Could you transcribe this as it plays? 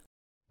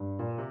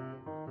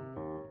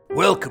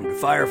Welcome to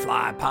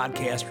Firefly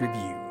Podcast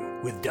Review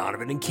with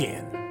Donovan and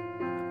Ken.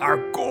 Our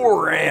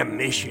Goram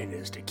mission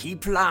is to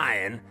keep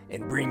flying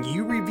and bring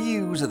you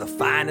reviews of the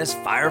finest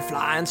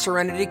Firefly and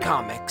Serenity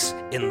comics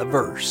in the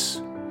verse.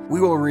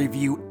 We will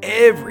review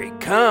every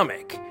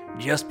comic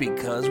just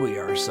because we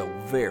are so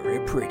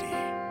very pretty.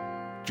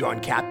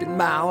 Join Captain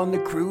Mal and the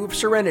crew of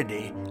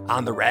Serenity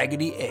on the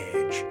Raggedy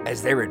Edge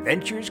as their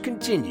adventures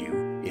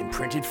continue in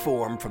printed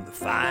form from the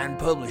fine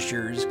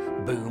publishers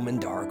Boom and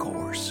Dark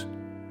Horse.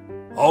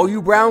 All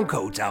you brown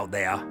coats out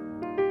there,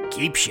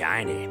 keep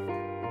shining.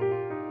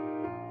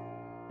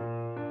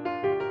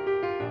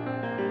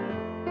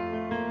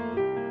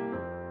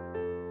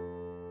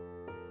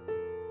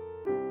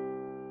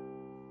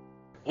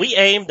 We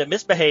aim to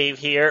misbehave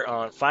here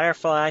on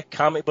Firefly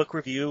Comic Book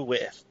Review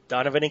with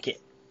Donovan and Ken.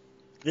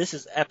 This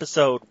is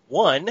episode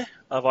 1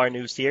 of our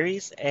new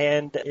series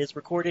and is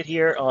recorded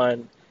here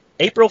on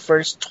April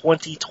 1st,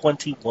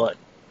 2021.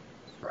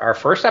 Our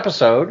first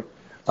episode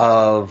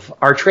of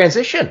our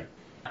transition.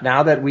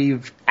 Now that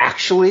we've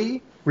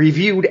actually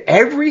reviewed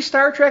every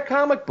Star Trek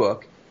comic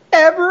book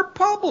ever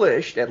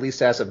published, at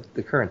least as of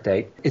the current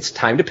date, it's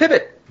time to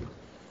pivot.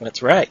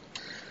 That's right.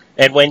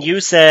 And when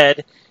you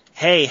said,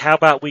 hey, how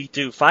about we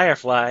do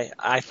Firefly,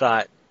 I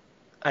thought,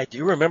 I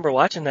do remember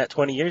watching that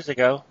 20 years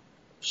ago.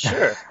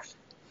 Sure.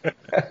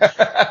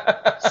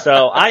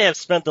 So I have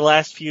spent the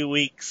last few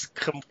weeks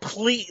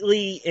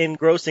completely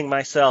engrossing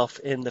myself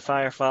in the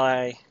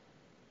Firefly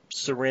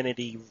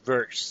Serenity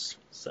verse.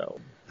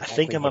 So I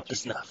think I'm up to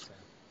snuff.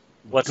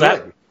 What's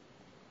Good.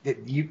 that?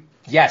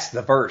 Yes,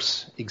 the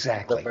verse.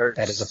 Exactly. The verse.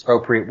 That is an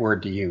appropriate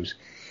word to use.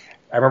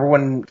 I remember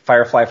when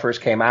Firefly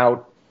first came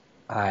out,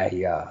 I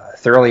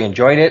thoroughly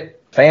enjoyed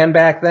it. Fan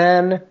back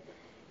then.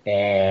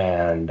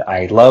 And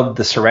I loved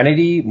the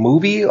Serenity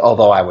movie,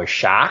 although I was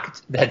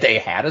shocked that they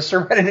had a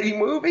Serenity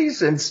movie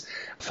since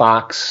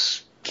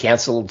Fox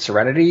canceled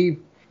Serenity.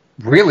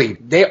 Really,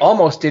 they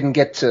almost didn't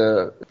get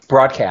to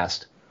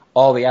broadcast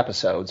all the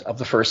episodes of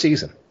the first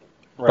season.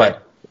 Right.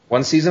 But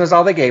one season is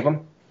all they gave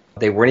them.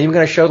 They weren't even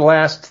going to show the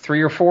last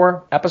 3 or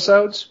 4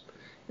 episodes.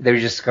 They were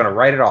just going to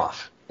write it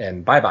off,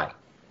 and bye-bye.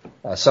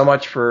 So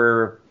much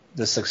for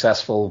the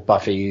successful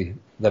Buffy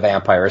the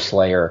Vampire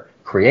Slayer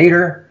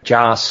creator,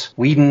 Joss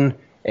Whedon,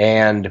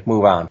 and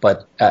move on.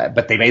 But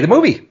they made the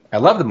movie. I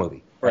love the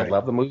movie. Right. I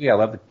love the movie. I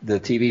love the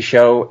TV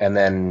show, and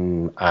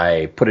then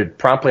I put it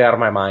promptly out of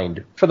my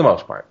mind for the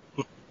most part.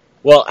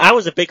 Well, I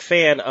was a big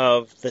fan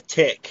of The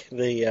Tick,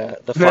 the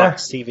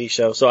Fox TV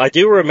show. So I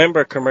do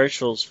remember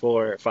commercials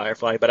for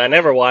Firefly, but I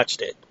never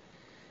watched it.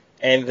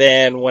 And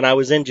then when I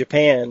was in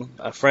Japan,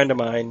 a friend of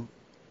mine,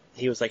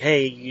 he was like,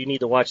 hey, you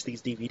need to watch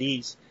these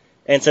DVDs.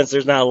 And since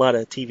there's not a lot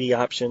of TV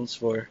options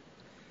for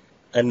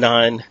a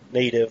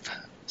non-native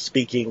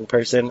speaking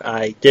person,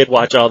 I did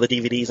watch all the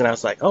DVDs, and I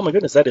was like, oh my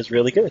goodness, that is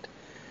really good.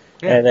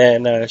 Yeah. And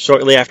then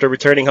shortly after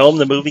returning home,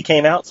 the movie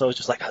came out, so it was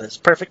just like, oh, this is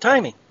perfect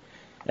timing.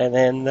 And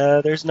then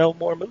there's no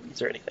more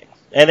movies or anything.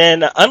 And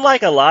then,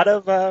 unlike a lot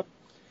of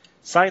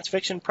science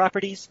fiction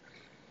properties,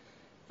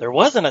 there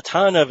wasn't a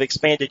ton of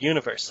expanded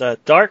universe.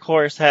 Dark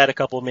Horse had a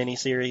couple of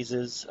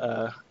miniseries,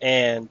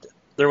 and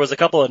there was a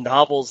couple of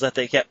novels that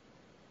they kept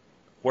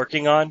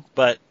working on,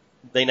 but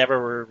they never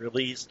were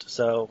released.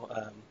 So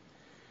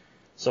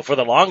for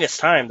the longest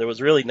time, there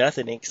was really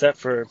nothing except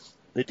for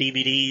the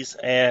DVDs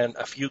and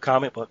a few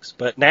comic books.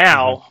 But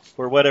now,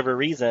 for whatever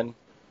reason,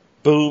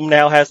 Boom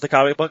now has the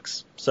comic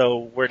books, so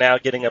we're now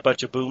getting a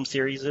bunch of Boom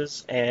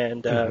series,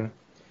 and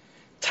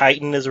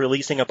Titan is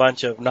releasing a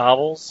bunch of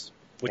novels,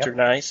 which are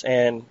nice,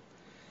 and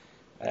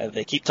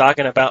they keep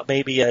talking about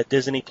maybe a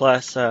Disney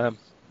Plus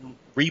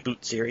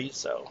reboot series,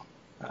 so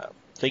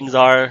things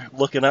are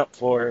looking up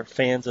for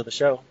fans of the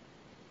show.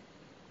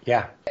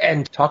 Yeah,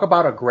 and talk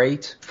about a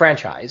great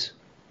franchise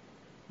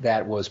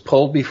that was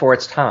pulled before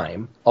its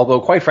time, although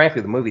quite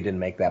frankly the movie didn't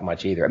make that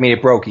much either. I mean,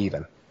 it broke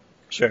even.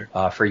 Sure.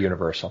 For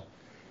Universal.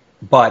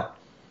 But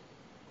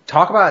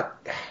talk about,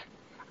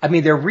 I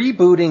mean, they're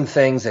rebooting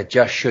things that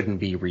just shouldn't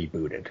be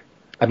rebooted.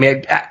 I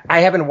mean,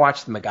 I haven't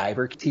watched the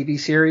MacGyver TV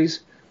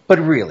series, but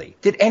really,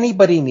 did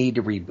anybody need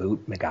to reboot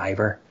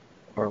MacGyver?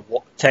 Or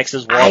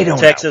Texas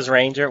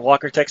Ranger,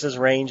 Walker Texas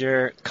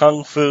Ranger,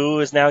 Kung Fu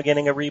is now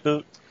getting a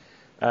reboot.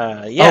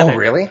 Yeah. Oh,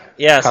 really?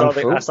 Yeah, I saw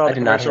the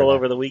commercial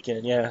over the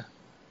weekend, yeah.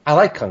 I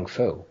like Kung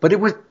Fu, but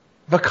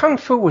the Kung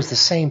Fu was the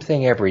same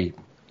thing every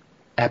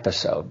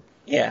episode.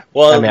 Yeah,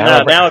 well, I mean,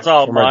 now it's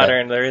all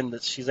modern.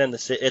 She's in the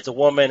city. It's a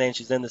woman, and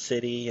she's in the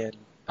city, and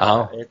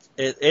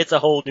it's a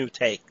whole new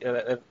take.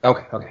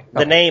 Okay.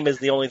 The name is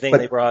the only thing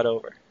they brought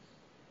over.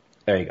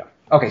 There you go.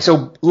 Okay,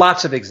 so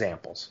lots of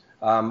examples.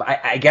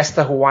 I guess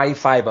the Hawaii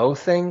Five-0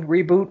 thing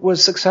reboot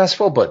was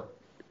successful,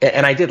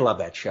 and I did love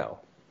that show,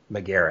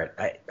 McGarrett.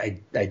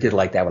 I did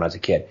like that when I was a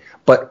kid.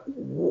 But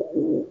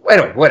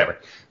anyway, whatever.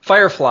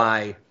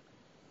 Firefly,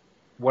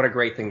 what a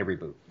great thing to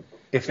reboot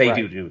if they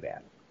do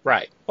that.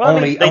 Right. Well,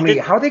 only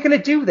how are they going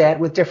to do that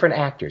with different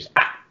actors?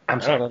 I'm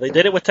sorry. I don't know. They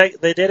did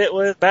it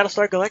with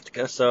Battlestar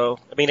Galactica. So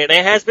I mean, it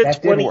has been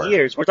 20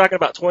 years. We're talking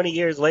about 20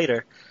 years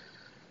later.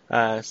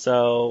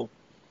 So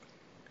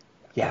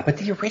Yeah, but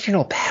the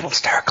original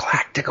Battlestar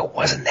Galactica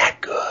wasn't that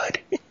good.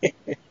 It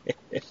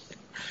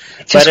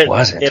just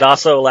wasn't. It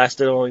also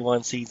lasted only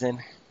one season.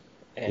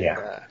 And,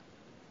 Yeah.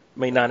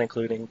 not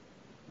including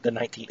the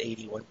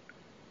 1980 one.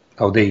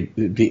 Oh,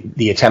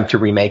 the attempt to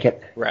remake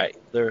it? Right.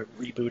 The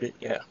reboot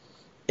yeah.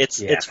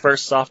 Its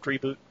first soft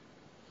reboot.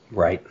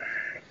 Right.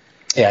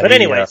 Yeah. But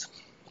anyways.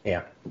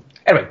 Yeah.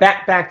 Anyway,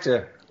 back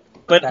to...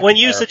 But when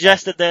you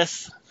suggested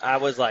this, I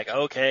was like,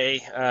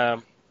 okay.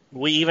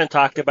 We even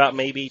talked about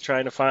maybe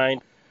trying to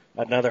find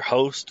another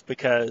host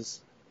because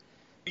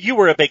you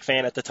were a big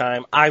fan at the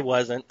time. I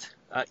wasn't.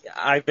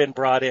 I've been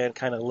brought in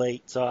kind of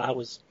late,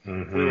 so we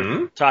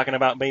were talking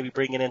about maybe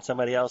bringing in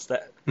somebody else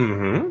that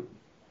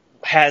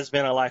has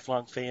been a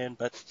lifelong fan,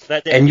 but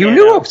that didn't. And you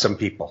knew of some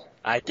people.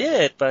 I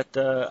did, but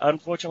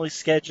unfortunately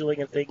scheduling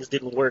and things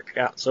didn't work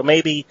out. So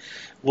maybe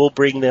we'll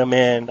bring them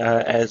in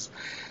as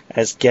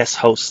guest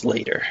hosts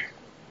later.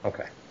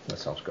 Okay, that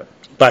sounds good.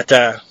 But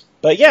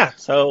yeah,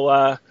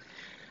 so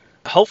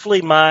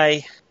hopefully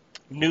my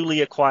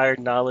newly acquired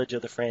knowledge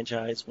of the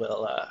franchise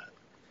will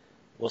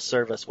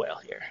serve us well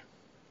here.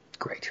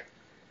 Great.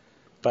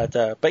 But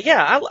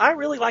yeah, I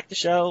really like the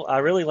show. I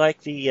really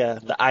like the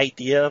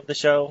idea of the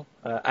show.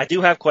 I do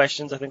have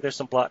questions. I think there's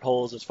some plot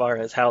holes as far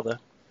as how the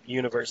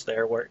universe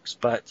there works.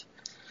 But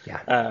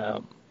yeah,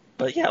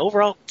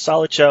 overall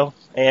solid show,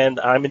 and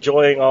I'm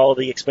enjoying all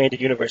the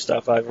expanded universe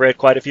stuff. I've read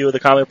quite a few of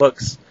the comic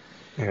books,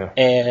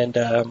 and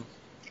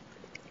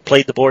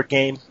played the board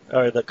game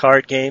or the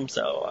card game,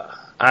 so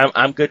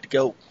I'm good to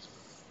go.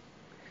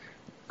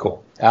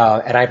 Cool.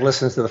 And I've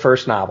listened to the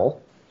first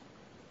novel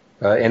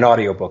in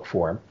audiobook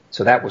form,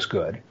 so that was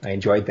good. I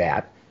enjoyed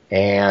that.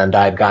 And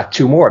I've got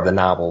 2 more of the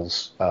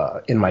novels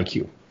in my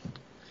queue.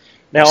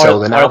 Now, are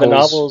the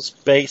novels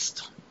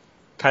based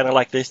kind of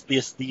like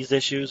these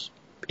issues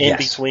in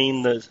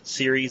between the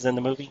series and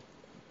the movie?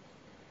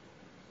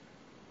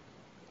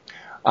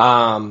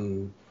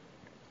 I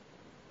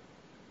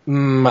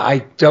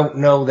don't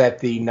know that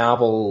the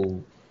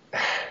novel...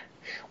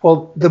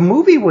 Well, the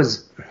movie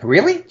was...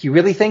 Really? Do you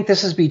really think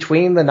this is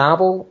between the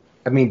novel?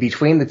 I mean,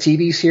 between the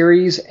TV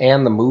series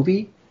and the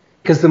movie?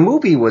 Because the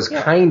movie was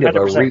kind of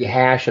 100%. A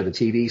rehash of the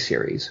TV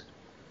series.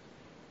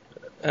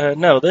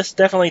 No, this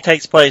definitely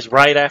takes place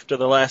right after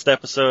the last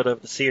episode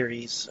of the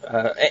series.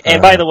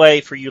 And by the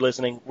way, for you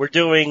listening, we're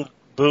doing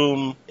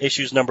Boom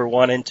issues number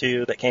 1 and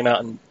 2 that came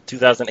out in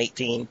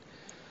 2018.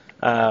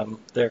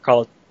 They're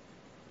called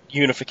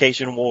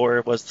Unification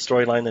War was the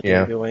storyline that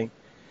they're doing.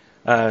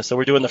 So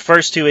we're doing the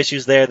first 2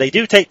 issues there. They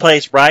do take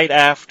place right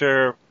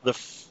after the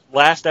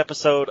last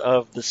episode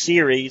of the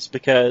series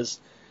because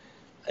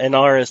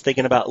Inara is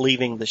thinking about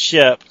leaving the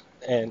ship,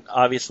 and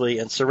obviously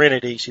in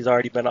Serenity she's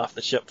already been off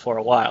the ship for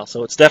a while.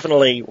 So it's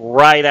definitely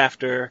right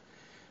after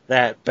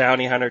that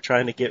bounty hunter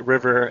trying to get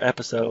River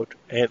episode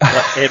and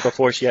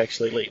before she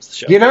actually leaves the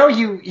show. You know,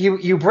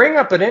 you bring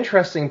up an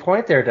interesting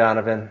point there,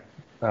 Donovan,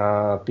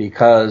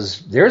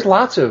 because there's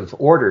lots of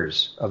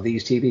orders of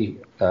these TV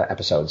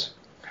episodes.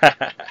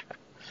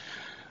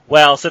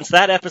 Well, since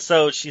that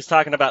episode, she's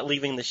talking about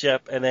leaving the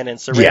ship, and then in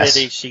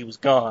Serenity, she was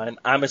gone.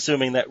 I'm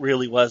assuming that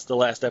really was the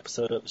last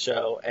episode of the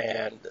show,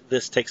 and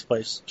this takes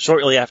place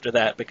shortly after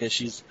that because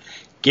she's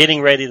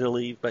getting ready to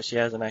leave, but she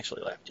hasn't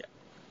actually left yet.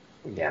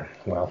 Yeah,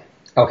 well,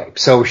 okay.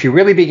 So she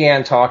really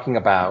began talking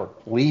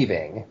about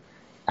leaving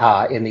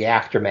in the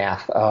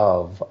aftermath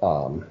of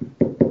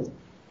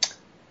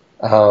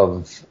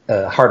Heart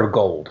of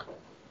Gold.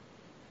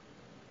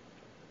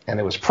 And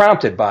it was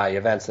prompted by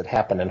events that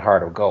happened in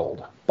Heart of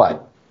Gold,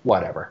 but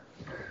whatever.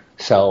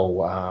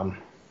 So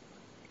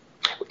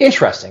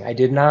interesting. I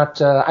did not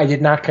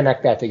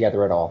connect that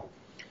together at all.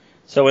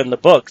 So in the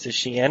books, is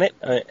she in it?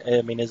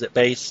 I mean, is it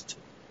based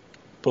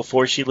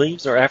before she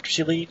leaves or after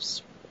she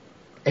leaves?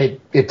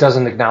 It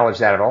doesn't acknowledge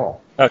that at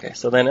all. Okay,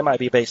 so then it might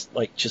be based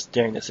like just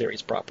during the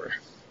series proper.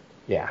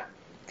 Yeah,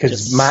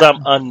 because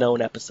some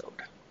unknown episode,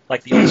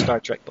 like the old Star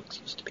Trek books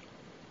used to be.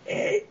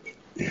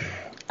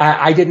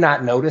 I did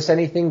not notice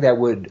anything that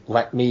would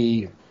let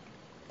me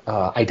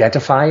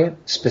identify it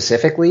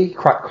specifically,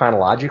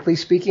 chronologically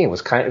speaking. It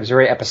was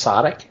very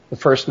episodic. The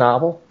first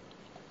novel,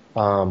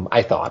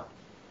 I thought.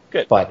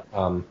 Good, but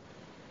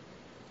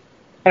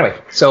anyway,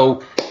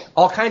 so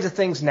all kinds of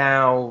things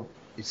now.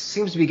 It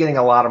seems to be getting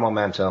a lot of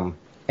momentum,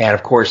 and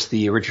of course,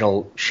 the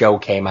original show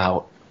came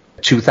out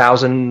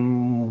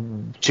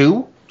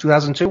 2002.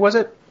 2002 was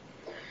it?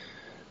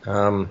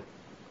 I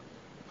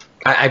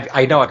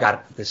know I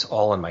got this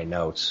all in my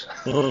notes.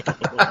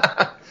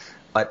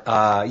 But,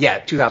 yeah,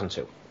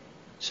 2002.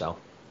 So,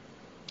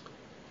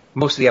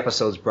 most of the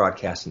episodes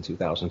broadcast in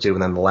 2002,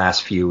 and then the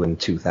last few in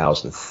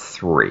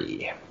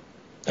 2003.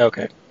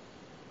 Okay.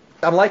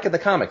 I'm liking the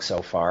comics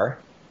so far,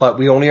 but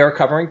we only are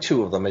covering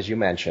 2 of them, as you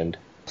mentioned,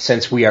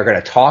 since we are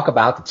going to talk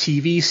about the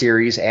TV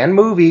series and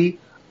movie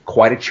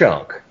quite a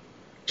chunk,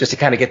 just to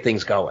kind of get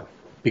things going.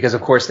 Because,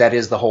 of course, that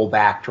is the whole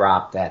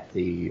backdrop that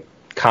the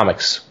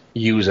comics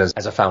use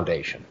as a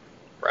foundation.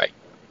 Right.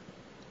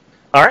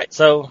 All right,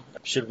 so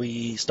should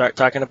we start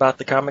talking about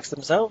the comics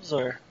themselves,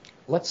 or?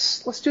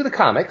 Let's do the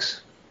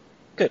comics.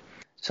 Good.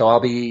 So So I'll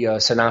be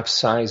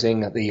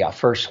synopsizing the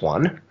first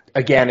one.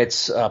 Again,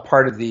 it's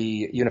part of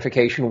the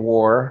Unification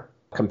War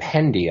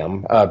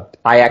compendium.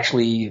 I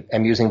actually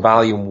am using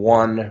volume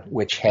 1,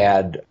 which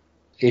had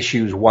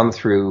issues 1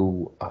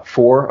 through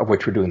 4, of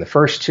which we're doing the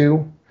first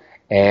 2.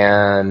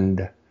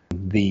 And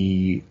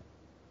the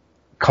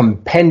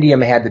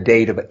compendium had the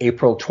date of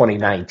April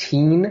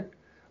 2019,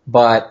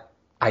 but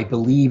I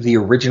believe the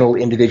original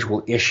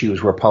individual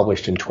issues were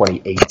published in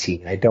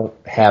 2018. I don't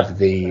have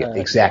the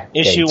exact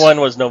dates. Issue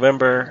 1 was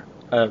November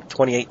of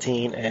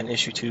 2018, and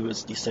issue 2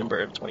 was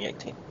December of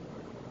 2018.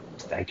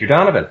 Thank you,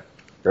 Donovan.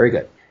 Very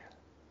good.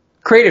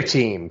 Creative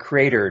team,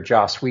 creator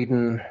Joss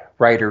Whedon,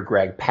 writer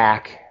Greg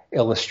Pak,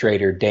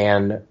 illustrator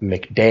Dan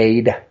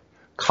McDade,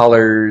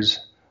 colors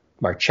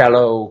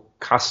Marcello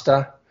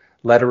Costa,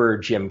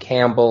 letterer Jim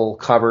Campbell,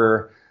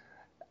 cover.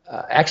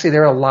 Actually,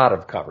 there are a lot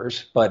of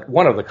covers, but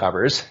one of the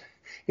covers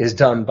is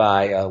done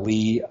by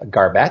Lee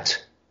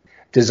Garbett.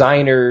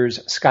 Designers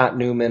Scott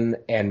Newman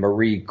and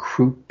Marie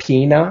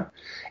Krupina.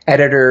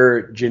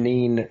 Editor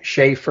Janine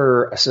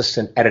Schaefer.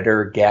 Assistant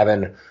editor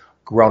Gavin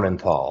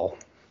Gronenthal.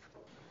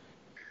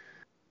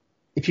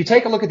 If you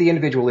take a look at the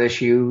individual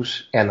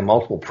issues and the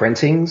multiple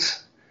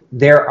printings,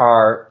 there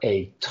are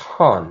a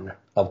ton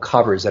of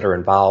covers that are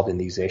involved in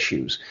these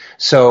issues.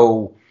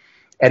 So,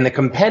 and the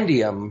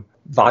compendium,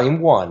 volume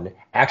 1,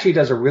 actually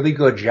does a really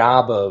good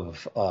job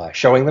of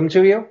showing them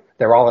to you.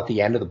 They're all at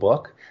the end of the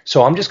book.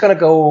 So I'm just going to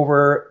go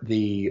over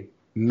the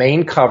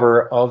main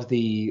cover of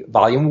the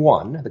volume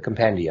 1, the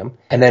compendium,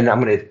 and then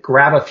I'm going to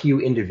grab a few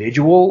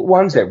individual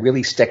ones that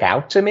really stick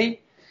out to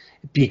me,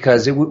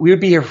 because we would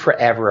be here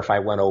forever if I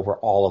went over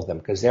all of them,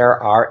 because there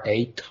are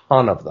a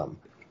ton of them.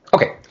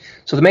 Okay,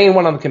 so the main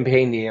one on the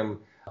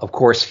compendium, of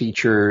course,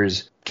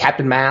 features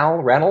Captain Mal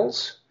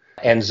Reynolds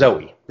and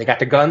Zoe. They got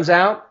their guns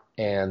out,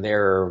 and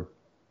they're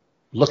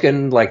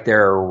looking like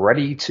they're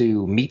ready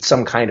to meet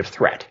some kind of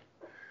threat.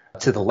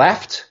 To the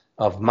left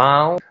of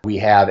Mal, we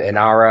have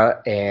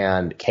Inara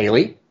and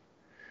Kaylee,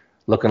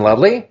 looking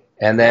lovely.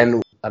 And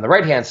then on the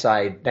right-hand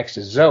side, next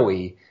to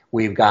Zoe,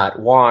 we've got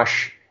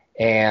Wash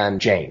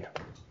and Jane.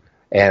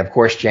 And, of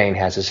course, Jane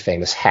has his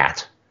famous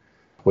hat,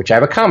 which I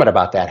have a comment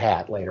about that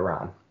hat later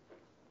on.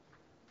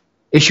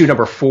 Issue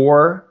number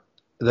 4,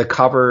 the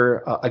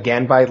cover,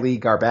 again by Lee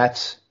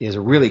Garbett, is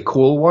a really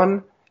cool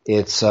one.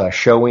 It's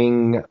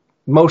showing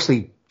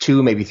mostly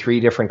 2, maybe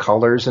 3 different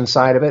colors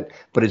inside of it,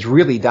 but it's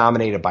really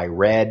dominated by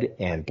red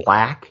and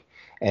black,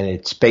 and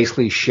it's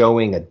basically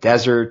showing a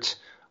desert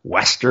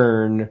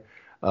western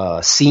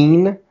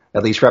scene,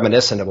 at least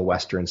reminiscent of a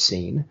western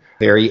scene,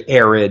 very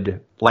arid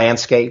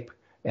landscape,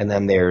 and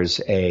then there's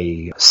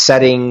a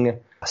setting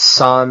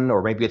sun,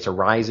 or maybe it's a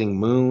rising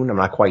moon, I'm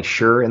not quite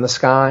sure, in the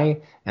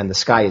sky, and the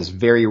sky is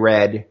very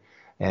red,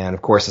 and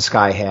of course the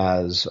sky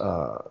has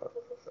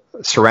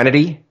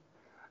Serenity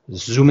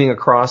zooming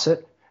across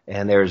it,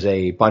 and there's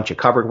a bunch of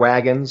covered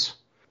wagons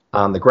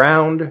on the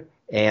ground,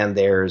 and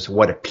there's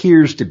what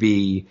appears to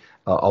be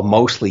a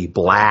mostly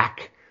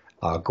black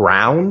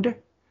ground,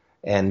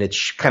 and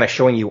it's kind of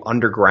showing you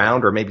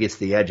underground, or maybe it's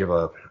the edge of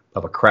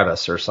a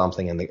crevice or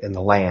something in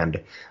the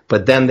land.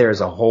 But then there's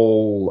a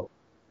whole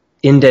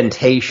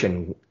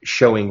indentation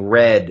showing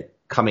red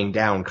coming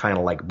down, kind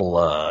of like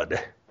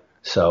blood.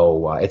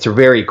 So it's a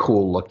very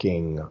cool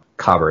looking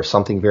cover,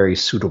 something very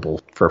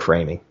suitable for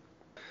framing.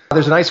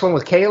 There's a nice one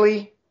with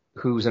Kaylee,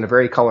 who's in a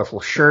very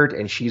colorful shirt,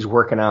 and she's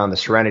working on the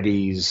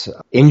Serenity's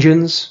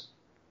engines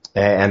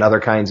and other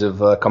kinds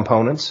of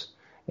components.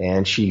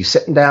 And she's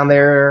sitting down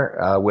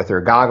there with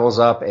her goggles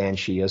up, and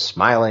she is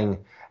smiling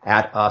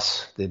at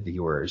us, the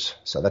viewers.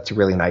 So that's a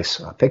really nice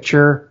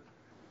picture.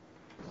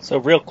 So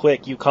real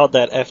quick, you called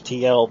that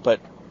FTL, but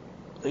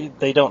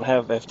they don't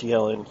have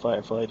FTL in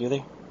Firefly, do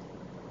they?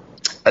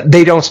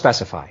 They don't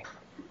specify.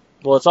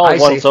 Well, it's all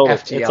one solar.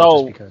 FTL it's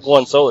all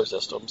one solar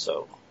system,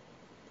 so.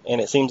 And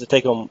it seems to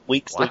take them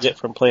weeks to get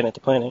from planet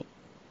to planet.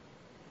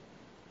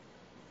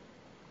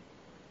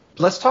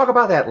 Let's talk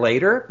about that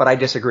later, but I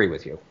disagree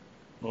with you.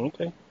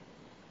 Okay.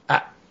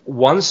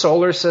 One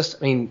solar system,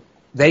 I mean,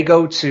 they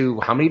go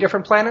to how many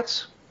different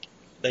planets?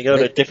 They go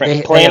to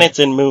different planets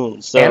and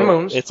moons. So and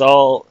moons.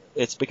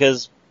 It's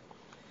because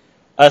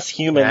us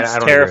humans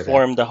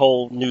terraformed the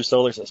whole new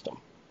solar system.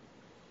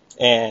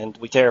 And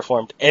we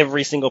terraformed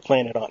every single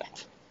planet on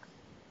it.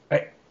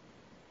 Right.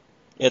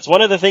 It's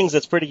one of the things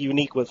that's pretty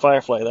unique with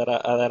Firefly that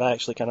I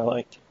actually kind of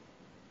liked.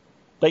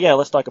 But yeah,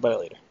 let's talk about it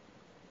later.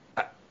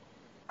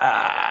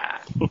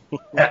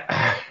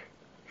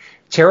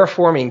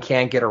 Terraforming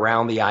can't get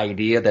around the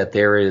idea that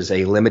there is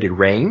a limited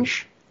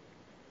range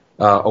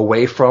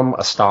away from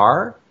a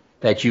star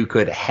that you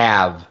could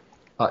have.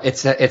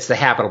 It's the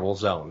habitable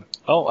zone.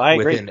 Oh, I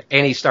agree. Within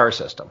any star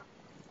system.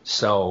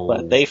 So,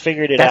 but they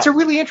figured it out. That's a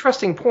really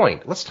interesting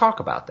point. Let's talk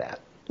about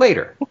that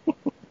later.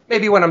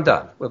 Maybe when I'm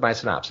done with my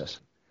synopsis.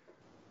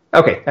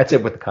 Okay, that's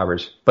it with the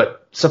covers.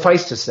 But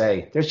suffice to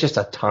say, there's just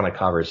a ton of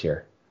covers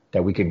here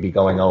that we could be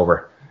going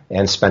over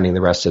and spending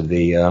the rest of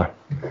the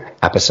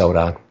episode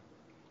on.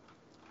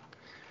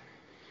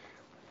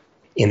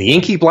 In the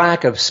inky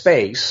black of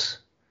space,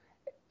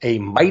 A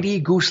mighty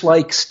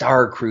goose-like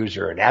star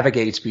cruiser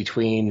navigates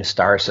between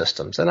star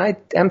systems, and I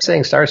am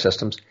saying star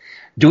systems,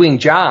 doing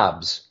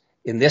jobs,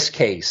 in this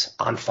case,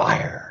 on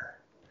fire.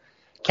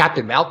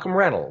 Captain Malcolm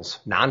Reynolds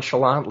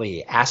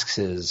nonchalantly asks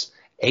his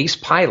ace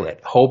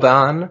pilot,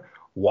 Hoban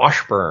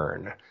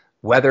Washburn,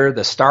 whether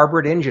the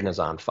starboard engine is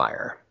on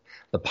fire.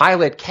 The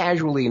pilot,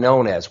 casually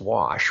known as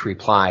Wash,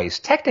 replies,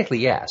 technically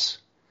yes,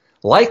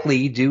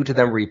 likely due to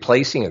them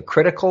replacing a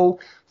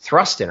critical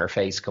thrust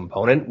interface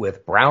component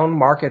with brown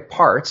market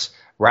parts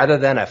rather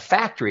than a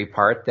factory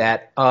part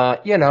that,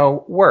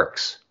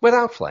 works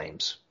without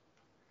flames.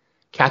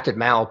 Captain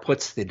Mal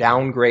puts the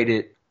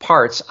downgraded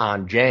parts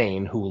on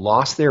Jane, who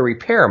lost their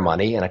repair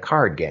money in a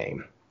card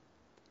game.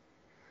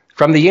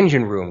 From the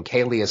engine room,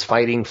 Kaylee is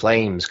fighting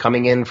flames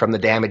coming in from the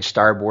damaged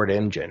starboard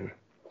engine.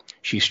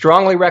 She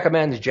strongly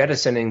recommends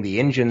jettisoning the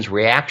engine's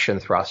reaction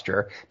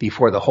thruster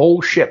before the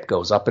whole ship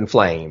goes up in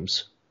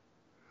flames.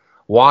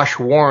 Wash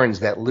warns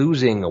that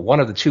losing one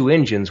of the two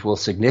engines will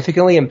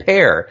significantly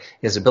impair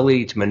his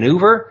ability to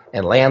maneuver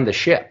and land the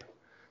ship,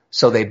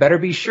 so they better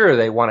be sure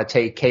they want to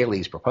take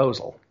Kaylee's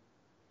proposal.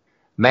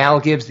 Mal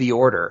gives the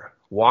order.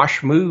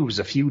 Wash moves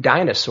a few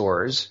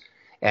dinosaurs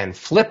and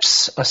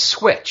flips a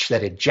switch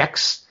that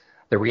ejects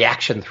the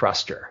reaction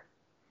thruster.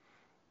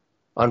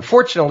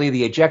 Unfortunately,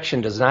 the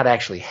ejection does not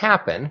actually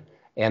happen,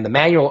 and the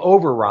manual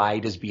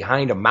override is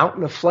behind a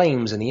mountain of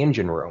flames in the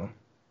engine room.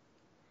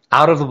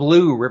 Out of the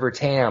blue, River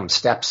Tam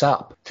steps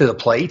up to the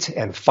plate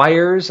and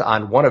fires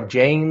on one of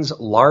Jane's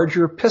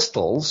larger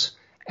pistols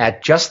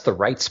at just the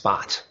right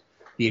spot.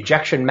 The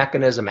ejection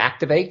mechanism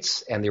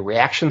activates, and the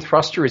reaction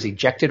thruster is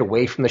ejected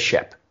away from the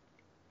ship.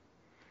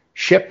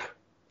 Ship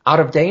out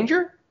of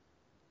danger?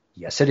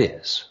 Yes, it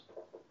is.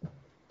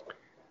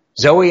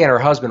 Zoe and her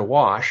husband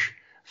Wash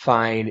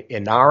find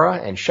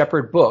Inara and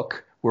Shepard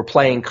Book were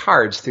playing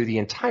cards through the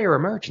entire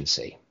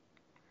emergency.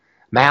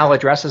 Mal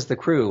addresses the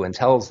crew and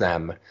tells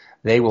them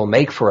they will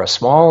make for a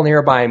small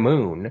nearby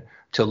moon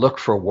to look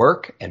for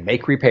work and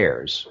make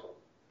repairs.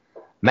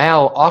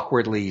 Mal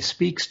awkwardly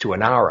speaks to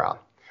Inara,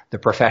 the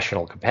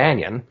professional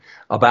companion,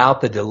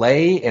 about the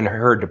delay in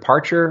her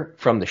departure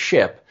from the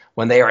ship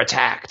when they are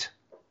attacked.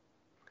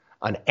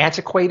 An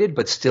antiquated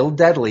but still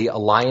deadly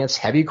Alliance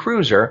heavy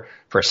cruiser,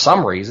 for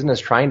some reason, is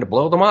trying to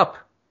blow them up.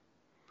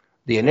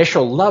 The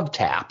initial love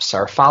taps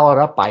are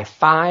followed up by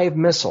 5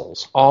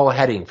 missiles, all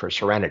heading for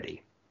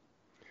Serenity.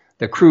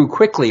 The crew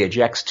quickly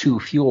ejects 2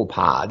 fuel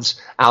pods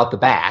out the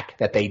back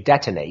that they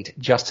detonate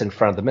just in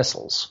front of the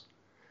missiles.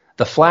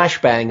 The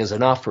flashbang is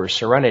enough for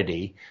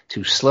Serenity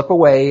to slip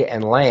away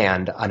and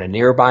land on a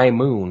nearby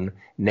moon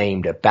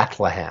named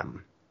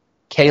Bethlehem.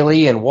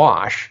 Kaylee and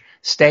Wash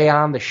stay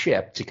on the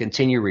ship to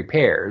continue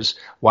repairs,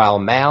 while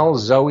Mal,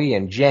 Zoe,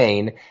 and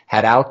Jane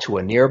head out to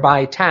a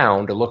nearby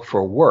town to look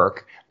for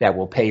work that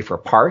will pay for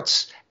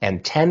parts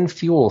and 10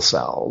 fuel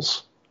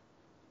cells.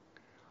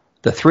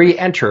 The 3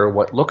 enter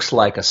what looks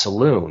like a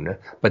saloon,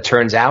 but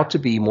turns out to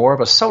be more of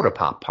a soda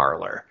pop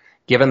parlor,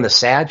 given the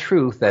sad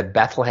truth that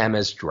Bethlehem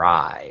is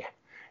dry.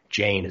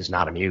 Jane is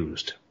not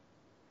amused.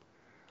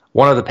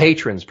 One of the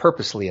patrons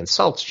purposely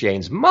insults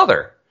Jane's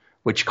mother,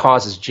 which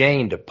causes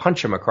Jane to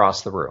punch him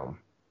across the room.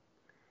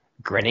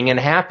 Grinning and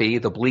happy,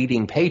 the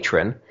bleeding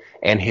patron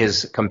and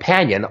his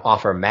companion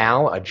offer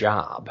Mal a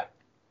job.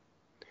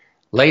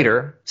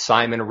 Later,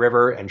 Simon,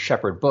 River, and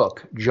Shepard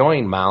Book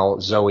join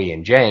Mal, Zoe,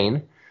 and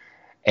Jane,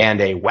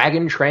 and a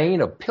wagon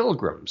train of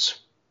pilgrims.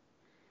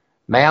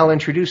 Mal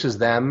introduces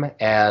them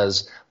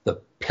as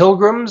the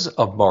Pilgrims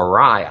of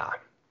Moriah.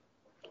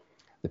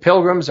 The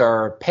pilgrims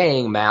are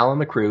paying Mal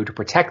and the crew to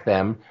protect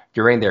them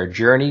during their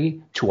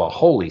journey to a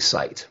holy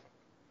site.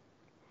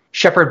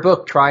 Shepard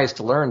Book tries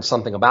to learn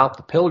something about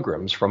the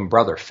pilgrims from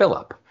Brother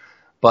Philip,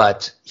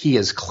 but he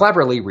is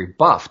cleverly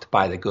rebuffed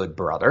by the good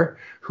brother,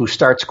 who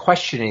starts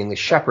questioning the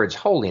shepherd's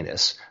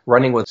holiness,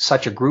 running with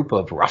such a group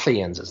of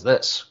ruffians as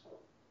this.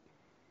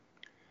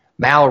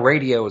 Mal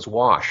radios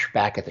Wash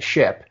back at the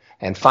ship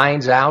and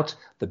finds out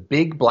the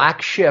big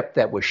black ship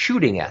that was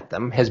shooting at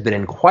them has been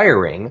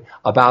inquiring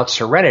about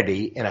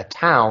Serenity in a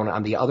town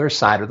on the other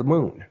side of the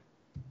moon.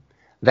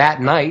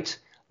 That night,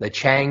 the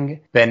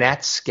Chang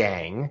Bennett's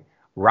gang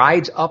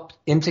rides up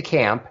into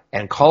camp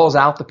and calls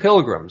out the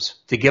pilgrims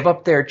to give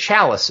up their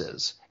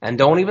chalices and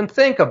don't even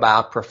think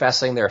about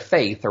professing their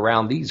faith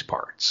around these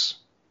parts.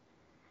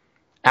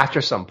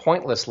 After some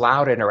pointless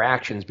loud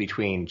interactions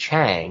between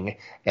Chang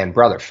and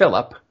Brother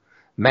Philip,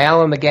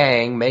 Mal and the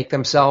gang make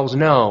themselves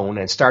known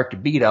and start to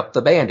beat up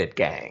the bandit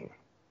gang.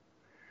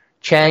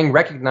 Chang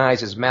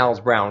recognizes Mal's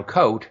brown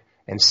coat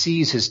and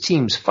sees his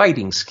team's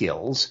fighting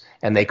skills,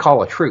 and they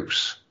call a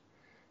truce.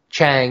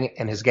 Chang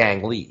and his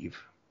gang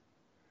leave.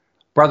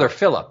 Brother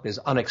Philip is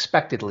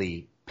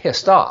unexpectedly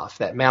pissed off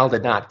that Mal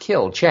did not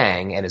kill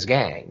Chang and his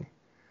gang.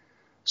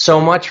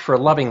 So much for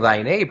loving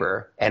thy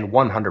neighbor and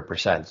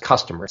 100%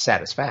 customer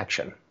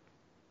satisfaction.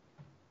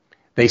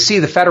 They see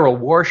the Federal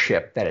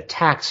warship that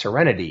attacked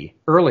Serenity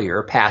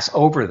earlier pass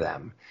over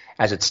them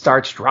as it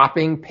starts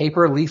dropping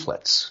paper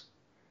leaflets.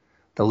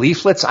 The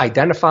leaflets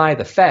identify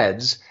the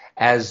feds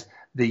as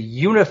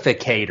the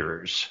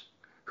unificators,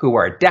 who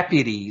are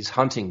deputies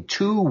hunting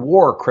 2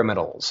 war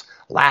criminals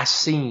last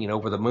seen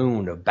over the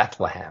moon of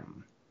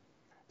Bethlehem.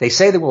 They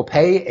say they will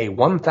pay a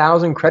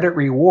 1,000 credit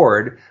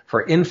reward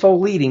for info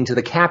leading to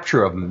the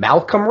capture of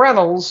Malcolm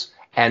Reynolds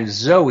and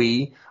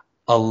Zoe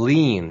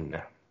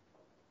Aline.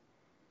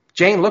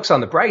 Jane looks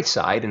on the bright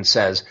side and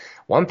says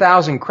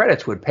 1,000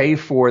 credits would pay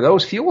for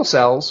those fuel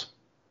cells.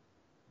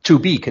 To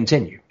be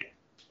continued.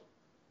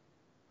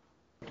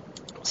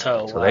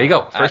 So there you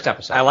go. First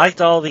episode. I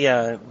liked all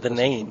the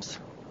names.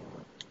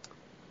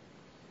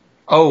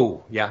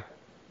 Oh, yeah.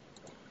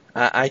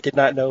 I did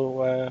not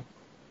know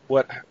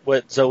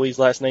what Zoe's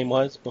last name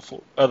was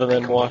before, other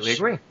than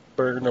Washburn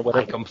or whatever.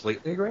 I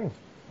completely agree.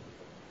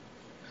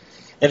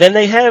 And then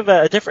they have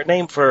a different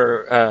name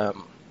for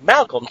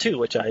Malcolm too,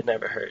 which I had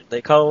never heard.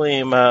 They call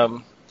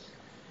him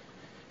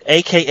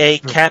AKA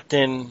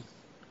Captain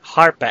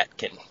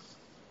Harbatkin.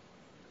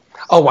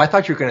 Oh, I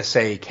thought you were going to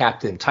say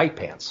Captain Tight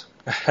Pants.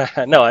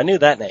 No, I knew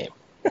that name.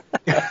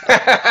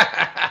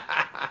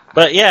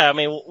 But yeah, I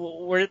mean,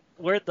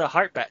 where'd the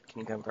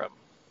Harbatkin come from?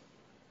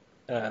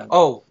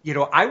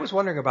 I was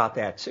wondering about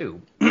that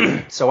too.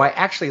 So I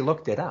actually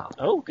looked it up.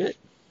 Oh, good.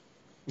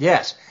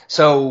 Yes.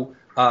 So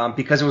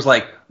because it was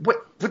like,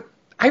 what?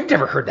 I've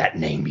never heard that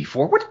name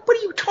before. What are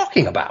you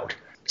talking about?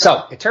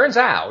 So it turns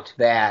out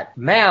that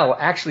Mal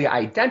actually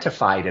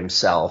identified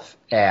himself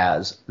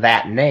as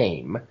that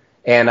name,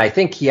 and I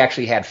think he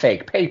actually had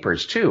fake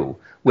papers too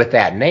with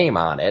that name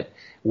on it.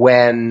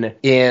 When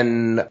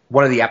in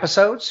one of the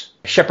episodes,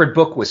 Shepard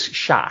Book was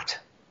shot.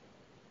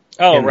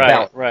 Oh,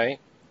 right.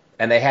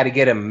 And they had to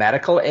get him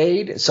medical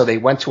aid, so they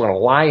went to an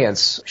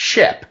Alliance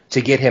ship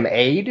to get him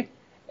aid,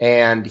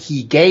 and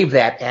Mal gave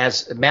that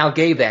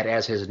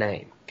as his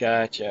name.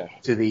 Gotcha.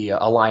 To the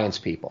Alliance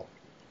people.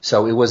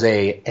 So it was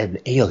an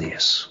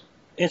alias.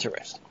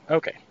 Interesting.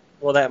 Okay.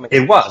 Well, that makes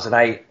sense. It was,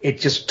 and it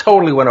just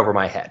totally went over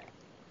my head.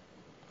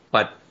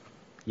 But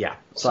yeah.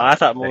 So I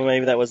thought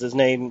maybe that was his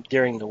name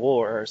during the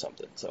war or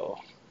something. So,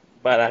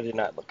 but I did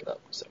not look it up.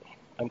 So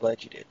I'm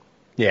glad you did.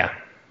 Yeah.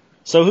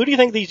 So who do you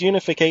think these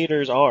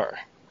unificators are?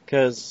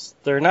 Because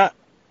they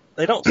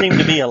don't seem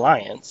to be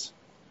Alliance.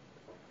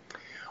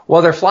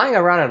 Well, they're flying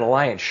around an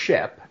Alliance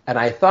ship, and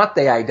I thought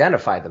they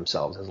identified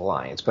themselves as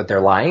Alliance, but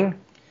they're lying?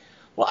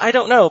 Well, I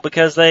don't know,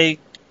 because they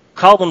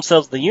call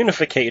themselves the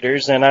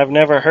Unificators, and I've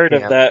never heard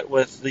of that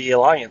with the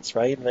Alliance,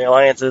 right? The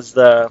Alliance is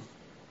the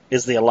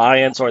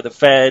Alliance or the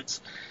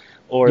Feds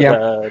or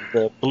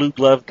the Blue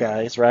Glove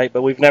guys, right?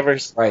 But we've never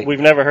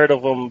heard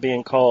of them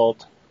being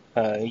called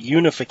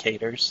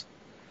Unificators,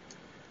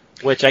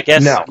 which I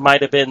guess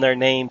might have been their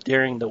name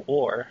during the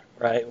war,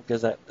 right?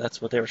 Because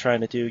that's what they were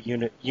trying to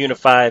do,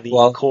 unify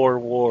the core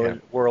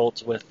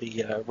worlds with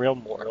the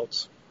realm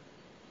worlds.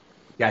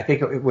 Yeah, I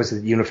think it was the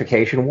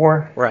Unification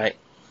War. Right.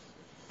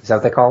 Is that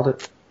what they called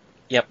it?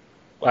 Yep.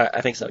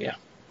 I think so, yeah.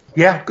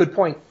 Yeah, good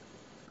point.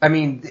 I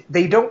mean,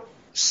 they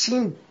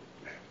seem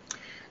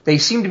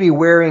to be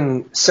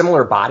wearing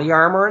similar body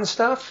armor and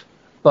stuff,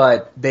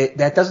 but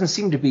that doesn't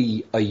seem to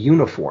be a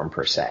uniform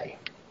per se.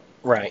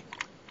 Right.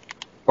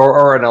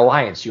 Or an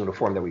Alliance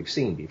uniform that we've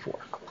seen before.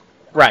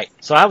 Right.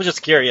 So I was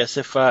just curious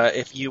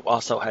if you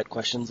also had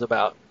questions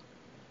about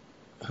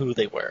who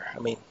they were. I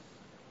mean,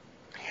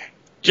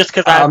 just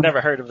because I've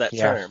never heard of that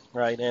term,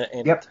 right?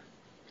 And yep.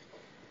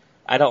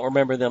 I don't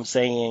remember them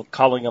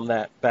calling them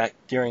that back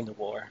during the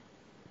war.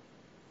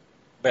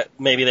 But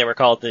maybe they were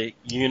called the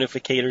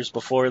Unificators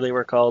before they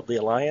were called the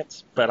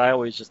Alliance. But I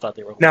always just thought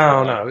they were.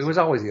 No, it was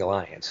always the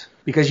Alliance,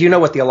 because you know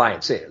what the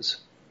Alliance is.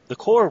 The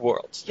core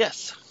worlds,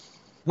 yes.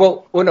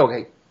 Well,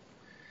 no.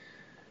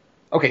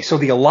 Okay, so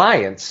the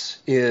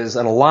Alliance is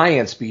an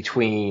alliance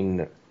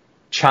between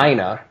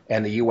China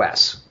and the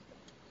U.S.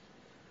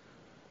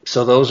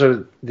 So those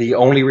are the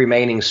only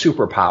remaining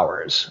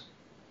superpowers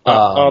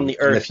on the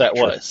Earth that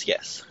was,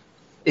 yes.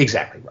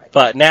 Exactly right.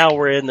 But now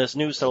we're in this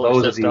new solar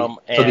system.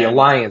 So the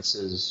alliance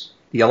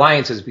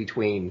is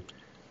between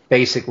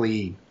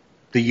basically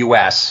the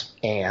U.S.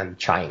 and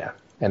China,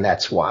 and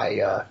that's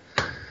why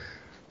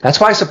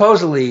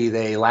supposedly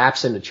they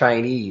lapse into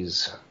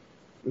Chinese,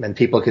 and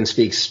people can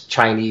speak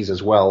Chinese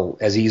as well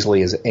as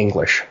easily as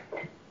English.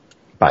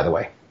 By the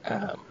way.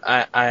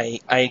 I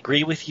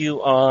agree with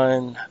you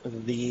on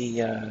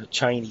the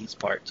Chinese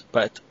part,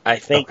 but I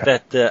think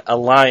that the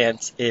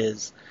Alliance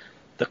is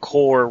the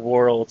core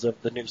worlds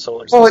of the new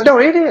solar system. Well, no,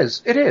 it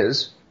is.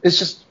 It's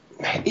just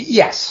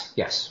yes.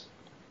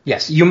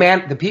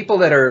 The people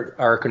that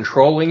are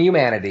controlling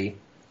humanity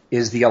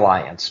is the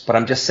Alliance, but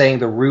I'm just saying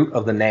the root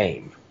of the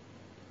name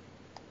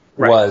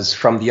was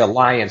from the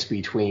alliance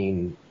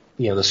between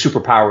the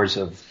superpowers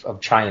of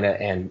China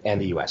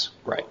and the U.S.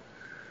 Right.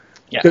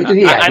 Yeah,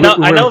 I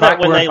know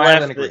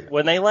that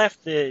when they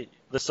left the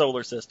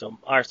solar system,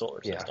 our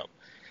solar system,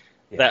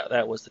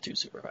 that was the two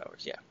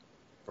superpowers. Yeah.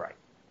 Right.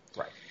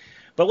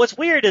 But what's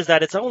weird is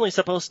that it's only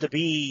supposed to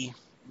be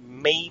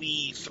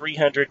maybe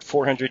 300,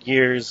 400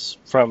 years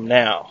from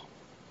now.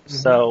 Mm-hmm.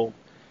 So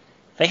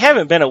they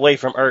haven't been away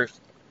from Earth,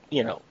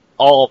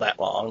 all that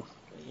long.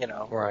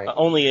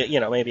 Only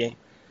maybe a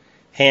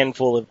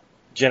handful of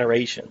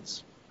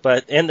generations.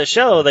 But in the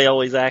show, they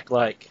always act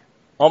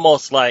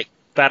almost like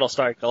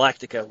Battlestar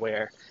Galactica,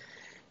 where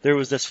there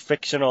was this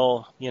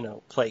fictional,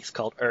 place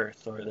called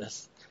Earth, or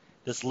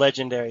this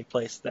legendary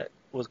place that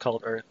was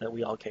called Earth that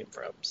we all came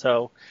from.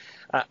 So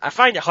I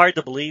find it hard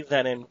to believe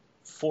that in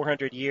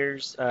 400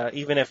 years,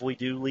 even if we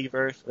do leave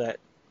Earth, that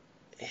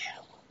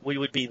we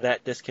would be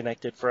that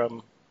disconnected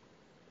from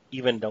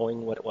even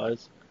knowing what it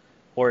was,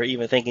 or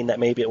even thinking that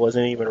maybe it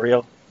wasn't even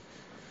real.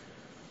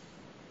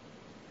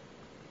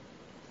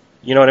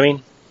 You know what I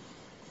mean?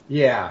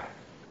 Yeah.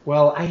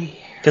 Well,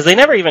 because they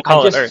never even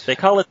call it Earth. They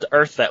call it the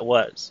Earth that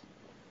was,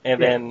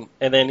 and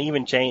then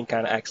even Jane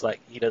kind of acts like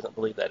he doesn't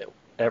believe that it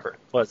ever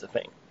was a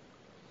thing.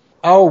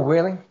 Oh,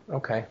 really?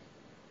 Okay.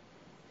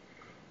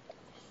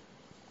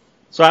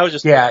 So I was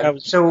just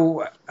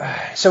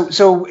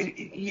So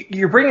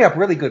you're bringing up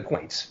really good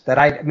points.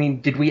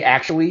 Did we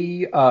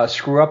actually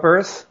screw up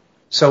Earth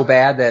so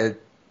bad that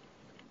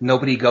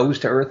nobody goes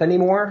to Earth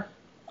anymore?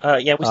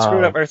 Yeah, we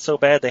screwed up Earth so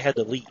bad they had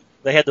to leave.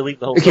 They had to leave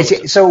the whole.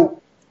 Okay,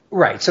 so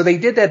they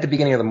did that at the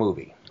beginning of the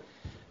movie.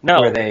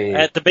 No,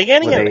 at the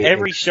beginning of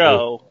every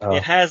show,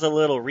 it has a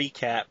little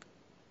recap,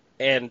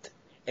 and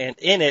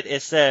in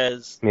it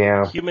says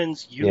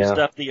humans used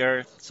up the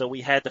Earth, so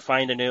we had to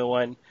find a new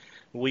one.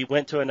 We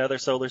went to another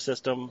solar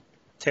system,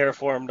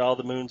 terraformed all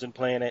the moons and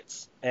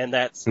planets, and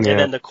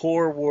then the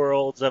core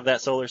worlds of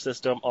that solar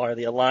system are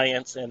the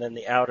Alliance, and then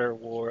the outer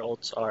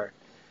worlds are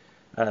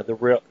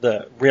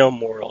the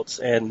realm worlds,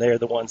 and they're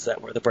the ones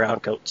that were the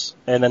brown coats.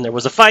 And then there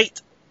was a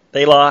fight.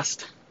 They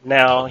lost.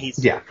 Now he's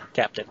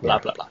captain. Blah,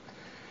 blah, blah.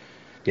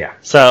 Yeah.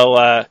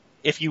 So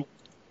if you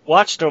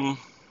watched them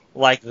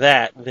like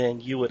that,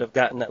 then you would have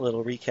gotten that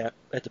little recap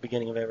at the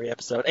beginning of every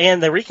episode.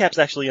 And the recap's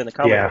actually in the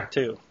comic book,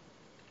 too.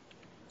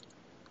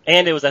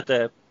 And it was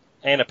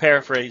and a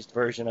paraphrased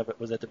version of it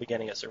was at the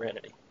beginning of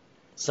Serenity.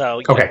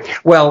 So okay.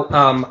 Well,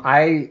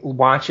 I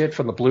watch it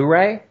from the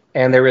Blu-ray,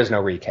 and there is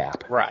no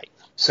recap. Right.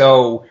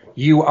 So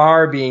you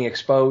are being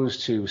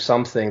exposed to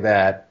something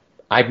that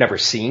I've never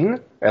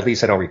seen. At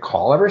least I don't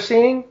recall ever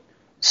seeing.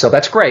 So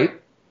that's great.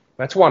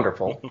 That's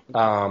wonderful.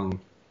 Also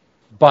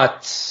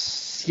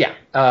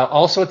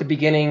at the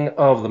beginning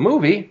of the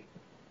movie,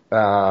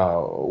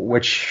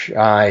 which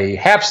I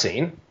have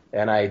seen,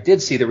 and I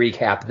did see the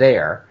recap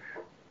there.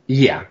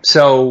 Yeah.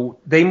 So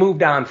they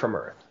moved on from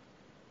Earth.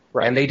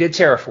 Right. And they did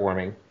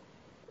terraforming.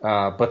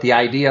 But the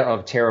idea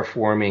of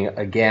terraforming,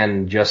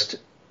 again, just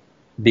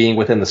being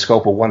within the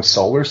scope of one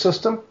solar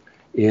system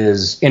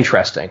is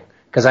interesting,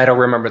 because I don't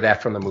remember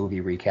that from the movie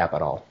recap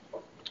at all.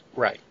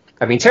 Right.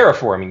 I mean,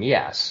 terraforming,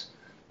 yes,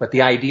 but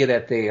the idea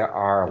that they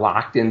are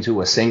locked into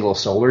a single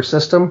solar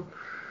system,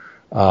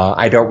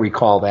 I don't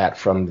recall that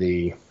from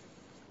the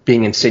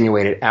being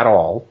insinuated at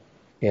all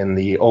in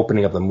the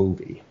opening of the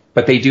movie.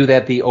 But they do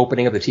that the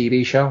opening of the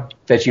TV show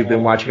that you've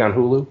been watching on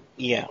Hulu?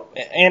 Yeah,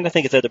 and I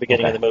think it's at the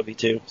beginning of the movie,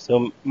 too.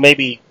 So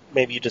maybe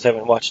you just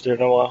haven't watched it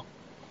in a while.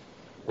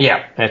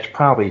 Yeah, that's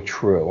probably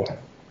true.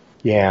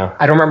 Yeah,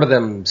 I don't remember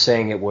them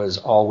saying it was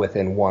all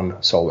within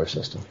one solar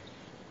system.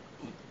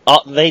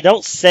 They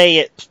don't say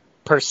it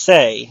per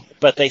se,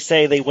 but they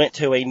say they went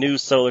to a new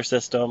solar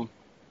system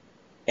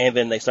and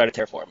then they started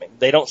terraforming.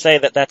 They don't say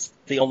that that's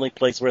the only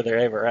place where they're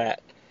ever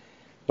at,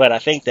 but I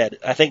think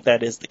that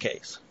is the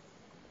case.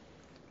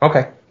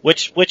 Okay.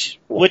 Which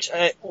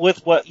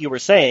with what you were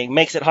saying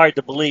makes it hard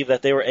to believe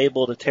that they were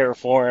able to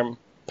terraform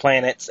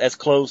planets as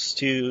close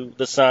to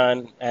the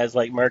sun as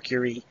like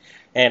Mercury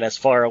and as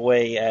far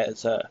away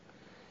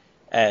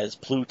as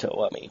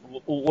Pluto. I mean,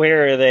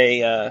 where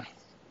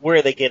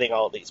are they getting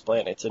all these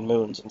planets and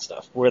moons and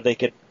stuff where they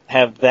could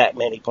have that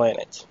many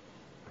planets?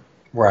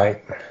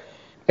 Right.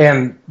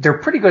 And they're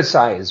pretty good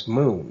sized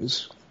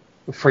moons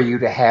for you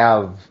to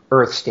have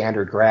Earth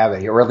standard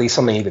gravity, or at least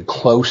something even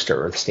close to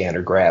Earth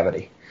standard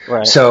gravity.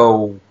 Right.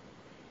 So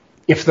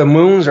if the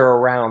moons are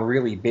around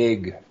really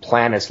big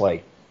planets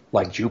like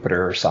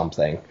Jupiter or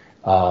something,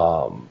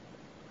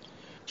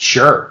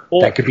 sure,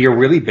 that could be a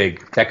really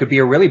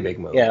big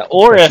moon. Yeah,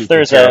 or if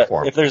there's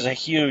a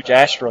huge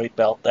asteroid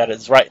belt that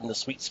is right in the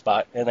sweet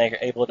spot, and they're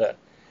able to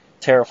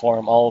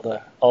terraform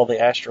all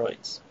the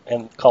asteroids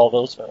and call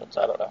those moons.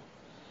 I don't know.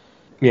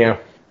 Yeah.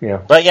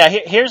 But yeah,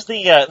 here's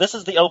this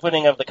is the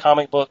opening of the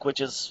comic book,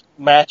 which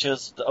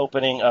matches the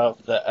opening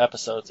of the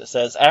episodes. It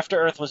says, after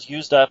Earth was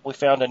used up, we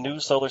found a new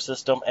solar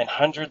system, and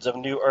hundreds of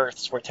new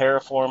Earths were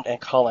terraformed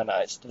and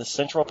colonized. The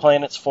central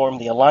planets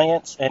formed the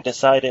Alliance and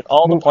decided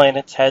all the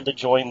planets had to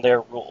join their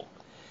rule.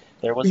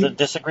 There was a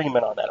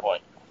disagreement on that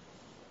point.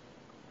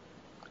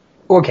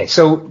 Okay,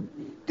 so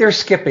they're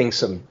skipping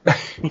some.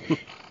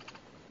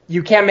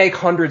 You can't make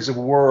hundreds of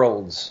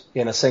worlds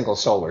in a single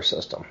solar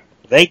system.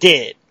 They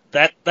did.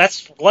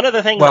 That's one of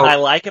the things I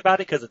like about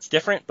it, because it's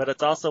different, but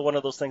it's also one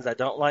of those things I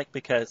don't like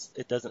because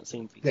it doesn't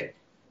seem feasible. It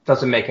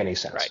doesn't make any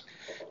sense. Right.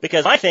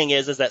 Because my thing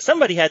is that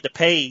somebody had to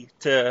pay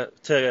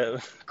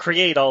to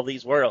create all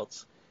these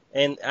worlds.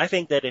 And I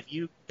think that if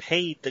you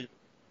paid to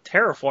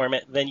terraform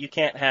it, then you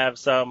can't have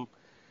some,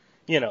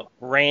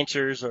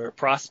 ranchers or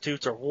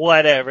prostitutes or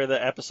whatever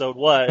the episode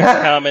was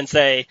come and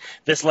say,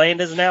 this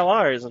land is now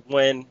ours,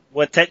 when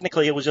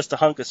technically it was just a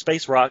hunk of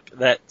space rock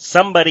that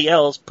somebody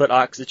else put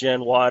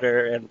oxygen,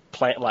 water, and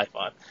plant life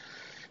on.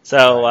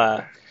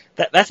 So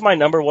that's my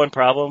number one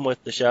problem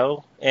with the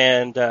show.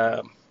 And,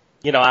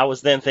 I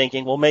was then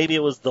thinking, well, maybe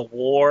it was the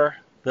war.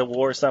 The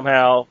war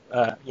somehow,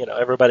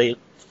 everybody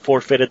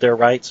forfeited their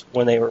rights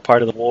when they were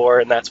part of the war,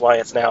 and that's why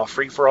it's now a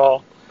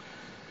free-for-all.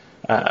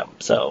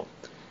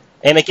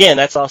 And again,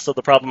 that's also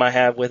the problem I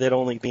have with it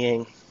only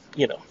being,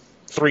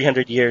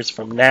 300 years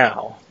from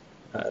now.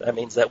 That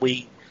means that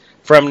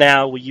from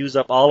now, we use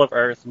up all of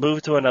Earth,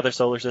 move to another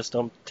solar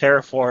system,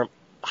 terraform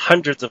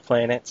hundreds of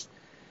planets,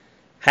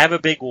 have a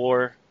big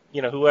war.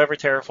 Whoever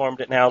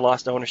terraformed it now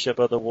lost ownership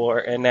of the war,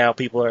 and now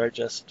people are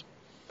just,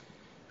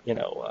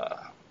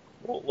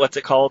 what's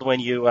it called when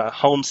you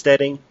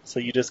homesteading? So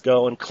you just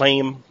go and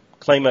claim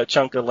a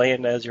chunk of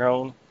land as your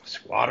own.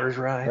 Squatters'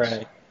 rights.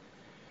 Right.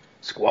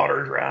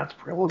 Squatters' rights,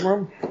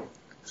 Pilgrim.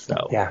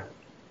 So yeah.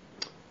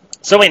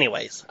 So,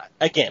 anyways,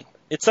 again,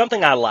 it's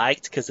something I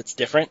liked because it's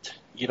different.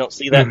 You don't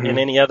see that in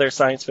any other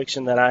science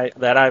fiction that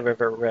I've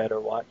ever read or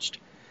watched.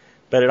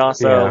 But it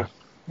also,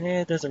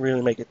 it doesn't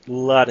really make a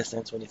lot of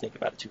sense when you think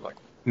about it too hard.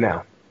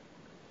 No,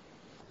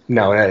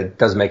 it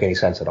doesn't make any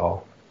sense at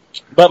all.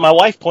 But my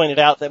wife pointed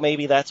out that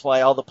maybe that's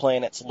why all the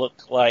planets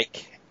look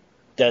like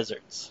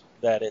deserts.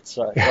 That it's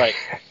like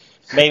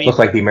maybe look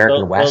like the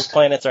American West. Those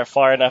planets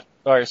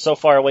are so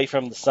far away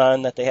from the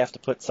sun that they have to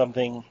put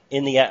something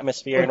in the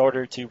atmosphere in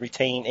order to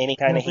retain any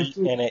kind of heat,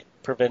 and it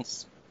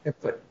prevents.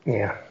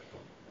 Yeah.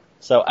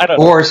 So I don't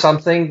know. Or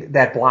something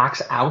that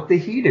blocks out the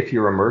heat if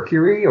you're a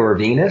Mercury or a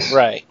Venus.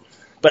 Right.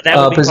 But that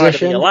would be part of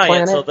the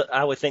alliance, planet. so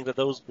I would think that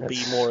those would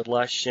be more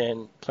lush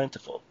and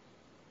plentiful.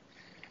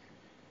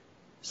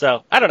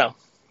 So I don't know.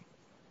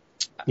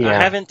 Yeah.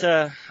 I haven't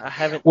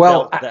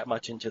delved that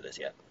much into this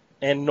yet,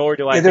 and nor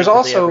do I. There's think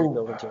also they ever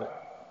go into it.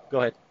 Go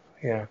ahead.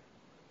 Yeah.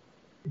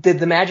 Did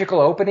the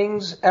magical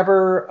openings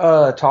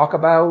ever talk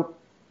about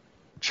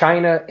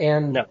China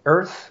and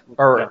Earth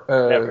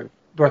or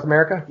North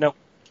America? No.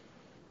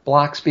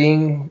 Blocks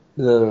being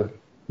the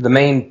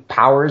main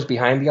powers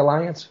behind the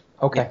alliance?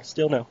 Okay. Yeah,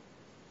 still no.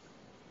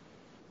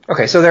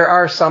 Okay, so there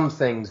are some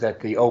things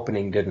that the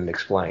opening didn't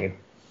explain.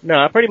 No,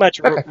 I pretty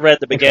much read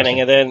the beginning,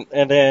 and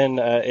then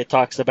it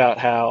talks about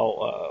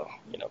how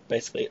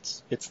basically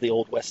it's the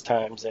old West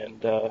times,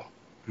 and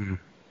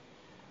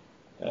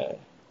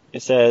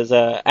it says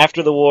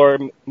after the war,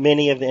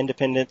 many of the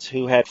independents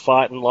who had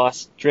fought and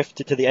lost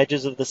drifted to the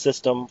edges of the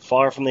system,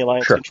 far from the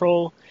alliance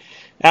control.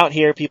 Out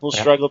here, people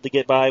struggled to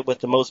get by with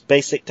the most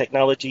basic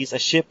technologies. A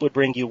ship would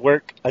bring you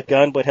work, a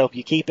gun would help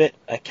you keep it.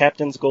 A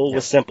captain's goal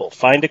was simple: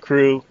 find a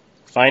crew,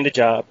 find a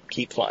job,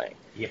 keep flying.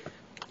 Yep.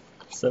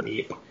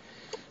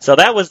 So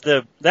that was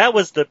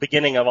the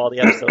beginning of all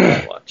the episodes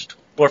I watched.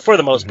 Or for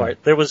the most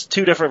part, there was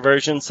two different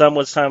versions.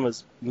 Sometimes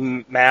was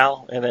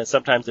Mal, and then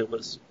sometimes it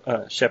was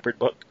Shepherd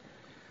Book.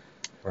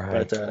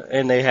 Right. But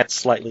and they had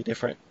slightly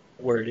different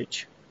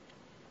wordage.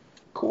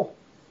 Cool.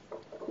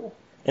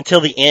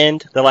 Until the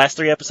end, the last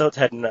 3 episodes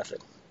had nothing.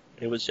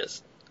 It was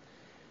just,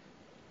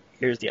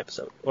 here's the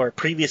episode, or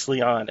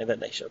previously on, and then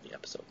they showed the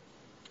episode.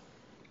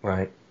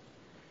 Right.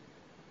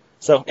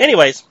 So,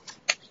 anyways.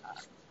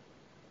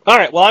 All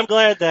right, well, I'm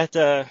glad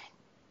that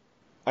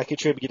I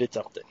contributed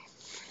something.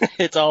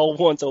 It's all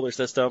one solar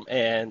system,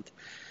 and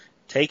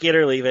take it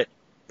or leave it.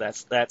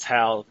 That's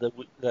how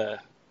the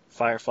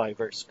Firefly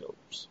verse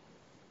goes.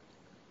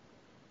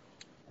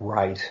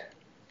 Right.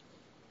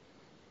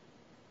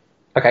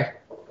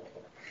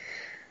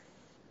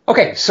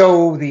 Okay,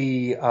 so what do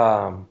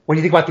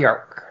you think about the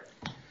artwork?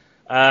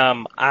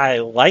 I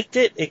liked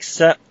it,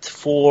 except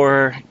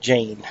for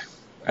Jane.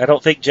 I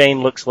don't think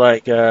Jane looks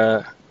like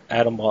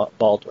Adam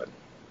Baldwin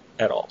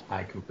at all.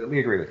 I completely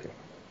agree with you.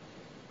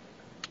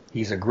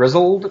 He's a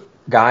grizzled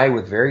guy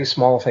with very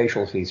small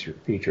facial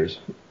features.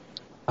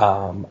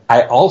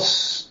 I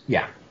also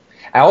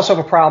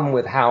have a problem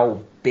with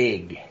how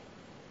big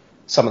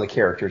some of the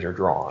characters are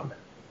drawn.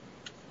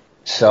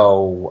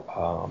 So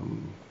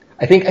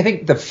I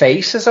think the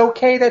face is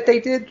okay that they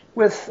did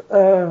with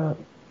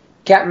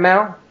Captain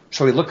Mal.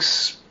 So he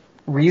looks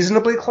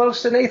reasonably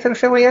close to Nathan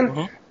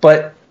Fillion,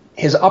 but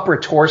his upper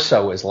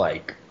torso is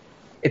like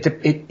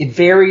it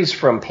varies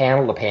from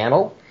panel to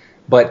panel,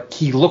 but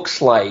he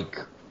looks like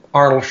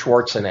Arnold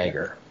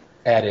Schwarzenegger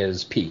at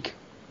his peak.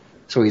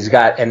 So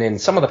and in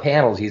some of the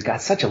panels, he's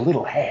got such a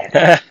little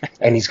head,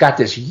 and he's got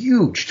this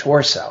huge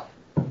torso.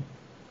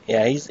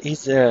 Yeah,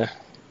 he's a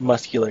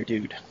muscular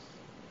dude.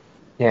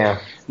 Yeah.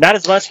 Not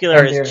as muscular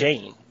as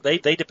Jane. They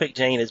depict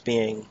Jane as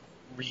being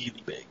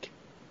really big.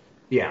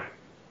 Yeah.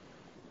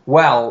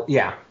 Well,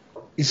 yeah.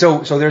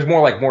 So there's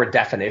more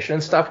definition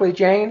and stuff with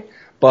Jane,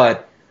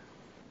 but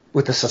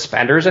with the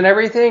suspenders and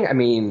everything, I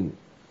mean,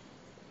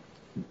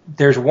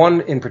 there's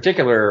one in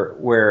particular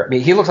where, I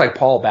mean, he looks like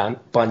Paul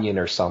Bunyan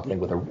or something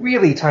with a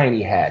really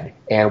tiny head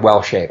and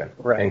well-shaven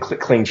and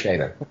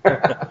clean-shaven.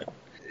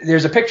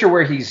 there's a picture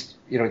where he's,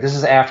 this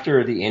is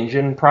after the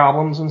engine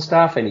problems and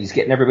stuff, and he's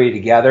getting everybody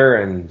together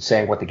and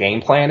saying what the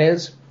game plan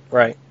is.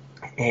 Right.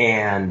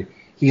 And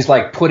he's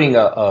like putting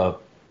a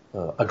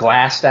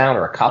glass down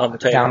or a cup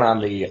down on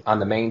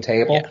the main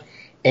table, yeah.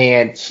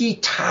 And he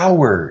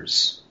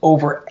towers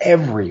over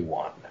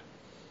everyone.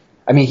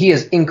 I mean, he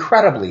is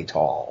incredibly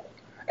tall,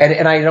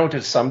 and I know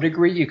to some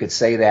degree you could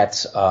say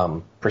that's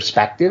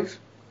perspective,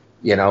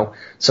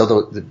 So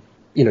the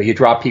you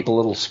draw people a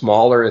little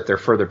smaller if they're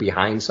further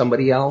behind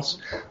somebody else,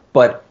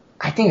 but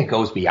I think it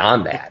goes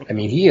beyond that. I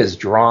mean, he is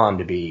drawn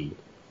to be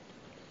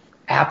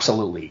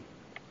absolutely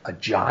a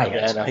giant.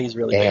 Yeah, no, he's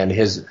really big.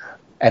 His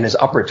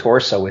upper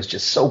torso is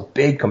just so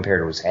big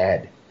compared to his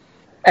head.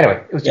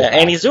 Anyway, it was just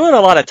and he's doing a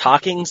lot of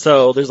talking,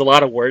 so there's a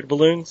lot of word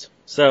balloons.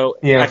 So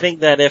I think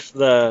that if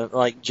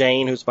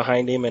Jane, who's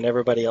behind him, and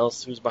everybody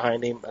else who's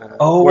behind him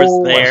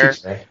was there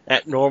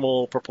at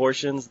normal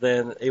proportions,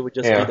 then it would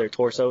just be their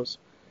torsos.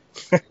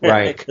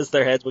 Right. Because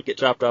their heads would get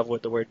chopped off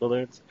with the word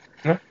balloons.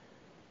 Yeah,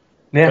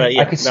 but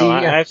I could see.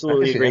 I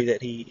absolutely agree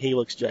that he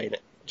looks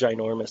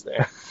ginormous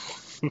there.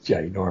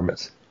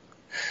 Ginormous.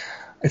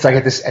 It's like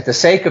at the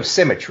sake of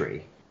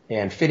symmetry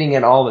and fitting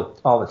in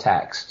all the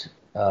text.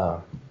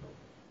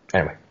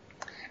 Anyway,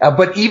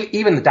 but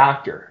even the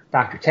Dr.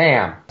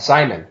 Tam,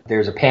 Simon,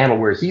 there's a panel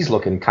where he's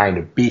looking kind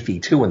of beefy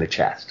too in the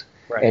chest,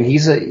 right. And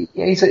he's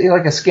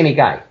like a skinny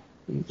guy.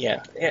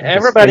 Yeah,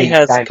 everybody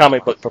has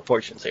comic book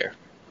proportions here.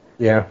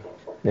 Yeah.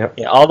 Yep.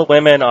 Yeah, all the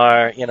women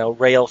are,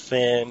 rail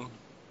fin,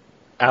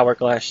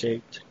 hourglass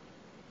shaped.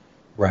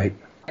 Right.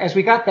 As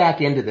we got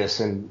back into this,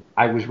 and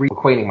I was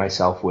reacquainting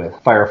myself with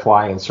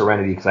Firefly and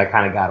Serenity because I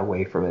kind of got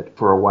away from it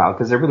for a while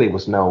because there really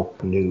was no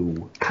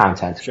new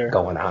content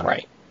going on.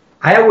 Right.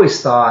 I always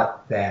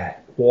thought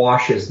that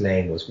Wash's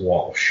name was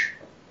Walsh.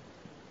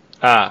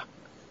 Ah.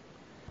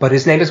 But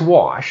his name is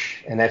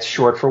Wash, and that's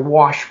short for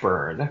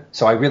Washburn.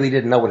 So I really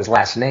didn't know what his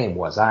last name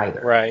was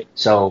either. Right.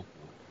 So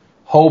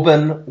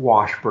Hoban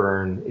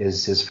Washburn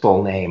is his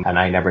full name, and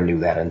I never knew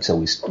that until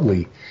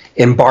we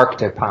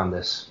embarked upon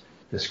this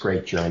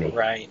great journey.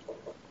 Right.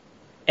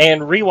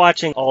 And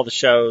rewatching all the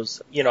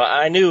shows,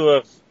 I knew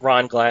of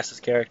Ron Glass's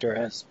character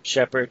as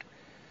Shepard,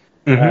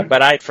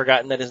 but I'd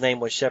forgotten that his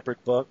name was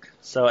Shepard Book.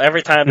 So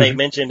every time they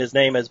mentioned his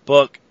name as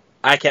Book,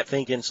 I kept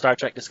thinking Star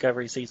Trek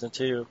Discovery Season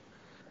 2.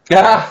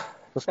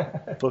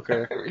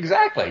 Booker.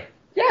 Exactly.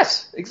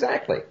 Yes,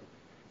 exactly.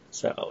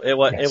 So it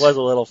was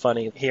a little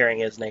funny hearing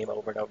his name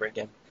over and over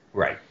again.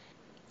 Right.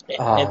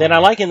 And then I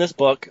like in this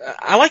book,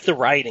 I like the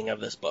writing of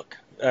this book.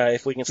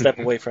 If we can step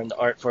away from the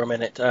art for a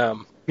minute,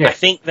 I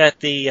think that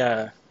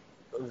the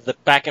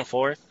back and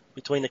forth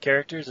between the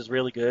characters is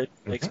really good,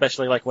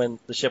 especially like when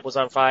the ship was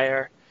on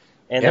fire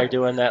and they're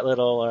doing that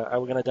little, are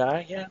we going to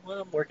die? Yeah,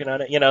 well, I'm working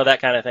on it.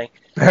 That kind of thing.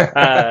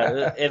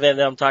 And then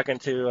I'm talking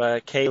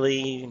to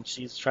Kaylee, and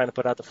she's trying to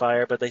put out the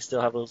fire, but they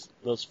still have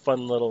those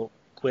fun little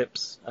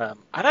quips.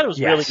 I thought it was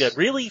really good.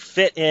 Really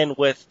fit in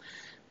with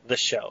the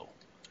show.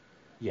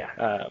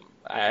 Yeah.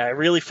 I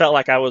really felt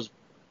like I was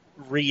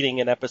reading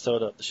an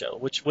episode of the show,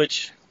 which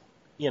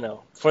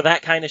for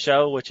that kind of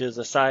show, which is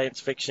a science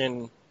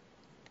fiction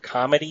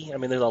comedy. I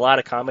mean, there's a lot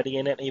of comedy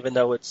in it, even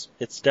though it's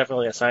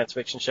definitely a science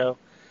fiction show.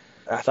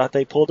 I thought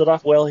they pulled it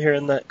off well here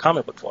in the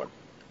comic book form.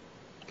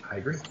 I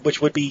agree.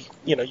 Which would be,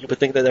 you would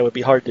think that would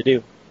be hard to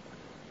do,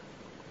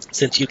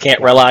 since you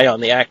can't rely on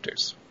the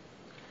actors.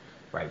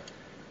 Right.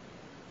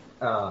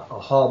 A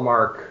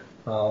hallmark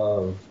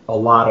of a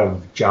lot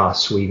of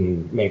Joss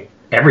Whedon,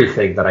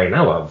 everything that I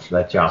know of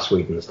that Joss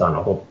Whedon has done,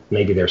 although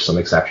maybe there's some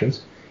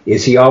exceptions,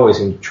 is he always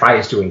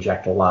tries to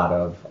inject a lot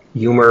of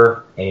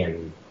humor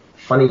and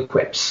funny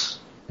quips.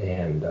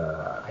 And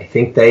I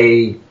think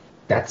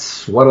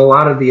that's what a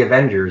lot of the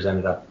Avengers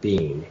ended up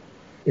being,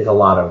 is a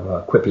lot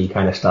of quippy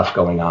kind of stuff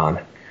going on.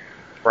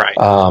 Right.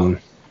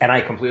 And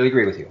I completely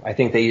agree with you. I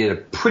think they did a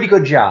pretty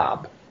good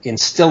job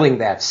instilling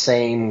that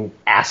same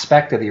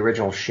aspect of the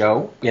original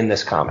show in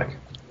this comic.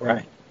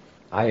 Right.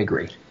 I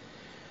agree.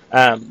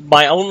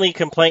 My only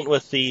complaint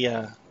with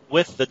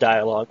the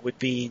dialogue would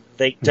be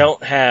they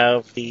don't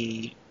have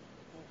the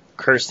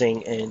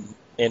cursing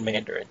in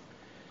Mandarin.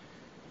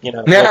 Which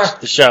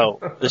the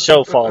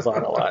show falls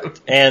on a lot.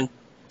 And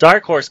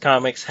Dark Horse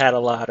Comics had a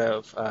lot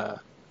of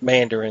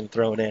Mandarin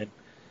thrown in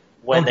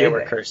when they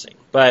were cursing.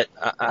 But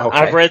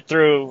I've read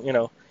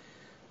through,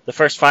 the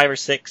first 5 or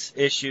 6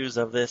 issues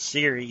of this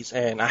series,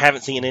 and I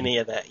haven't seen any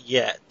of that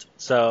yet.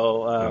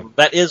 So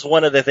that is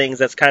one of the things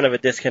that's kind of a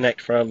disconnect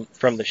from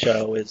the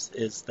show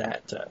is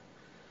that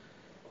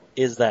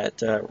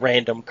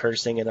random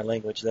cursing in a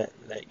language that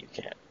you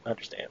can't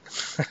understand.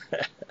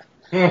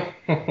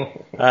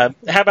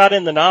 How about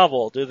in the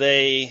novel? Do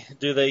they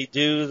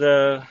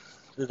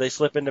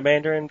slip into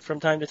Mandarin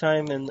from time to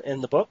time in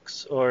the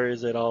books, or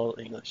is it all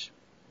English?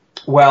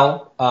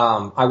 Well,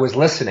 I was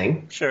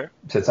listening. Sure.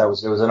 Since it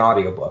was an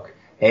audiobook,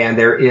 and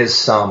there is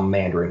some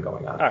Mandarin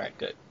going on. All right,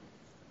 good.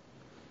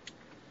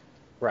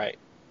 Right.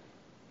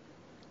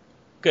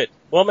 Good.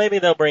 Well, maybe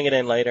they'll bring it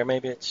in later.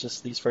 Maybe it's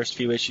just these first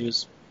few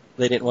issues.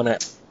 They didn't want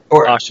to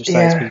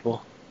ostracize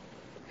people.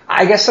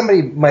 I guess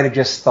somebody might have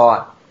just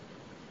thought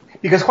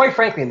Because quite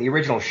frankly, in the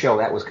original show,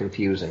 that was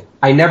confusing.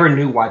 I never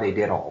knew why they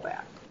did all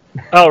that.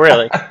 Oh,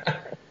 really?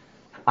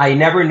 I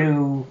never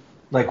knew,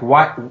 like,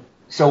 what.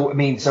 So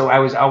I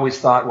was always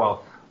thought,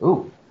 well,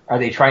 are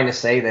they trying to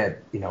say that,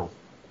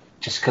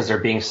 just because there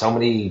being so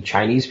many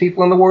Chinese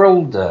people in the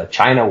world,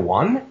 China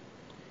won?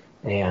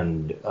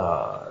 And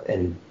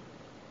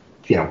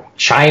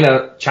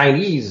China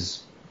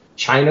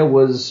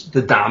was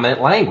the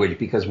dominant language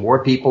because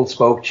more people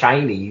spoke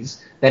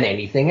Chinese than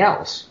anything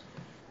else.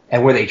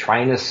 And were they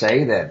trying to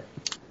say that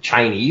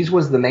Chinese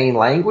was the main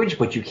language,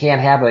 but you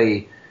can't have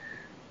a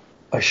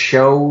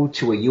show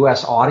to a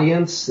U.S.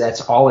 audience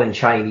that's all in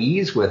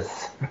Chinese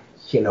with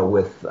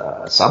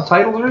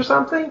subtitles or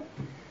something?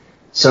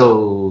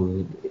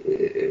 So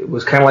it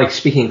was kind of like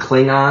speaking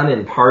Klingon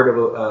in part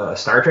of a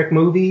Star Trek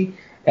movie,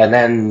 and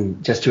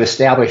then just to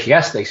establish,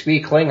 yes, they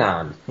speak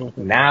Klingon.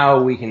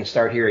 Now we can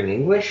start hearing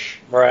English.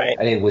 Right.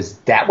 I mean, was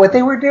that what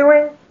they were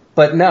doing?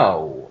 But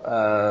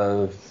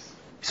no.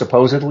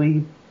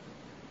 Supposedly,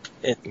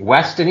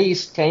 West and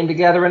East came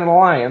together in an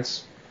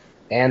alliance,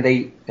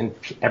 and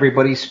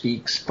everybody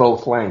speaks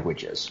both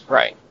languages.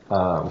 Right.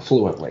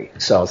 Fluently.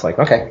 So it's like,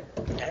 okay.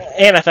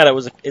 And I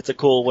thought it's a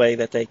cool way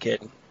that they could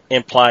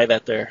imply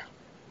that they're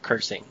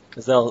cursing,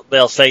 because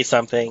they'll say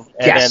something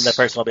and then the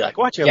person will be like,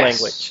 "What's your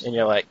language?" And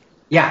you're like,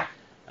 "Yeah."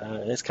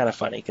 It's kind of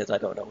funny because I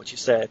don't know what you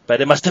said,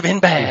 but it must have been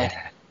bad.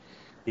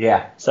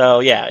 Yeah. So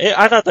yeah,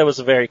 I thought that was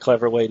a very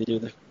clever way to do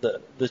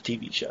the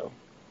TV show.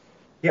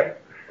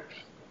 Yep.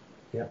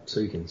 So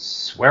you can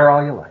swear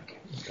all you like.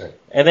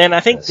 And then I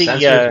think the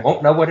censors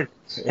won't know what it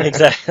is.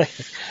 Exactly.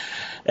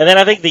 And then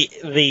I think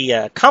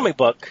the comic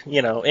book,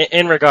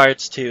 in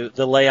regards to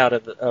the layout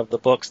of the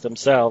books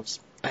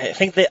themselves, I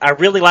think I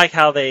really like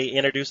how they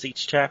introduce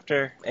each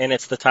chapter, and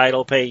it's the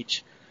title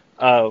page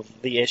of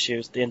the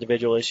issues, the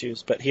individual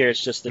issues, but here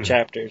it's just the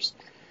chapters,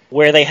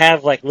 where they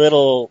have like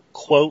little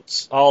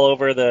quotes all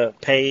over the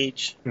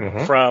page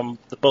from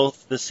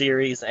both the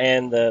series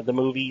and the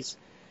movies.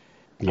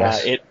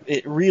 Yes.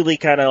 It really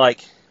kind of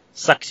like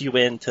sucks you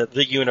into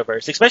the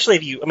universe, especially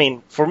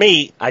if for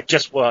me, I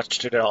just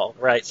watched it all,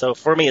 right? So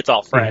for me, it's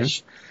all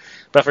fresh.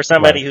 But for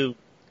somebody who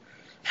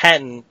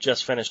hadn't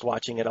just finished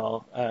watching it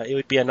all, it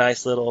would be a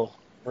nice little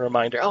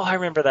reminder. Oh, I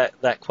remember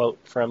that quote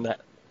from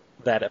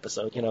that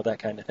episode, that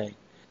kind of thing.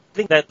 I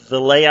think that the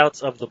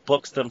layouts of the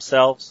books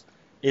themselves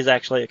is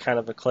actually a kind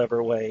of a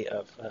clever way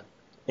of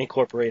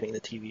incorporating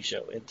the TV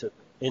show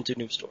into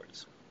news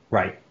stories.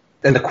 Right.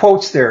 And the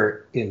quotes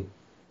they're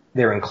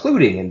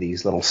including in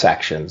these little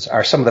sections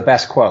are some of the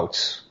best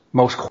quotes,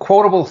 most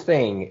quotable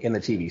thing in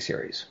the TV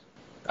series.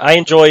 I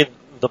enjoy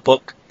the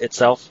book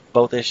itself,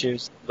 both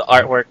issues. The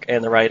artwork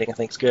and the writing, I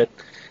think, is good.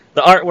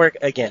 The artwork,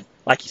 again,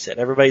 like you said,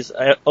 everybody's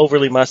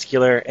overly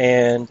muscular,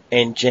 and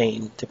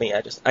Jane, to me,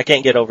 I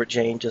can't get over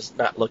Jane just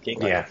not looking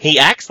like him. He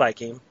acts like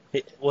him.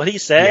 What he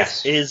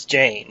says is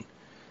Jane,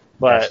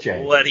 but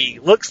what he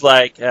looks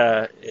like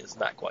is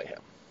not quite him.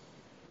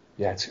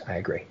 Yeah, I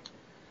agree.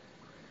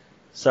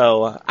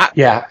 So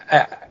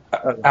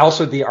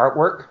also the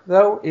artwork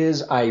though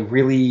is I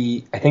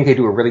think they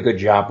do a really good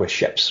job with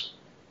ships.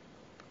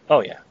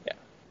 Oh yeah,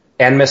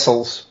 and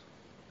missiles,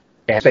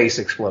 and space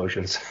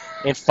explosions,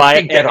 and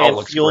fire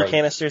and fuel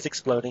canisters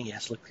exploding.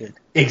 Yes, look good.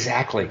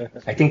 Exactly.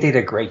 I think they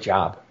did a great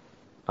job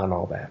on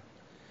all that.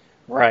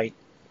 Right.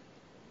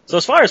 So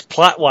as far as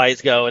plot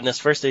wise go in this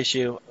first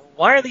issue,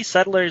 why are these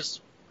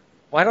settlers?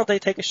 Why don't they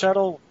take a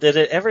shuttle? Did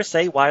it ever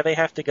say why they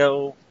have to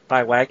go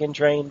by wagon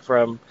train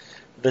from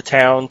the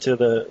town to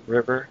the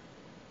river?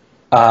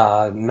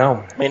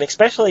 No. I mean,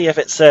 especially if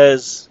it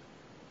says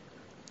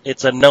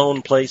it's a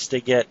known place to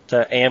get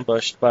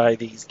ambushed by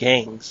these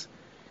gangs.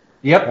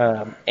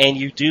 Yep. And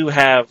you do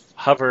have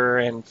hover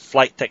and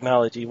flight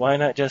technology. Why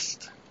not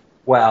just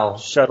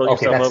shuttle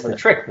yourself over there? That's the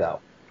trick, though.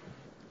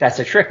 That's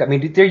a trick. I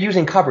mean, they're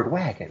using covered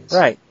wagons.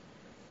 Right.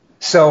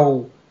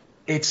 So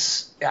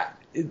it's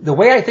the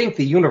way I think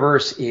the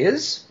universe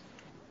is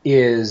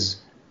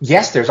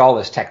yes, there's all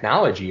this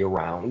technology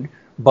around,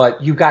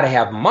 but you've got to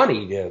have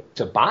money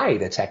to buy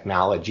the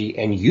technology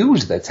and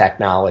use the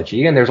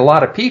technology. And there's a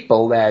lot of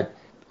people that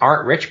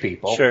aren't rich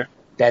people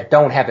that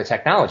don't have the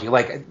technology.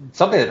 Like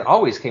something that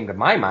always came to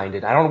my mind,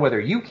 and I don't know whether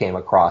you came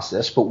across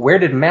this, but where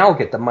did Mal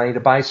get the money to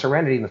buy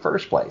Serenity in the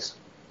first place?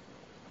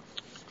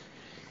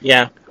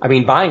 Yeah. I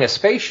mean, buying a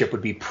spaceship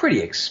would be pretty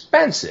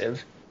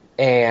expensive,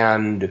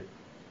 and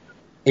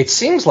it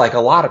seems like a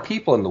lot of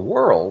people in the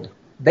world,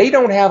 they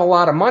don't have a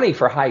lot of money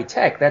for high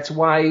tech. That's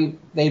why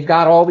they've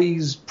got all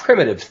these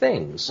primitive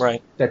things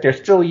that they're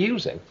still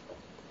using.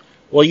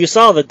 Well, you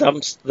saw the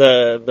dumps,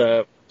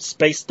 the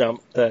space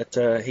dump that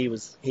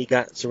he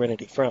got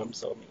Serenity from.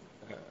 So I mean,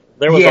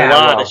 there was a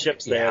lot of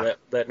ships there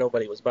that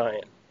nobody was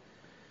buying.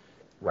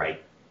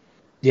 Right.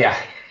 Yeah.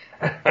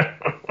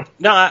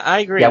 No, I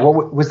agree. Yeah.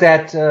 What was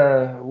that?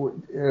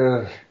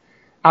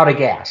 Out of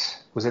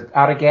Gas. Was it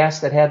Out of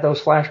Gas that had those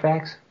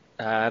flashbacks?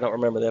 I don't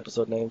remember the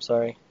episode name.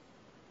 Sorry.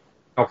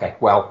 Okay,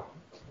 well,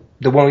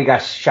 the one we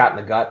got shot in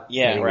the gut.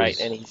 Yeah, right.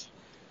 And he's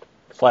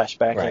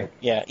flashback. Right.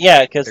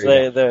 Yeah, because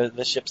There you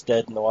the ship's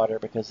dead in the water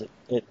because it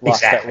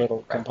lost that Exactly. little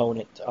Right.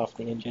 component off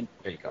the engine.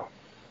 There you go.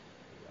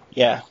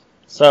 Yeah.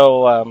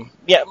 So,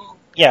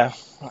 yeah.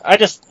 I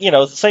just,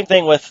 the same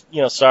thing with,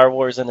 Star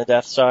Wars and the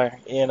Death Star.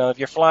 If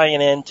you're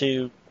flying in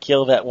to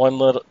shoot that one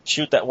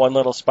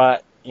little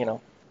spot,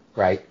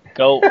 Right.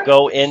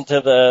 go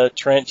into the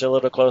trench a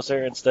little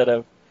closer instead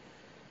of,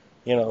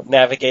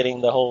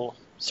 navigating the whole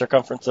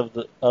circumference of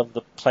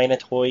the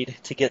planetoid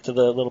to get to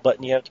the little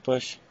button you have to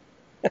push.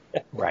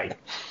 Right.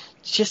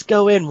 Just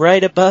go in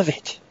right above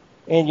it,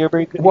 and you're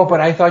very good. Well,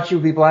 but I thought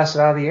you'd be blasted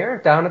out of the air,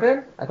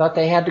 Donovan. I thought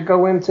they had to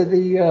go into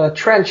the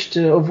trench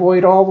to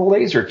avoid all the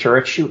laser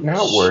turrets shooting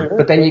outward. Sure.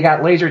 But then you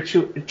got laser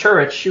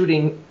turrets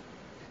shooting.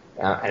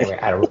 Anyway,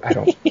 I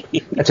don't.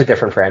 That's a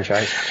different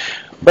franchise.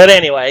 But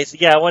anyways,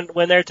 yeah,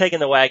 when they're taking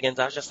the wagons,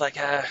 I was just like,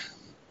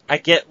 I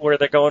get where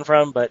they're going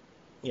from, but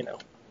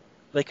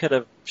they could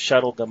have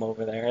shuttled them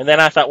over there. And then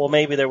I thought, well,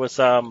 maybe there was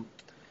some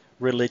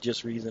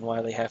religious reason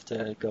why they have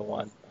to go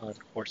on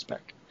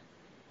horseback.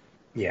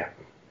 Yeah.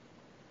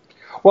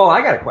 Well,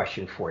 I got a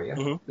question for you.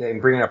 Mm-hmm.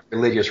 And bringing up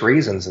religious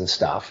reasons and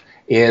stuff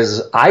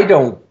is I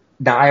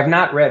have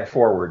not read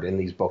forward in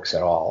these books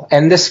at all.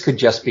 And this could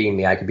just be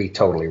me. I could be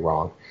totally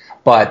wrong.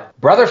 But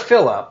Brother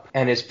Philip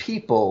and his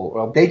people,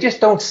 well, they just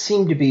don't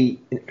seem to be,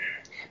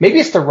 maybe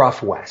it's the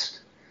rough West,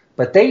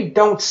 but they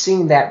don't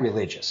seem that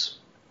religious.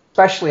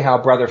 Especially how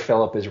Brother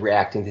Philip is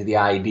reacting to the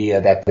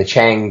idea that the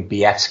Chang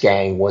Bietz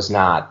gang was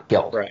not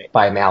killed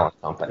by a Malin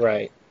company.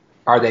 Right.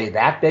 Are they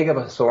that big of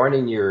a thorn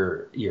in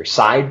your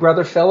side,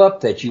 Brother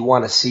Philip, that you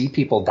want to see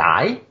people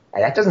die?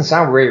 That doesn't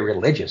sound very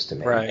religious to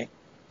me. Right.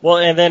 Well,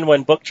 and then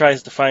when Book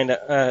tries to find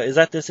out, is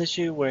that this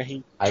issue where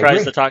he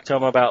tries to talk to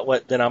them about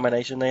what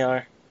denomination they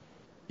are?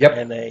 Yep.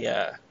 And they,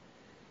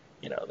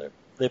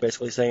 they're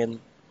basically saying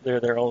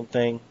they're their own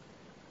thing.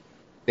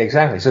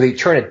 Exactly. So they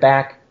turn it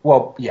back.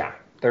 Well, yeah,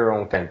 their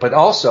own thing. But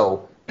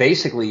also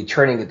basically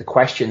turning the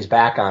questions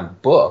back on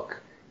Book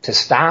to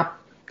stop.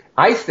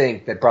 I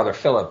think that Brother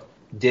Philip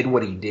did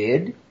what he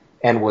did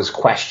and was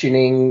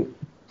questioning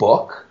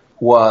Book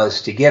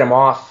was to get him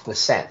off the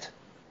scent.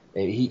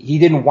 He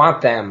didn't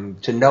want them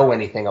to know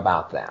anything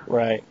about them.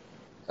 Right.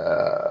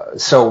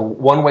 So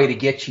one way to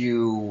get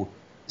you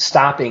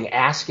stopping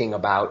asking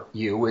about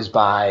you is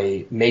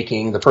by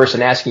making the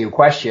person asking you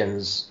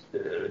questions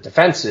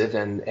defensive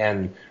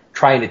and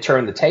trying to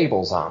turn the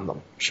tables on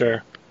them.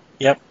 Sure.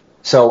 Yep.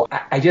 So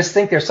I just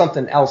think there's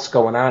something else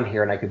going on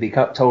here, and I could be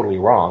totally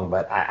wrong,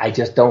 but I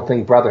just don't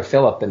think Brother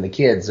Philip and the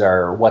kids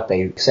are what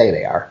they say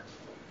they are.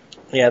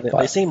 Yeah,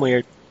 they seem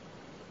weird.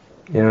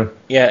 Yeah.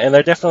 Yeah, and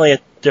they're definitely a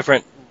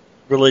different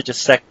religious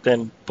sect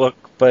than Book,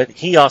 but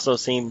he also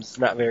seems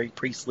not very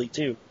priestly,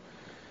 too.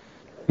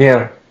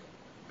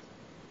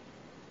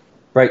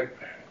 Right.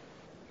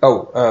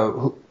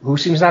 Oh, who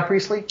seems not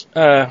priestly?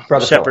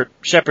 Brother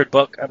Shepherd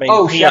Book. I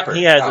mean, Shepherd.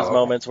 He has his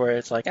moments where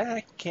it's like,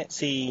 I can't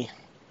see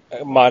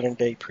a modern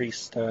day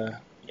priest,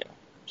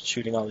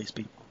 shooting all these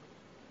people,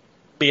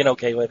 being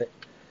okay with it.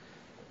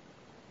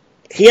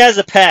 He has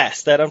a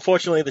past that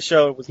unfortunately the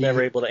show was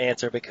never able to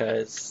answer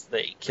because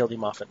they killed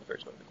him off in the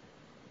first movie.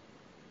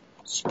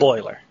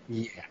 Spoiler.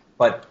 Yeah,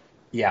 but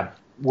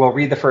we'll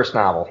read the first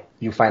novel.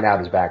 You find out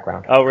his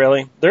background. Oh,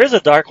 really? There is a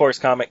Dark Horse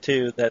comic,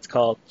 too, that's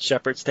called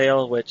Shepherd's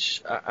Tale,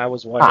 which I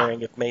was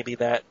wondering if maybe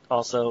that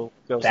also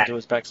goes into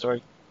his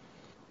backstory.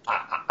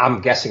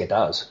 I'm guessing it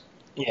does.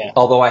 Yeah.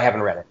 Although I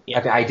haven't read it.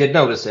 Yeah. I did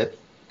notice it,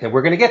 and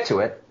we're going to get to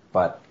it,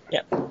 but...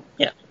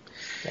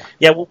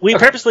 Yeah, we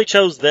purposely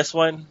chose this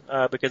one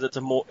because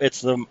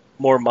it's the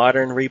more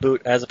modern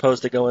reboot as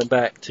opposed to going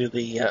back to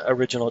the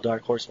original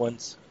Dark Horse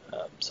ones.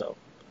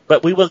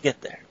 But we will get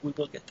there.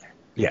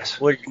 Yes.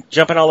 We're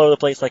jumping all over the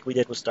place like we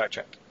did with Star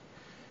Trek.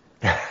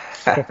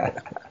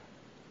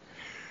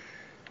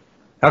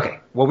 Okay.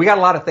 Well, we got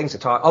a lot of things to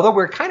talk. Although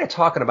we're kind of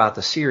talking about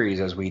the series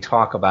as we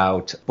talk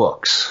about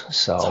books,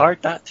 so it's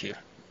hard not to.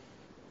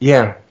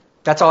 Yeah,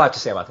 that's all I have to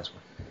say about this one.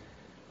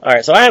 All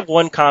right, so I have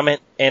one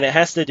comment, and it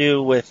has to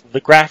do with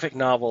the graphic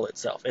novel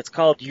itself. It's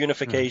called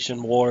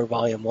Unification War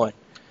Volume 1.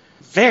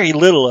 Very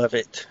little of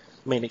it,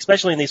 I mean,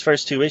 especially in these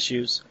first two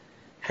issues,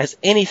 has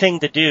anything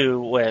to do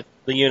with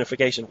the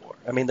Unification War.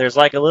 I mean, there's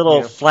like a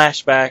little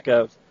flashback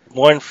of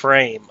one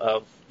frame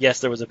of, yes,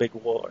 there was a big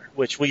war,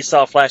 which we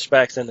saw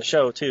flashbacks in the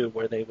show, too,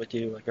 where they would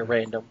do like a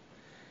random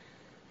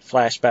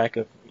flashback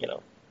of,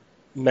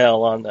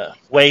 Mel on the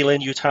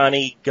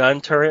Weyland-Yutani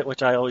gun turret,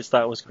 which I always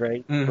thought was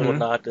great. Little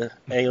nod to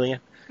Alien.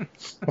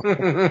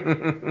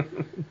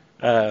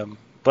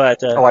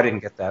 But I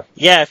didn't get that.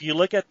 Yeah, if you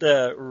look at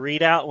the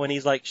readout when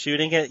he's like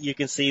shooting it, you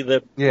can see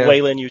the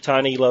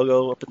Weyland-Yutani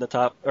logo up in the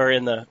top, or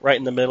right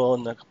in the middle,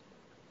 in the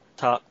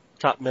top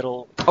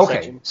middle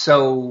section.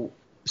 So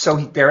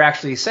they're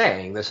actually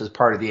saying this is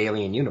part of the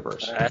Alien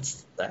universe.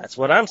 That's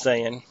what I'm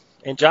saying.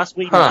 And Joss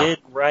Whedon did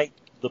write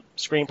the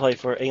screenplay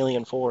for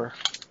Alien 4.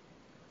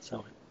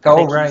 So I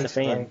think he's a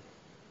fan. Right.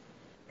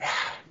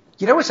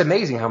 It's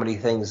amazing how many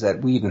things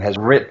that Whedon has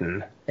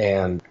written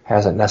and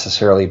hasn't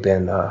necessarily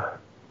been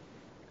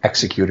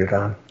executed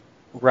on.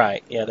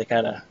 Right. Yeah, they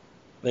kind of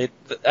I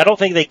don't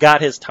think they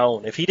got his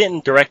tone. If he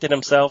didn't direct it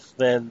himself,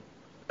 then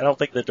I don't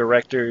think the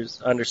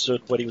directors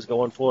understood what he was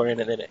going for, and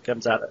then it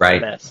comes out a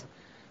mess.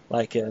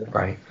 Like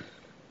the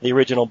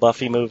original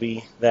Buffy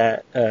movie,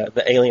 the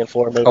Alien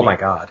 4 movie. Oh my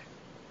God.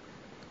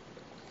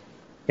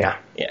 Yeah.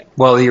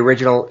 Well, the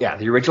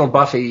original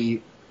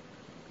Buffy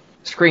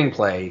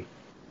screenplay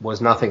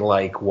was nothing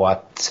like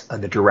what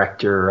the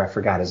director, I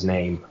forgot his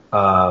name,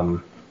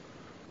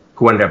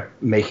 who ended up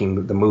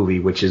making the movie,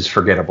 which is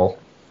forgettable.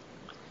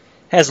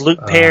 Has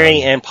Luke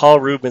Perry and Paul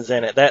Rubens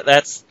in it.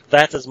 That's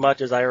as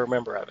much as I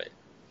remember of it.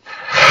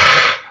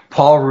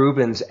 Paul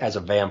Rubens as a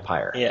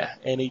vampire. Yeah,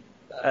 and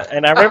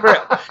I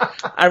remember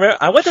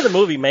I went to the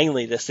movie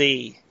mainly to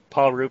see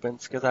Paul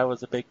Rubens because I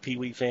was a big Pee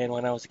Wee fan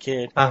when I was a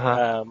kid.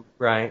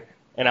 Right.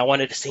 And I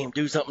wanted to see him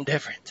do something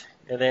different.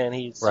 And then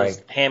he's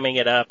just hamming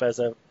it up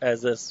as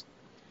this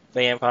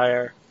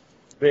vampire,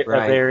 a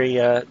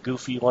very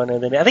goofy one.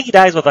 And then I think he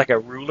dies with like a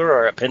ruler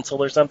or a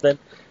pencil or something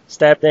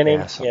stabbed in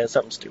him. Yeah,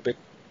 something stupid.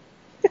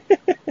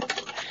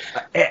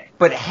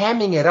 But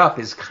hamming it up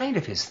is kind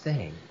of his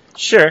thing.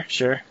 Sure.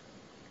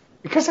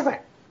 Because of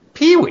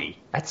Pee-wee,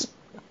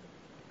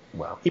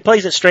 he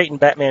plays it straight in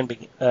Batman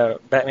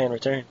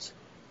Returns.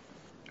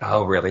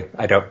 Oh, really?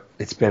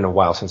 It's been a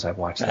while since I've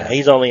watched that.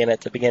 He's only in it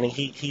at the beginning.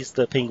 He's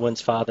the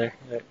Penguin's father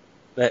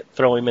that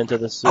throw him into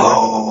the sewer.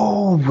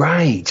 Oh,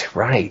 right.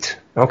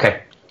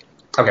 Okay,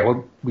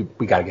 well,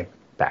 we got to get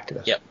back to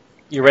this. Yep.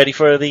 You ready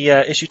for the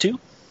issue 2?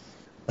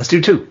 Let's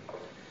do 2.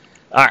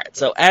 All right,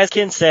 so as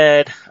Ken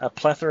said, a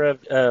plethora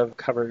of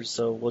covers,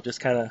 so we'll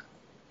just kind of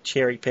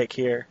cherry pick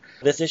here.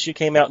 This issue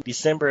came out in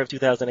December of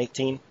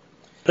 2018.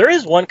 There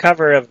is one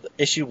cover of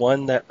issue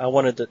 1 that I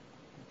wanted to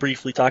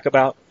briefly talk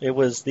about. It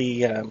was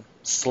the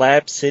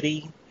Slab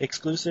City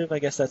exclusive. I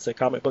guess that's a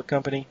comic book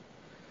company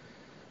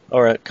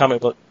or a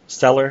comic book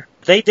seller.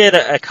 They did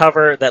a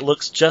cover that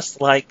looks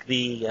just like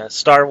the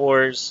Star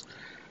Wars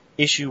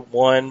issue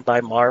 1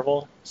 by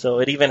Marvel. So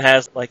it even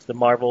has like the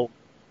Marvel,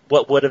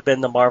 what would have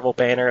been the Marvel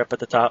banner up at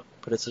the top,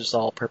 but it's just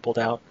all purpled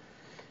out.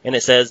 And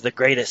it says the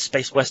greatest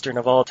space western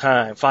of all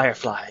time,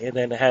 Firefly. And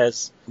then it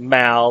has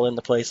Mal in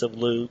the place of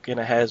Luke, and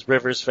it has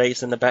River's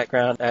face in the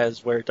background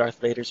as where Darth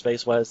Vader's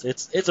face was.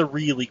 It's a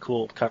really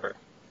cool cover.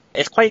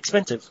 It's quite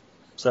expensive.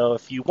 So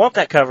if you want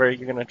that cover,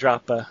 you're going to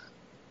drop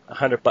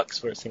 $100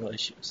 for a single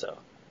issue. So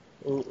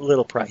a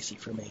little pricey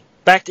for me.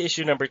 Back to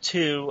issue number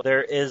 2,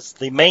 there is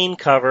the main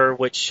cover,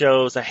 which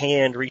shows a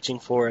hand reaching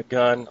for a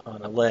gun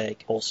on a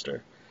leg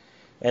holster.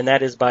 And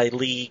that is by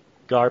Lee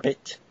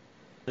Garbett.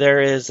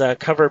 There is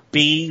cover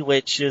B,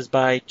 which is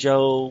by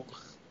Joe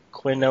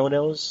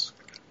Quinones.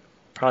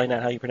 Probably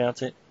not how you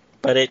pronounce it.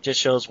 But it just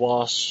shows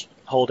Walsh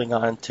holding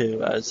on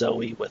to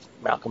Zoe with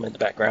Malcolm in the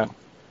background.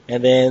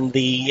 And then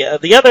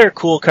the other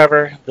cool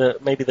cover,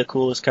 maybe the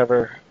coolest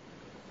cover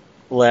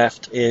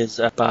left, is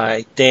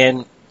by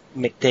Dan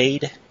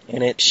McDade.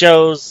 And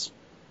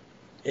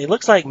it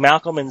looks like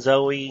Malcolm and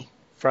Zoe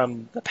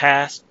from the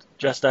past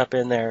dressed up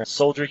in their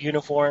soldier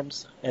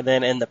uniforms. And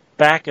then in the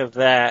back of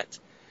that,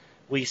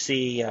 we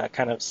see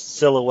kind of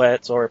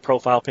silhouettes or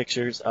profile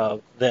pictures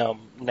of them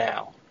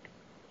now.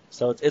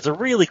 So it's a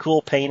really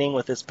cool painting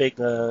with this big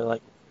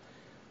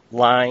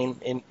line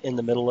in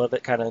the middle of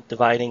it, kind of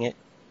dividing it.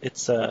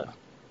 It's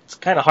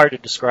kind of hard to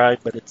describe,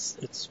 but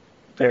it's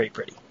very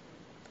pretty.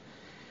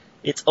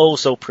 It's oh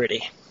so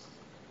pretty.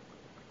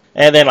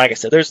 And then, like I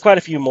said, there's quite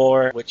a few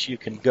more which you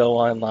can go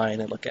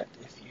online and look at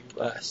if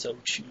you so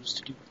choose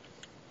to do.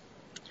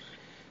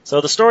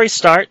 So the stories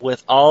start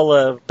with all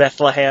of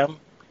Bethlehem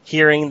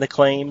hearing the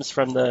claims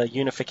from the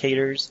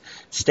Unificators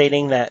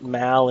stating that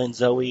Mal and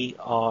Zoe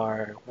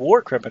are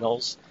war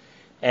criminals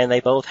and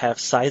they both have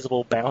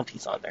sizable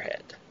bounties on their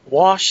head.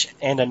 Wash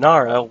and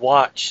Inara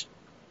watch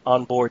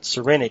on board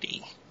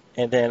Serenity,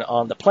 and then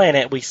on the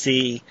planet we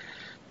see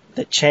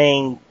the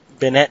Chang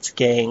Bennett's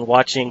gang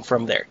watching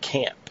from their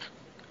camp.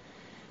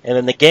 And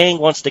then the gang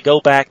wants to go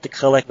back to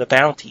collect the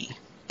bounty,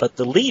 but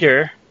the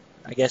leader,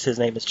 I guess his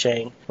name is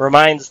Chang,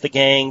 reminds the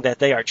gang that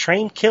they are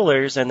trained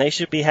killers and they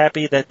should be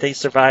happy that they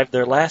survived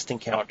their last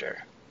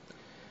encounter.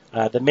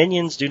 The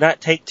minions do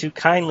not take too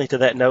kindly to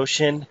that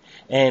notion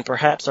and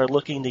perhaps are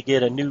looking to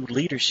get a new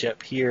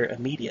leadership here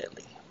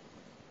immediately.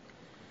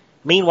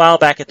 Meanwhile,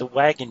 back at the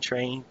wagon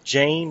train,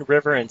 Jane,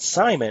 River, and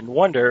Simon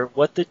wonder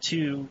what the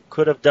two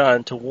could have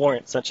done to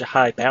warrant such a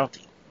high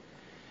bounty.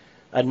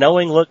 A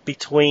knowing look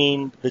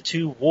between the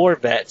two war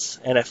vets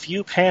and a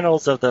few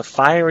panels of the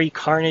fiery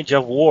carnage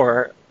of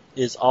war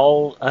is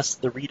all us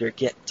the reader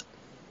get.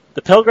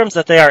 The pilgrims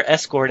that they are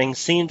escorting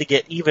seem to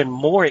get even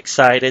more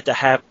excited to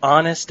have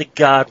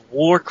honest-to-God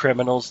war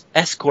criminals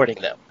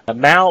escorting them.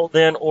 Mal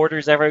then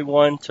orders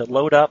everyone to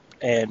load up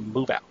and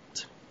move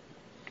out.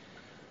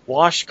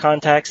 Wash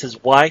contacts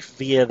his wife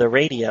via the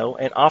radio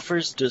and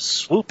offers to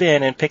swoop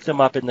in and pick them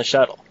up in the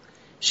shuttle.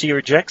 She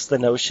rejects the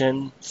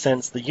notion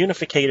since the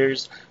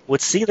Unificators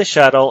would see the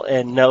shuttle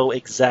and know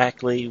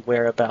exactly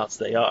whereabouts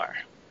they are.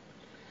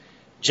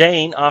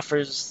 Jane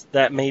offers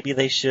that maybe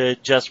they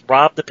should just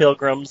rob the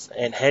pilgrims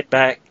and head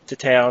back to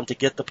town to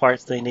get the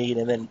parts they need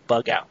and then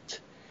bug out.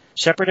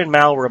 Shepard and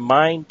Mal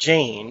remind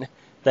Jane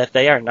that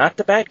they are not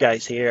the bad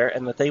guys here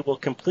and that they will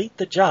complete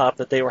the job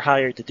that they were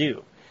hired to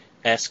do,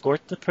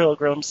 escort the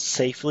pilgrims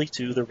safely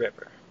to the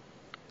river.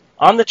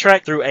 On the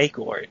trek through A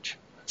Gorge,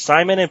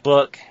 Simon and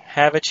Book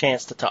have a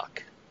chance to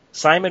talk.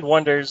 Simon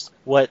wonders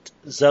what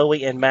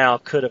Zoe and Mal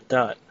could have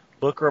done.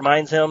 Book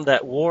reminds him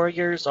that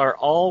warriors are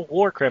all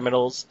war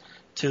criminals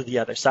to the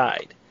other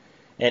side,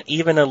 and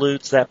even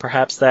alludes that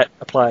perhaps that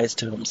applies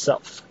to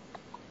himself.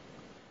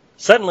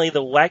 Suddenly,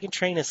 the wagon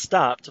train is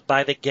stopped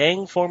by the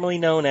gang formerly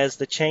known as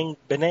the Chang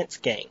Benet's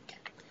gang.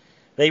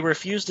 They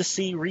refuse to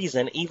see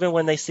reason even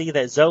when they see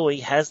that Zoe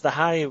has the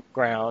high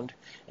ground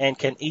and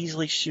can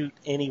easily shoot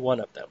any one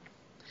of them.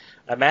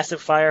 A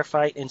massive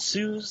firefight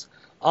ensues.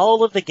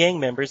 All of the gang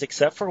members,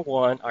 except for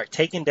one, are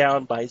taken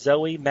down by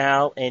Zoe,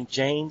 Mal, and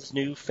Jane's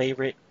new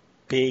favorite,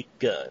 Big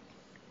Gun.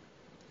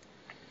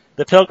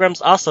 The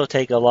Pilgrims also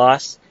take a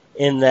loss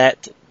in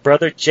that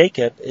Brother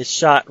Jacob is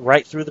shot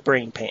right through the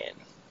brain pan.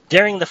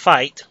 During the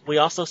fight, we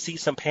also see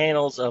some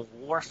panels of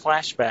war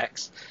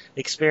flashbacks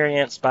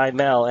experienced by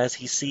Mel as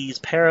he sees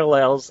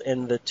parallels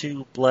in the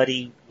two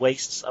bloody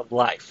wastes of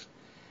life.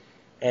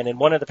 And in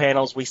one of the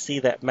panels, we see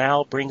that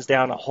Mal brings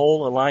down a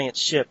whole Alliance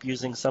ship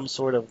using some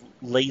sort of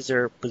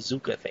laser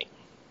bazooka thing.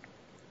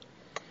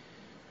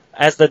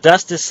 As the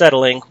dust is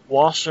settling,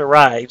 Walsh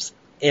arrives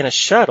in a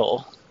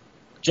shuttle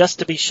just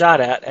to be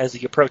shot at as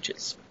he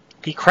approaches.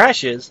 He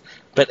crashes,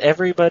 but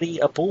everybody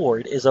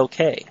aboard is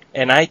okay.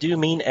 And I do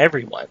mean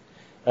everyone.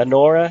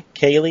 Honora,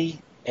 Kaylee,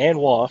 and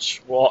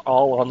Walsh were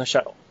all on the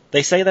shuttle.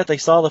 They say that they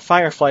saw the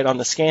fireflight on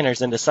the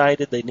scanners and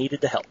decided they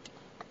needed to help.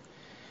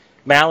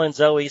 Mal and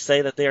Zoe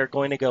say that they are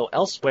going to go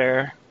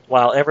elsewhere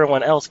while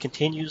everyone else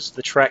continues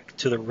the trek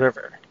to the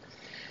river.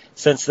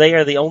 Since they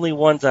are the only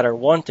ones that are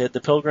wanted,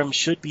 the Pilgrims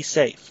should be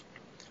safe.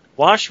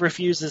 Wash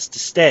refuses to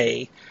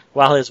stay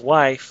while his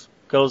wife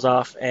goes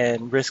off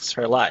and risks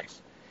her life.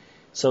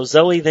 So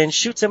Zoe then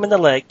shoots him in the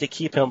leg to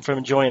keep him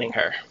from joining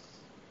her.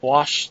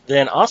 Wash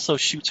then also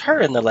shoots her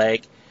in the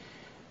leg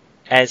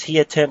as he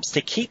attempts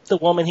to keep the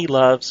woman he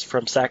loves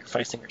from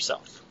sacrificing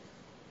herself.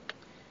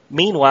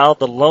 Meanwhile,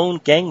 the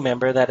lone gang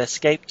member that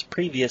escaped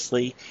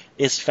previously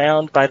is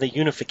found by the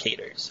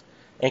Unificators,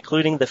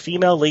 including the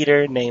female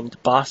leader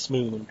named Boss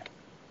Moon.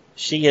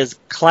 She is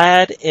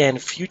clad in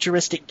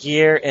futuristic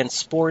gear and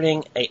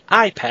sporting an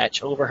eye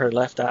patch over her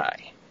left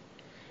eye.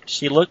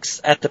 She looks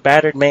at the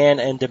battered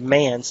man and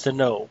demands to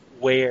know,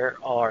 where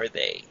are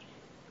they?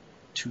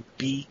 To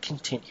be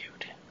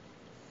continued.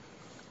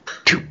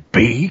 To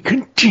be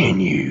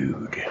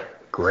continued.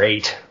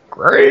 Great.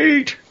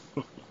 Great.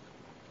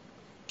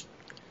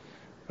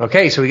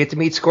 Okay, so we get to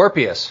meet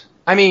Scorpius.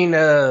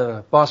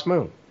 Boss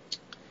Moon.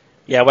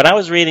 Yeah, when I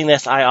was reading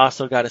this, I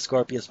also got a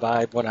Scorpius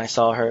vibe when I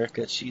saw her,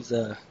 because she's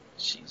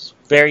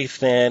very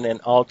thin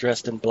and all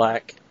dressed in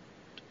black.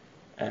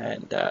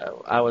 And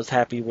I was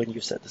happy when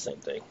you said the same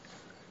thing.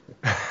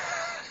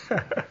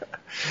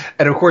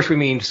 And of course we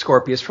mean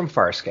Scorpius from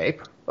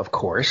Farscape, of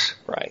course.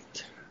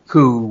 Right.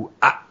 Who,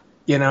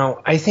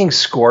 I think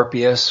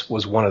Scorpius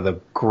was one of the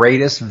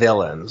greatest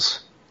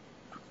villains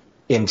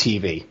in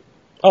TV.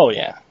 Oh,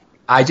 yeah.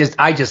 I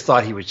just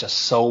thought he was just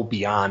so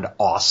beyond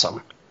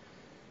awesome.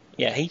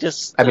 Yeah, he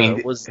just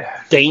was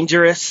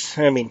dangerous.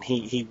 I mean,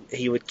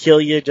 he would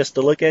kill you just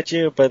to look at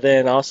you, but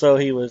then also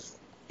he was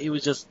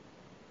just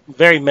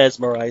very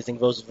mesmerizing,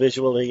 both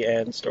visually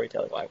and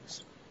storytelling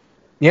wise.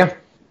 Yeah,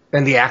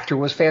 and the actor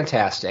was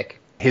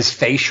fantastic. His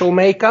facial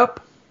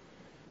makeup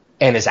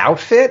and his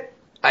outfit,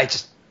 I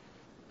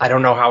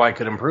don't know how I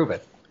could improve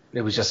it.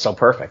 It was just so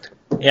perfect.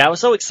 Yeah, I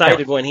was so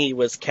excited when he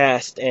was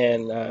cast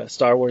in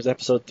Star Wars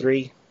Episode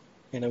 3.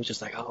 And it was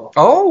just like,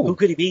 who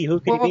could he be?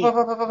 Who could he be?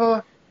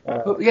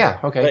 Yeah,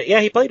 okay. But yeah,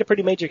 he played a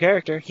pretty major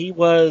character. He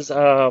was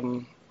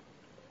Moff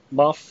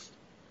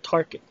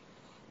Tarkin.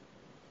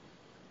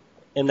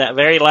 In that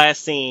very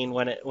last scene,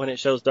 when it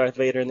shows Darth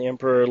Vader and the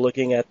Emperor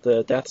looking at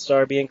the Death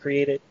Star being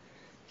created,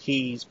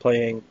 he's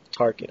playing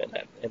Tarkin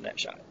in that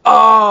shot.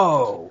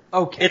 Oh,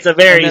 okay. It's a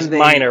very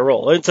minor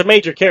role. It's a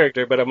major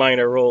character, but a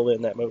minor role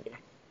in that movie.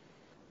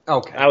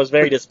 Okay. I was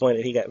very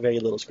disappointed he got very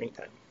little screen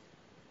time.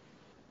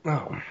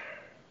 Oh.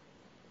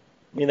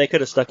 I mean, they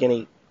could have stuck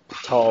any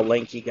tall,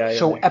 lanky guy in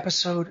there.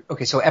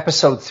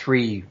 Episode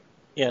 3.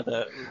 Yeah,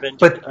 the Revenge.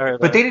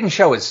 But they didn't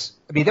show his.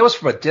 I mean, that was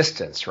from a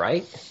distance,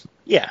 right?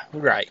 Yeah,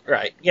 right.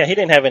 Yeah, he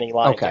didn't have any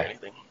lines or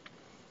anything.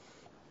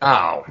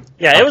 Oh.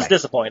 Yeah, it was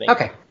disappointing.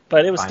 Okay.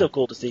 But it was still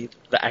cool to see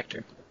the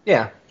actor.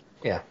 Yeah.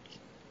 I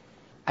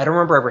don't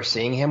remember ever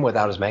seeing him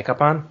without his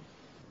makeup on,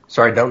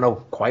 so I don't know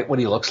quite what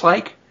he looks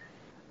like.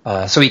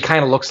 So he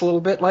kind of looks a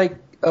little bit like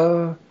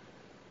Peter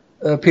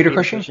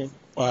Cushing?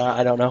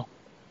 I don't know.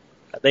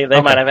 They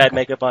might have had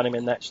makeup on him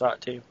in that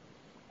shot, too,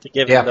 to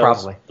give him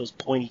those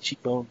pointy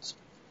cheekbones.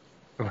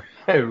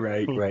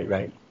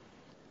 Right.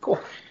 Cool.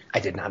 I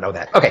did not know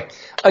that. Okay,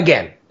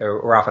 again,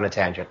 we're off on a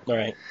tangent. All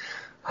right.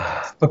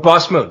 But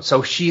Boss Moon,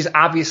 so she's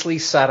obviously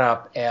set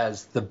up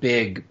as the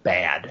big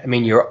bad. I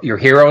mean, your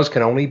heroes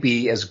can only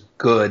be as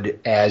good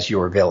as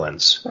your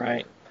villains.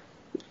 Right.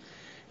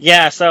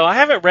 Yeah, so I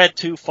haven't read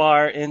too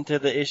far into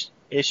the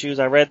issues.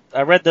 I read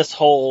this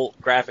whole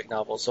graphic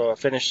novel, so I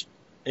finished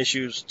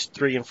issues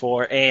 3 and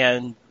 4,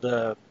 and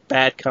the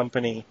Bad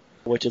Company,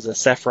 which is a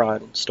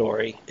Saffron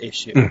story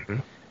issue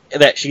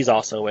that she's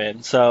also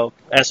in. So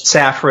as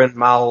Saffron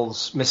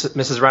Mall's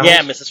Mrs. Reynolds.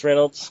 Yeah, Mrs.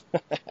 Reynolds.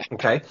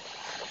 Okay.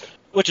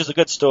 Which is a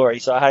good story,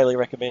 so I highly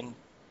recommend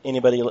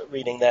anybody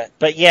reading that.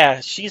 But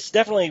yeah, she's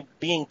definitely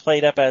being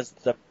played up as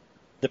the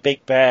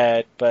big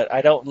bad, but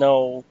I don't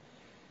know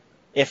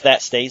if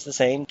that stays the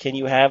same. Can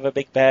you have a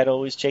big bad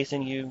always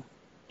chasing you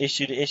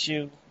issue to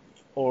issue?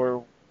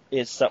 Or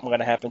is something going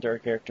to happen to her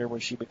character where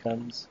she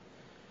becomes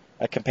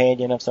a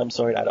companion of some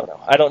sort? I don't know.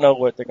 I don't know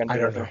what they're going to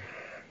do with her.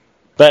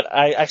 But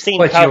I've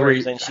seen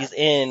covers, and she's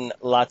in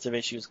lots of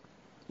issues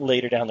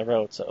later down the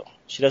road, so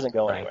she doesn't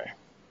go anywhere.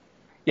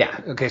 Yeah,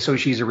 okay, so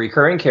she's a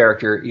recurring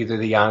character, either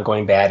the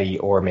ongoing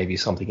baddie or maybe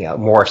something else,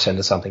 morphs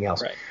into something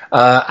else. Right.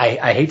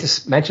 I hate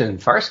to mention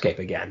Farscape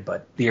again,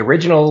 but the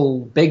original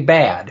big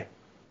bad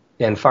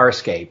in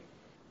Farscape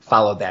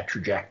followed that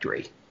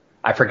trajectory.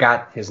 I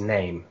forgot his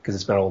name because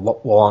it's been a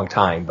long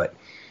time, but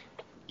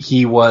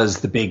he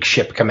was the big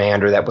ship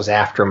commander that was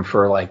after him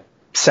for like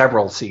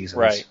several seasons.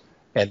 Right.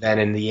 And then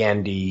in the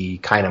end, he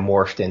kind of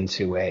morphed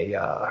into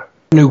a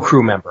new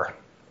crew member.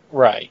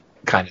 Right.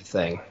 Kind of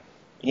thing.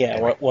 Yeah,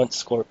 anyway. Once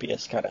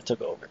Scorpius kind of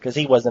took over, because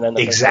he wasn't in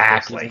the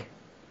Exactly.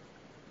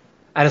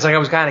 And it's like I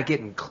was kind of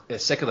getting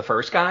sick of the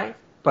first guy,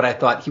 but I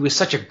thought he was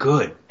such a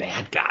good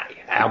bad guy.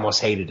 I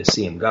almost hated to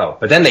see him go.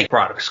 But then they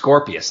brought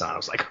Scorpius on. I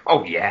was like,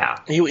 oh, yeah.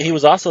 He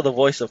was also the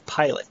voice of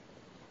Pilot.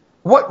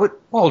 What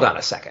hold on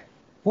a second.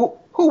 Who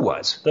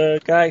was?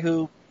 The guy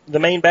the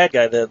main bad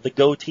guy, the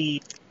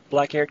goatee,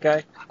 black-haired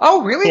guy.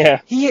 Oh, really?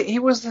 Yeah. He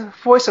was the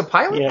voice of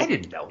Pilot? Yeah. I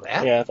didn't know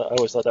that. Yeah, I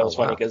always thought that was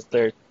funny because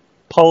they're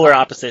polar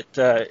opposite.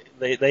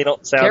 They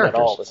don't sound characters.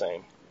 at all the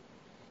same.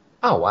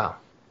 Oh, wow.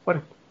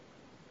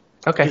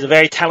 Okay. He's a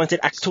very talented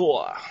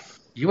actor.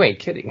 You ain't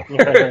kidding.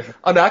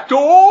 An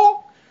actor?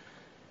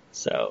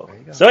 So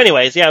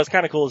anyways, yeah, it was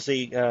kind of cool to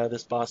see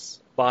this Boss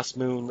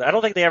Moon. I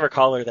don't think they ever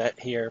call her that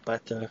here,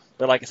 but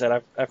like I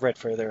said, I've read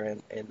further,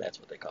 and that's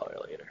what they call her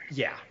later.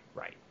 Yeah,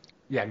 right.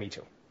 Yeah, me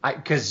too.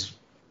 Because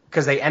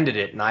they ended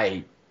it, and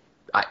I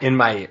in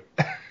my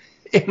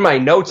in my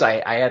notes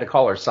I had to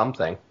call her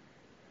something.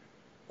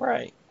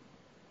 Right.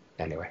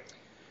 Anyway.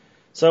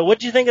 So what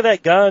do you think of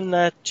that gun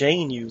that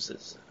Jane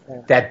uses?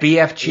 That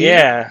BFG?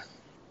 Yeah.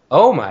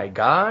 Oh my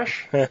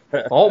gosh.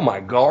 Oh my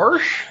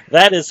gosh.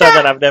 That is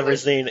something I've never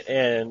seen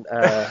in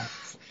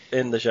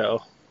the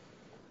show.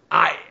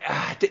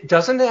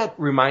 Doesn't that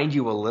remind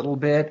you a little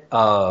bit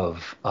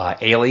of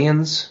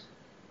Aliens?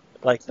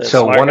 Like the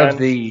so smart one gun? of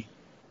the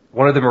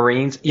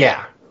Marines,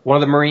 yeah, one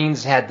of the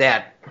Marines had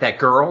that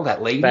girl,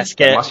 that lady,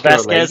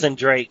 Vasquez lady. and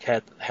Drake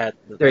had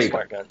the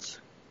smart guns.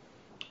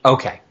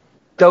 Okay,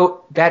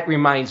 though that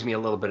reminds me a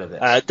little bit of this.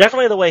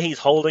 Definitely the way he's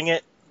holding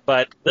it,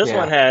 but this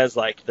one has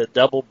like the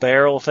double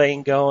barrel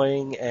thing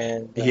going,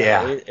 and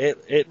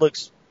it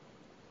looks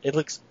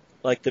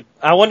like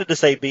I wanted to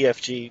say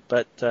BFG,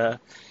 but I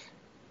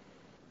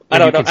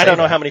don't know. I don't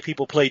know how many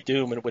people play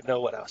Doom and would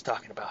know what I was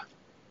talking about.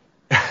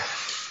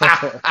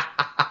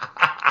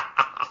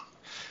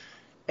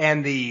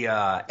 And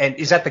and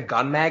is that the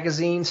gun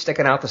magazine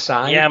sticking out the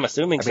side? Yeah, I'm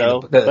assuming so.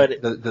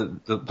 But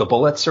the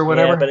bullets or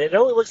whatever. Yeah, but it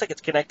only looks like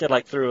it's connected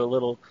like through a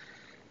little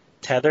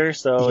tether,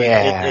 so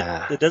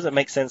it doesn't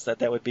make sense that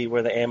would be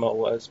where the ammo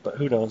was. But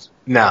who knows?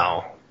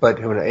 No, but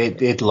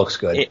it looks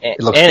good. It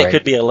looks and great. It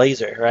could be a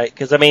laser, right?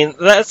 Because I mean,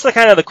 that's the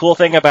kind of the cool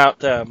thing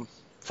about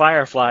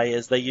Firefly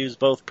is they use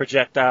both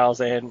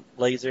projectiles and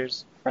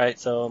lasers, right?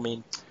 So I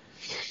mean,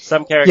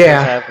 some characters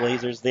have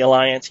lasers. The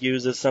Alliance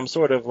uses some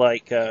sort of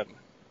like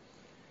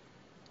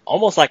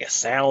almost like a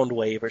sound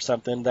wave or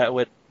something that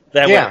would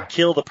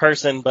kill the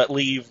person but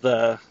leave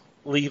the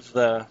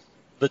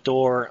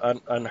door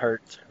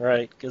unhurt,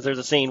 right? Because there's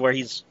a scene where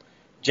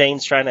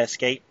Jane's trying to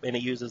escape and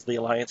he uses the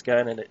Alliance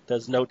gun and it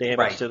does no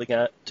damage to the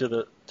gun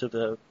to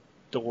the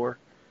door.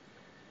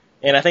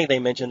 And I think they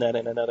mentioned that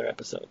in another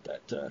episode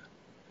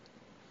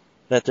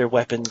that their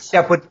weapons.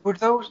 Yeah, but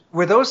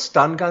were those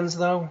stun guns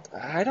though?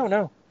 I don't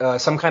know.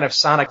 Some kind of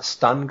sonic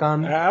stun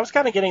gun. I was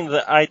kind of getting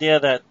the idea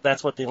that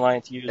that's what the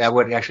Alliance used. That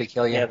would actually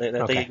kill you. Yeah,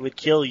 that they would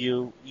kill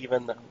you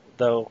even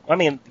though. I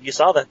mean, you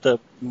saw that the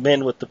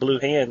men with the blue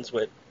hands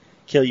would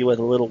kill you with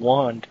a little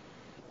wand.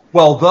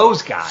 Well,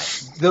 those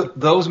guys,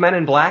 those Men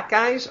in Black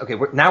guys. Okay,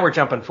 now we're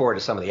jumping forward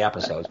to some of the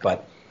episodes,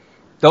 but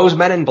those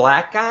Men in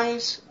Black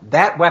guys,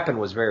 that weapon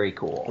was very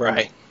cool.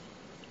 Right.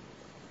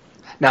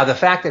 Now, the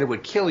fact that it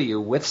would kill you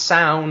with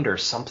sound or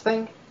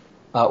something,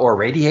 or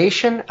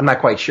radiation, I'm not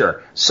quite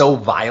sure, so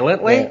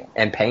violently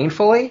and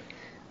painfully.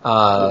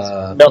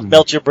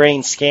 Melt your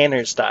brain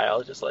scanner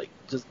style, just.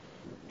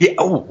 Yeah.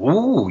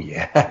 Oh,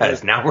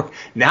 yes.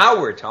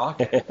 Now we're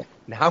talking.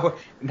 now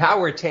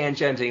we're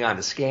tangenting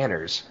onto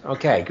scanners.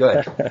 Okay,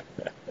 good.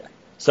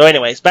 So,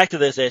 anyways, back to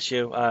this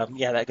issue.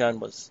 That gun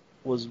was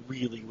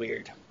really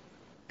weird.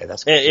 Yeah,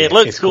 it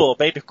looks cool.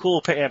 Made a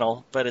cool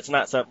panel, but it's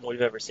not something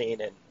we've ever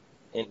seen in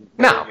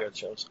other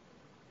shows.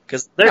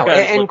 Because their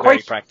guns look very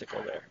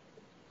practical there.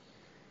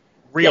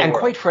 real and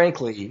world. quite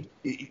frankly,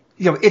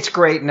 it's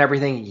great and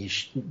everything.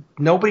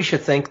 Nobody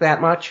should think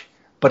that much,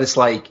 but it's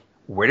like,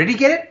 where did he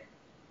get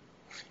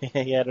it?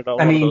 He had it on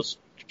one of those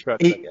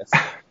trucks, I guess.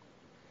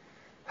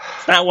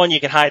 It's not one you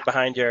can hide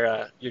behind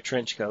your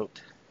trench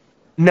coat.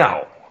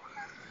 No.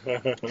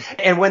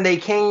 And when they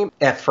came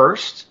at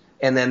first,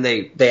 and then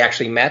they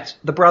actually met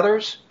the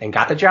brothers and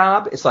got the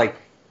job, it's like,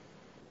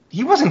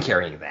 he wasn't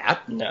carrying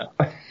that. No.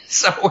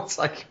 So it's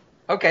like,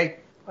 okay,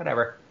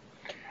 whatever.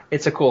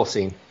 It's a cool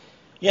scene.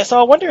 Yeah, so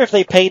I wonder if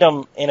they paid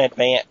them in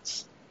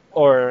advance,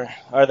 or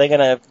are they going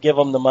to give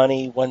them the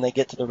money when they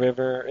get to the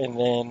river, and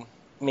then,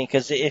 I mean,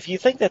 because if you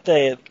think that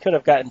they could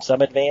have gotten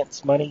some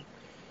advance money,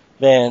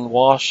 then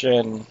Walsh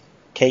and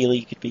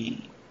Kaylee could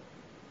be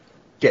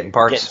getting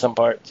some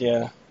parts,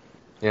 yeah.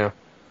 Yeah,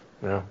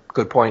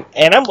 good point.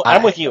 And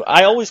I'm with you.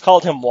 I always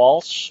called him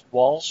Walsh,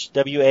 Walsh,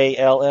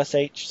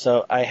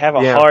 so I have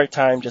a hard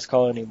time just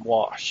calling him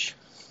Wash.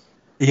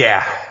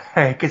 Yeah,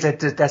 because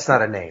that's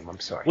not a name,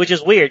 I'm sorry. Which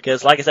is weird,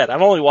 because like I said,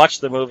 I've only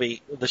watched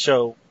the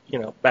show,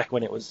 back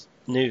when it was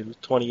new,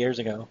 20 years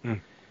ago.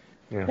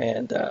 Yeah.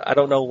 And I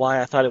don't know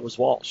why I thought it was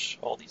Walsh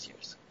all these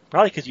years.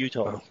 Probably because you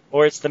told me.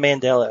 Or it's the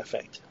Mandela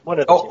effect. One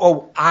of the two.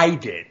 Oh, I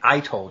did. I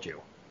told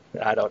you.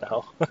 I don't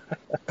know.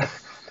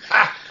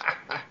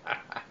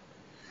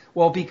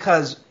 Well,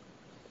 because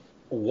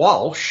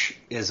Walsh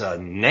is a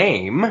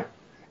name,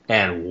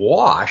 and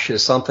wash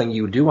is something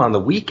you do on the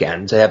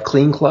weekend to have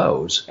clean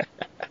clothes.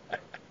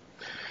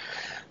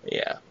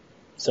 Yeah.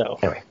 So,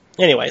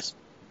 anyways.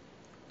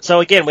 So,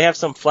 again, we have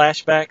some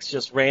flashbacks,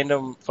 just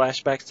random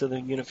flashbacks to the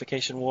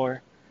Unification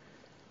War.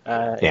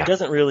 It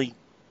doesn't really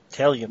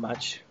tell you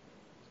much.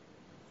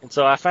 And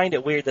so I find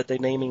it weird that they're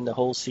naming the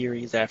whole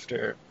series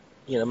after,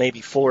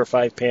 maybe 4 or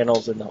 5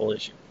 panels in the whole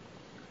issue.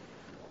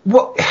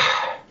 Well,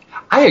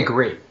 I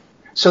agree.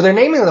 So they're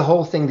naming the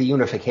whole thing the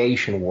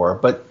Unification War,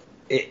 but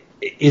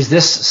is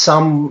this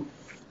some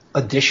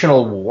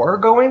additional war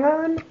going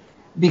on?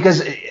 Because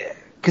the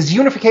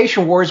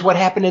Unification War is what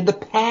happened in the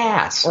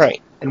past.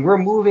 Right. And we're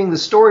moving the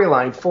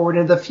storyline forward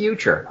into the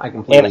future. I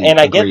completely and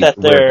I agree get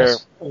that they're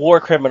this. war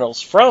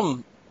criminals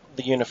from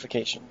the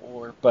Unification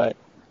War, but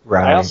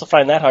I also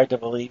find that hard to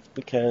believe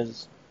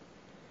because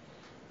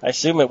I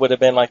assume it would have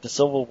been like the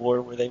Civil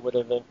War where they would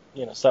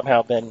have,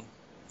 somehow been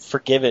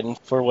forgiven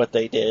for what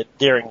they did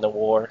during the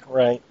war,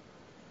 right?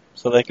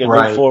 So they could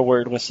move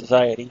forward with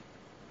society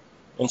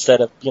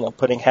instead of,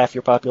 putting half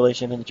your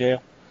population in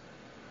jail.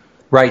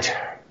 Right.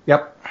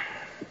 Yep.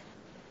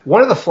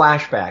 One of the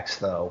flashbacks,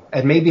 though,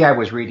 and maybe I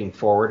was reading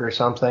forward or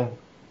something,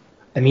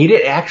 I mean,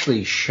 it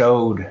actually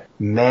showed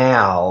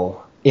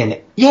Mal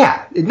it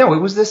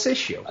was this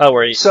issue. Oh,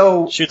 where he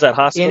shoots that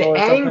hospital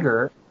in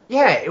anger,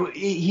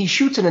 he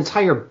shoots an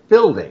entire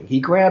building.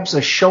 He grabs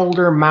a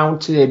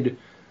shoulder-mounted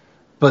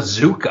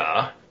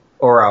bazooka,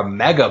 or a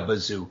mega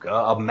bazooka,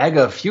 a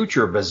mega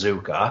future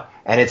bazooka,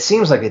 and it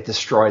seems like it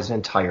destroys an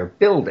entire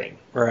building.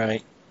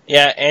 Right.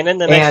 Yeah, and in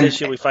the next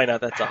issue we find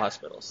out that's a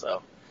hospital,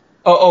 so.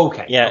 Oh,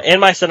 okay. Yeah, okay.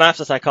 in my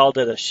synopsis I called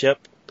it a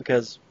ship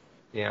because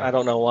Yeah. I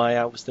don't know why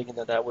I was thinking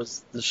that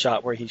was the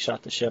shot where he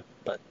shot the ship,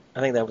 but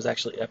I think that was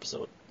actually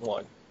episode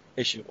 1,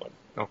 issue 1.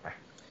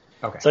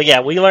 Okay. So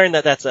yeah, we learned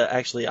that that's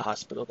actually a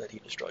hospital that he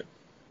destroyed.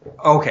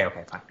 Okay,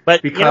 fine.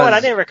 But you know what? I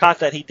never caught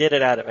that he did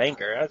it out of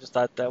anger. I just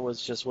thought that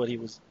was just what he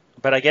was.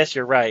 But I guess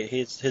you're right.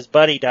 His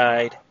buddy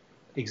died.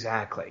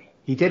 Exactly.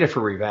 He did it for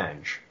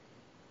revenge.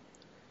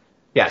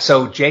 Yeah.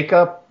 So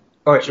Jacob,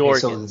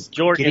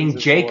 Jorgens getting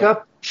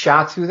Jacob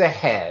shot through the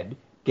head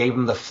gave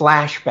him the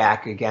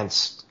flashback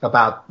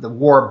about the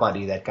war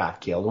buddy that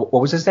got killed.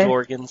 What was his name?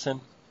 Jorgensen.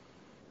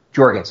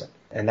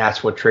 And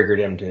that's what triggered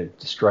him to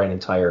destroy an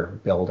entire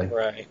building.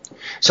 Right.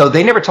 So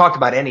they never talked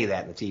about any of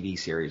that in the TV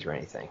series or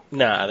anything.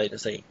 Nah, they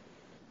just say.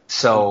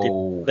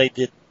 So they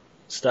did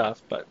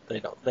stuff, but they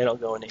don't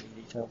go into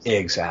any details.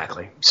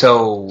 Exactly.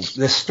 So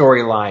this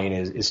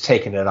storyline is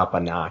taking it up a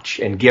notch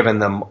and giving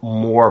them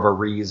more of a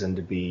reason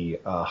to be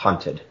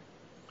hunted.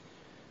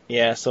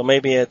 Yeah. So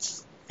maybe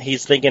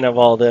he's thinking of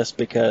all this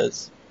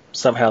because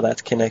somehow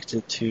that's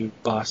connected to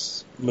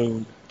Boss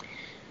Moon.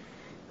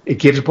 It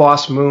gives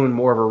Boss Moon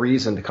more of a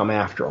reason to come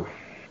after him.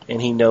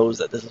 And he knows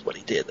that this is what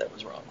he did that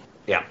was wrong.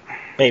 Yeah.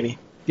 Maybe.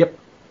 Yep.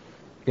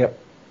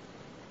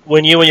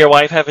 When you and your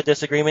wife have a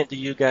disagreement, do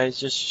you guys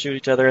just shoot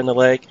each other in the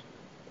leg?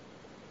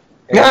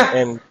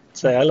 And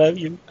say, I love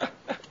you.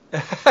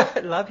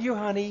 Love you,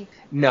 honey.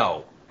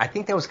 No. I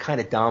think that was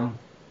kind of dumb.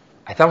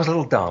 I thought it was a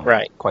little dumb.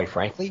 Right. Quite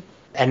frankly.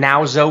 And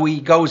now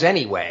Zoe goes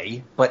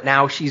anyway, but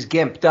now she's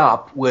gimped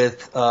up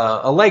with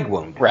a leg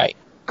wound. Right.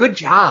 Good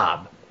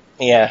job.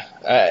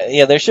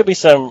 Yeah, there should be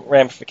some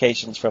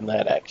ramifications from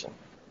that action.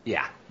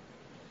 Yeah.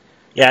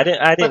 Yeah,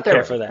 I didn't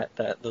care for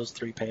those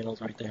 3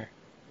 panels right there.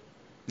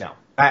 No.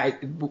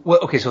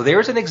 Okay, so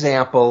there's an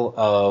example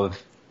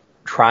of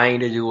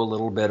trying to do a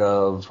little bit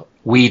of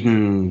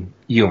Whedon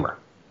humor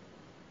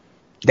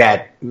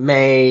that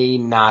may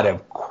not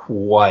have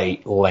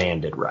quite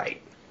landed right.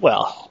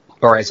 Well,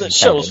 or as the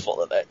show's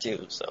full of that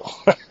too, so.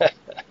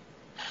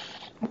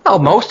 Well,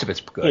 most of it's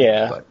good.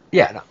 Yeah. But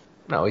yeah,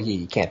 no,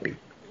 he can't be.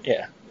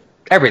 Yeah.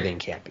 Everything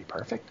can't be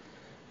perfect.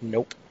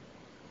 Nope.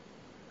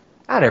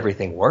 Not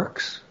everything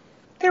works.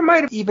 There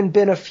might have even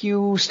been a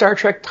few Star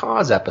Trek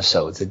TOS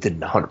episodes that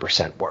didn't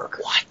 100% work.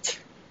 What?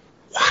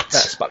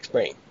 That's Spock's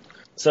brain.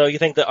 So you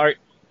think the art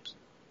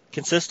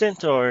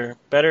consistent or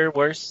better,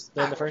 worse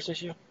than the first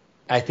issue?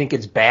 I think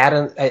it's bad,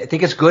 and I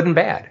think it's good and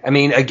bad. I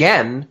mean,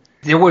 again,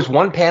 there was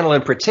one panel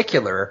in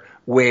particular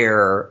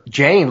where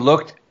Jane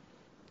looked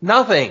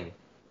nothing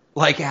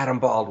like Adam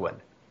Baldwin.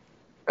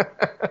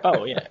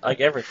 Oh yeah, like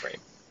every frame.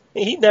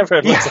 He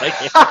never looks like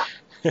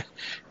him.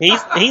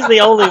 He's the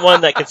only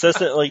one that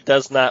consistently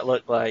does not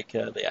look like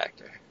the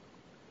actor.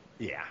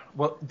 Yeah.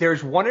 Well,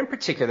 there's one in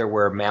particular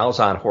where Mal's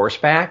on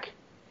horseback.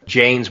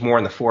 Jane's more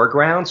in the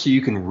foreground, so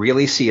you can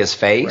really see his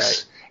face.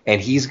 Right.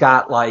 And he's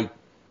got like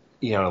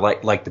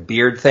the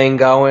beard thing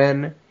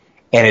going,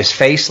 and his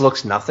face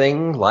looks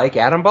nothing like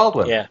Adam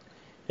Baldwin. Yeah.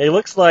 He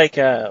looks like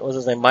what's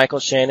his name, Michael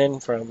Shannon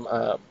from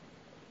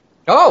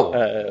Man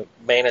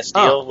of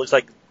Steel. Oh. Looks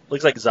like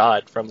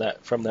Zod from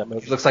that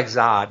movie. He looks like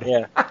Zod.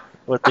 Yeah,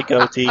 with the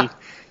goatee.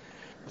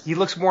 He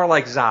looks more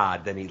like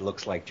Zod than he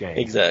looks like Jane.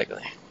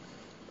 Exactly.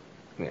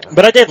 Yeah.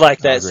 But I did like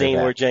I that agree scene with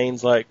that. where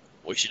Jane's like,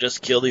 "We should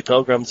just kill the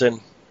Pilgrims and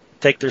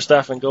take their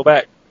stuff and go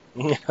back."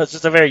 It's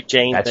just a very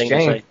Jane That's thing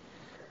Jane. to say.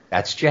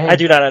 That's Jane. I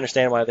do not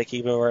understand why they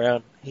keep him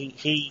around.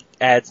 He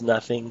adds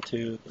nothing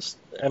to this.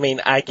 I mean,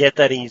 I get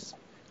that he's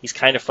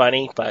kind of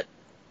funny, but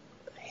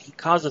he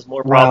causes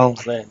more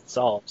problems than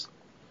solves.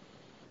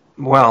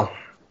 Well,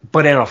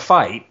 but in a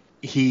fight,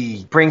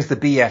 he brings the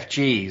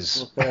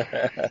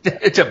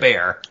BFGs to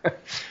bear.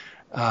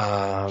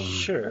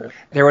 Sure.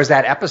 There was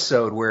that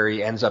episode where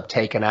he ends up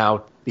taking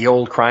out the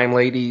old crime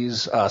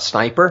lady's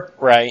sniper,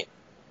 Right.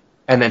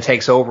 and then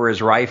takes over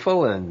his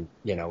rifle and,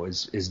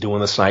 is doing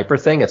the sniper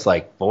thing. It's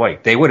like, boy,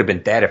 they would have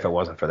been dead if it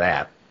wasn't for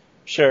that.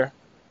 Sure.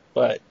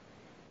 But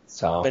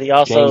So, he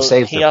also Jane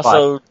saves their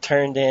butt.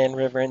 turned in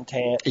River and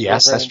Tan.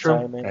 Yes, River that's and true.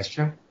 Timon. That's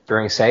true.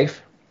 During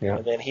Safe. Yeah.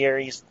 And then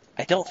here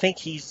I don't think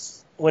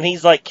when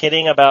he's like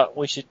kidding about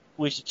we should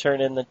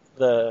turn in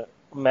the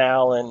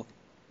Mal and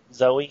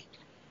Zoe.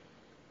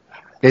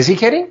 Is he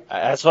kidding?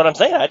 That's what I'm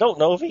saying. I don't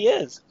know if he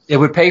is. It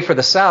would pay for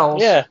the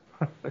cells. Yeah.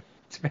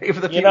 To pay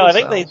for the I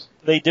think cells.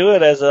 they do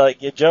it as a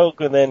joke,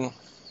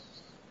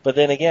 but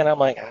then again, I'm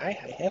like, I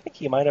think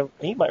he might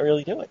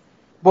really do it.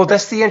 Well,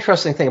 that's the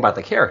interesting thing about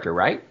the character,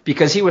 right?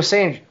 Because he was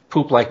saying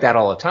poop like that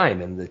all the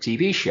time in the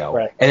TV show.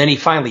 Right. And then he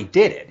finally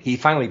did it. He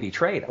finally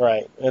betrayed him.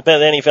 Right. But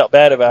then he felt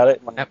bad about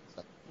it and Yep.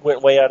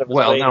 went way out of his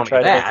Well, way not to only try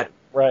to that, make it.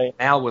 Right.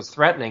 Al was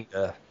threatening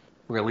to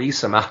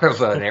release him out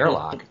of an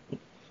airlock.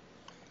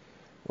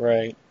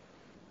 Right.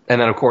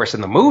 And then, of course,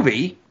 in the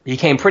movie, he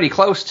came pretty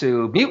close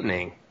to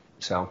mutinying.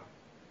 So,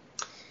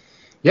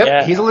 yep,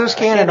 Yeah, he's a loose I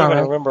cannon, can't all even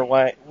right. remember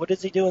why. What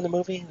does he do in the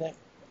movie?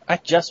 I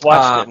just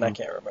watched it and I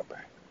can't remember.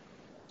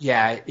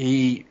 Yeah,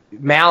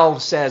 Mal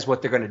says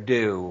what they're going to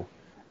do,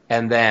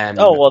 and then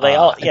Oh, well, they're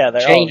all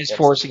Jane is against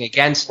forcing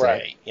against it.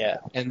 Right. Yeah.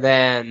 And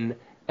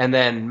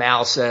then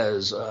Mal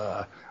says,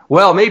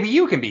 well, maybe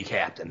you can be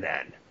captain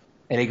then.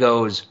 And he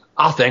goes,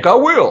 I think I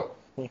will.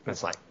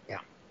 It's like, yeah.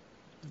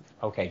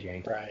 Okay,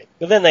 Jane. Right.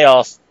 But then they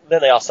all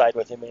side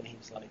with him and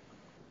he's like,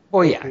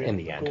 Well, yeah, in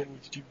the end.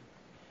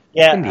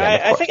 yeah, In the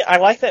end, of I course. think I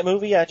like that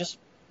movie.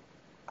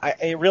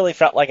 It really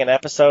felt like an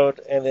episode,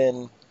 and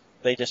then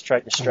they just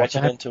tried to stretch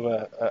it into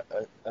a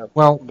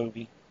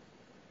movie.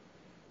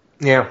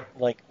 Yeah.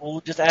 Like,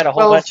 we'll just add a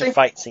whole bunch of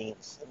fight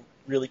scenes and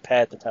really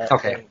pad the time.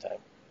 Okay. Time.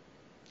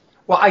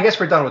 Well, I guess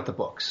we're done with the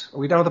books. Are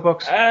we done with the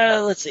books?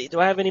 Let's see. Do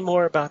I have any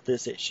more about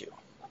this issue?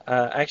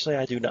 Actually,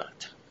 I do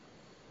not.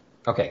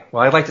 Okay.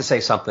 Well, I'd like to say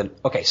something.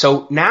 Okay,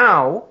 so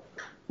now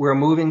we're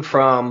moving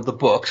from the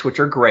books, which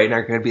are great and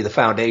are going to be the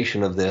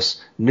foundation of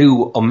this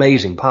new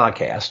amazing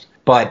podcast.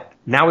 But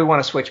now we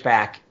want to switch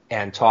back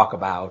and talk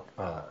about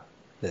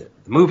the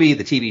movie,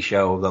 the TV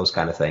show, those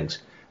kind of things,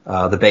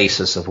 the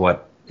basis of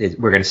what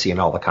we're going to see in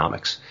all the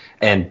comics.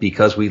 And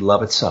because we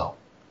love it so.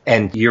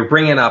 And you're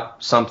bringing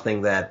up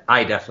something that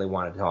I definitely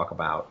wanted to talk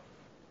about,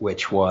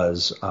 which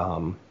was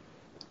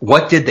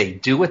what did they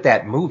do with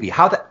that movie?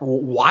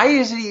 Why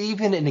is it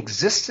even in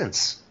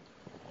existence?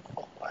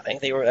 I think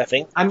they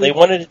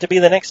wanted it to be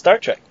the next Star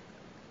Trek.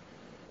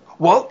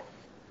 Well,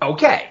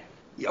 okay,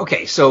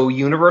 so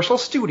Universal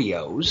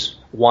Studios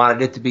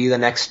wanted it to be the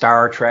next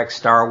Star Trek,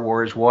 Star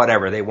Wars,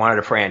 whatever. They wanted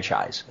a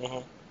franchise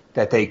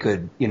that they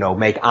could,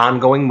 make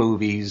ongoing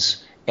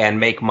movies and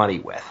make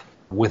money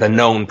with a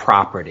known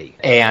property.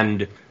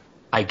 And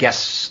I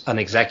guess an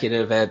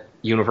executive at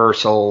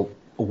Universal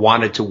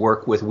wanted to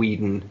work with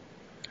Whedon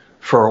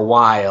for a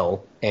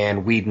while,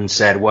 and Whedon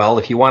said, well,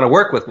 if you want to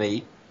work with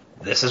me,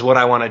 this is what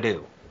I want to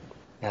do.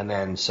 And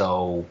then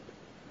so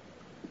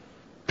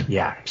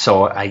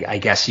I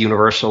guess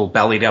Universal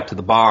bellied up to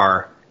the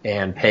bar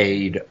and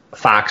paid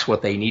Fox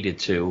what they needed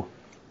to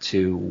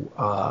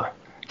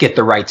get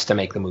the rights to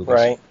make the movies.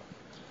 Right.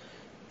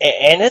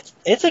 And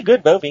it's a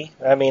good movie.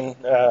 I mean,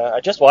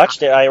 I just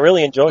watched it. I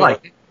really enjoyed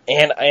it.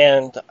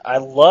 And I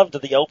loved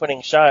the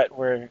opening shot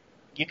where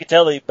you could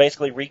tell they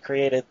basically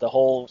recreated the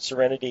whole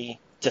Serenity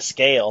to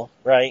scale,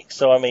 right?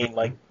 So, I mean,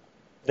 like,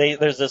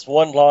 there's this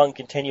one long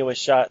continuous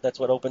shot. That's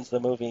what opens the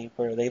movie,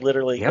 where they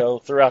literally go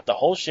throughout the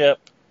whole ship,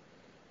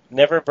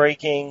 never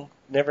breaking,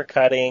 never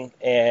cutting,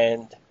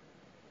 and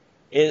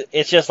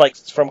it's just like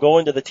from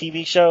going to the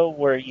TV show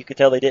where you could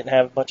tell they didn't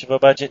have much of a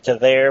budget to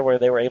there where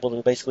they were able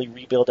to basically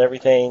rebuild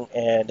everything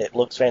and it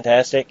looks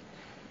fantastic.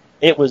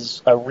 It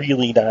was a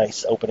really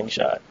nice opening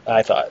shot,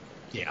 I thought.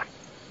 Yeah.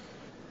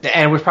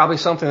 And it was probably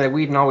something that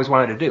Whedon always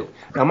wanted to do.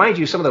 Now, mind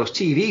you, some of those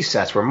TV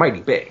sets were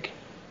mighty big.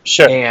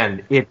 Sure.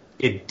 And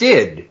it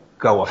did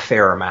go a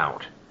fair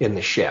amount in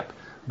the ship.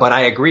 But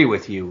I agree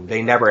with you.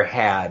 They never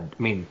had,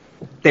 I mean,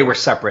 they were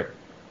separate.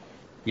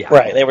 Yeah.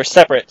 Right. They were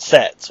separate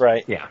sets,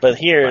 right? Yeah. But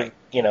here,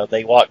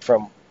 they walked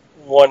from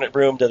one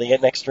room to the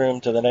next room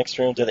to the next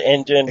room to the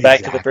engine,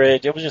 back to the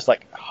bridge. It was just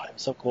like, oh, it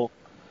was so cool.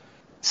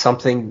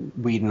 Something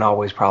Whedon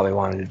always probably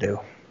wanted to do.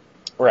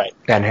 Right.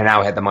 And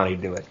now had the money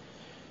to do it.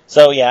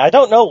 So, yeah, I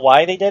don't know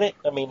why they did it.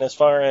 I mean,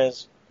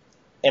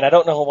 and I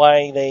don't know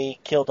why they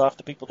killed off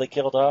the people they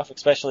killed off,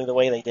 especially the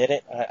way they did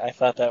it. I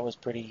thought that was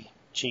pretty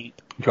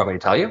cheap. Do you want me to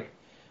tell you?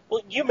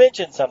 Well, you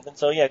mentioned something,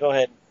 so yeah, go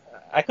ahead.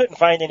 I couldn't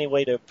find any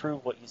way to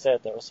prove what you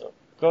said, though, so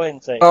go ahead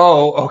and say it.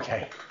 Oh,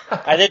 okay.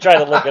 I did try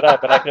to look it up,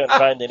 but I couldn't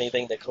find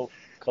anything that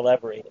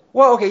collaborated.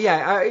 Well, okay,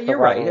 yeah, you're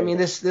right. I mean,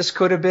 this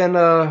could have been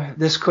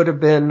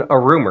a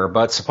rumor,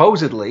 but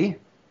supposedly,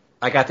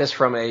 I got this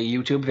from a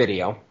YouTube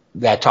video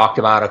that talked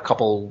about a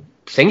couple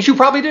things you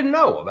probably didn't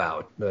know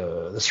about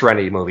the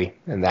Serenity movie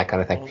and that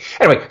kind of thing.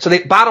 Anyway, so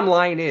the bottom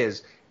line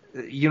is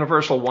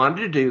Universal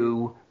wanted to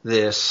do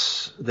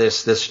this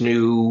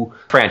new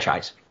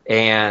franchise,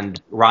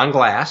 and Ron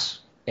Glass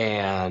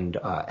and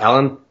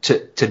Alan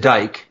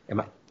Tudyk,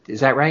 is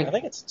that right? I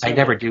think it's Tudyk. I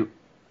never do.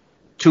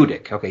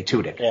 Tudyk, okay,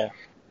 Tudyk. Yeah.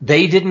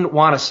 They didn't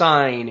want to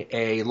sign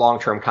a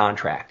long-term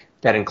contract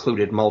that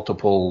included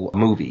multiple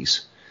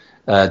movies.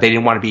 They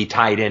didn't want to be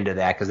tied into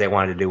that because they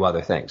wanted to do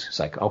other things. It's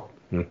like,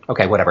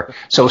 okay, whatever.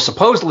 So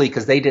supposedly,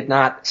 because they did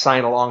not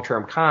sign a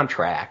long-term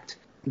contract,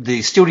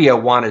 the studio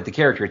wanted the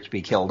character to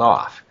be killed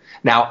off.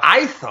 Now,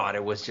 I thought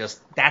it was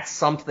that's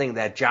something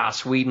that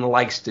Joss Whedon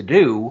likes to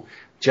do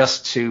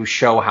just to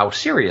show how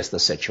serious the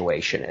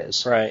situation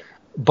is. Right.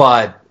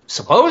 But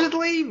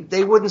supposedly,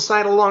 they wouldn't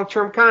sign a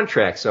long-term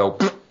contract, so...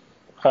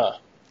 Huh.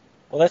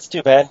 Well, that's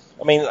too bad.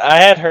 I mean,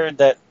 I had heard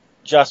that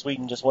Joss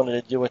Whedon just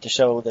wanted to do it to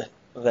show that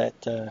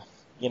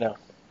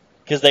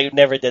because they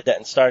never did that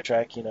in Star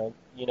Trek, they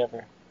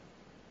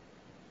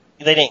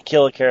didn't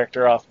kill a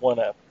character off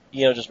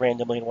just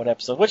randomly in one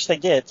episode, which they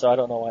did, so I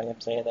don't know why I'm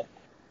saying that.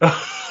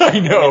 I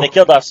know. I mean, they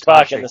killed off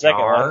Spock in the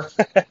second one.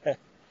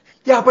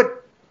 Yeah,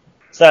 but...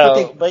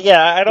 But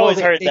yeah, I'd always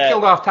heard that. They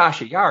killed off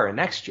Tasha Yar in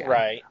Next Gen.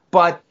 Right.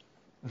 But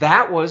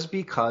that was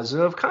because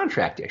of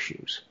contract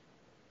issues.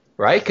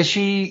 Right? Because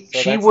she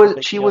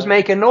was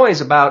making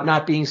noise about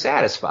not being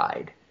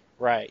satisfied.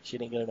 Right. She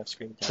didn't get enough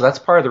screen time. So that's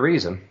part of the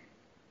reason.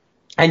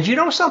 And you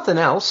know something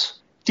else?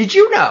 Did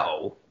you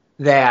know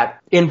that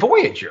in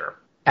Voyager,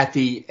 at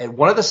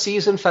one of the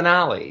season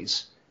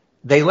finales,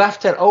 they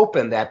left it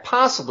open that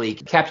possibly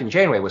Captain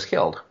Janeway was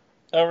killed?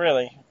 Oh,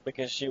 really?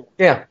 Because she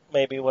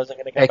maybe wasn't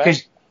going to come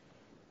back?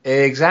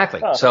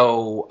 Exactly. Huh.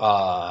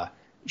 So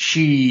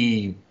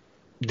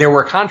there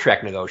were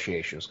contract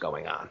negotiations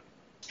going on.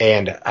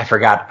 And I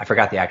forgot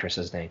the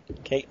actress's name.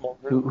 Kate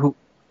Mulgrew.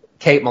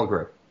 Kate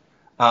Mulgrew.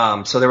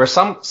 So there was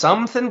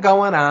something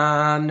going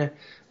on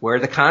where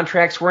the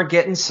contracts weren't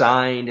getting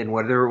signed, and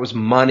whether it was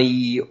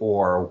money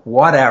or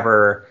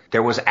whatever,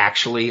 there was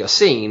actually a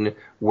scene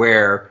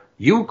where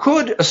you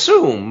could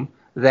assume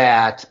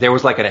that there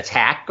was like an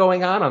attack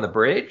going on the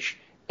bridge,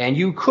 and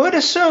you could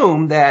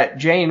assume that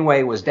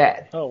Janeway was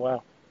dead. Oh,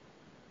 wow.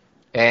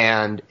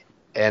 And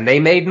they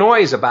made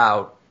noise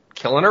about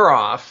killing her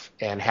off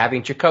and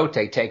having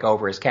Chakotay take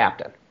over as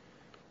captain.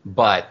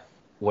 But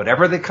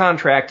whatever the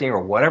contracting or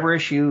whatever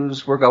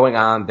issues were going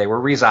on, they were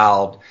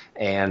resolved,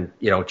 and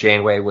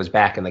Janeway was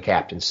back in the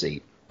captain's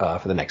seat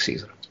for the next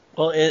season.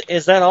 Well,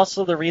 is that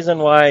also the reason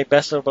why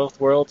Best of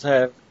Both Worlds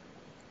have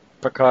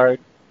Picard?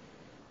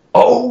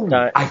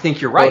 I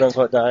think you're right. Quote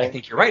unquote dying. I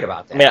think you're right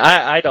about that. I mean,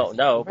 I don't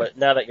know, but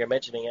now that you're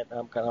mentioning it,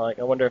 I'm kind of like,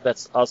 I wonder if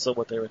that's also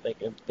what they were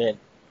thinking then.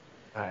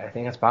 I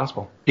think that's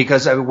possible.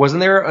 Because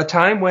wasn't there a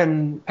time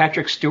when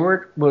Patrick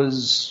Stewart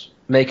was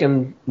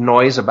making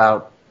noise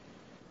about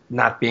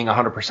not being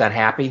 100%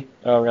 happy?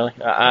 Oh, really?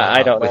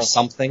 I don't know. With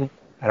something.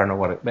 I don't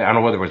know I don't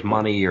know whether it was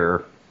money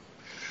or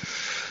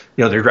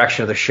the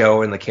direction of the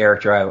show and the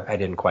character. I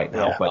didn't quite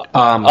know. Yeah. But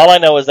all I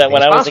know is that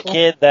when I was a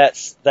kid, that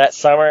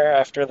summer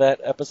after that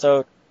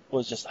episode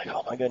was just like,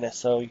 oh my goodness!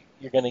 So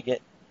you're going to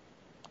get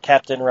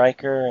Captain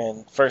Riker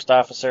and First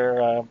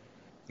Officer.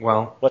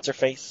 What's her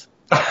face?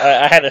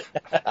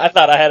 I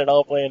thought I had it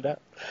all planned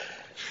out.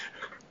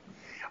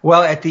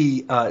 Well,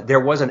 there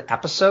was an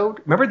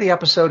episode. Remember the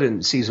episode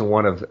in season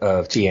 1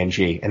 of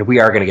TNG, and we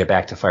are going to get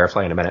back to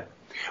Firefly in a minute,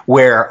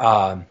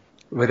 where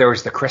there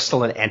was the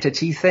crystalline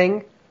entity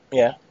thing,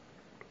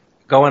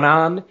 going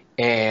on,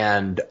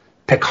 and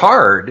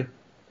Picard,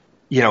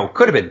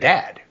 could have been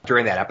dead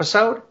during that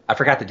episode. I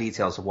forgot the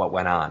details of what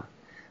went on,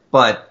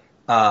 but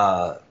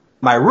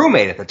my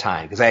roommate at the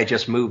time, because I had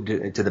just moved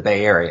to the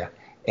Bay Area,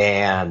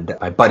 and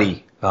my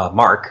buddy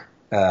Mark,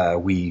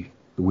 we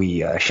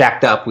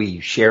shacked up. We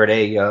shared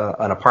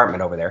an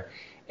apartment over there,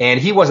 and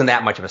he wasn't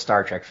that much of a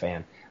Star Trek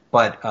fan,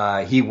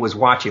 but he was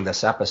watching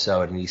this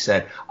episode, and he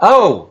said,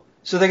 "Oh,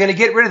 so they're going to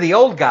get rid of the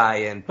old guy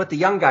and put the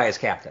young guy as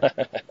captain?"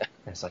 And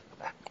it's like,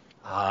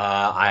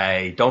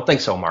 I don't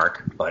think so,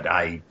 Mark, but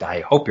I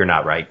hope you're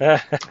not right.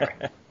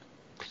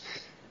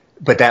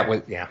 But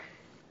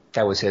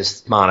that was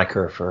his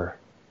moniker for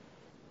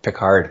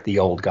Picard, the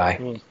old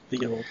guy.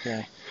 The old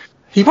guy.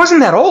 He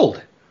wasn't that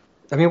old.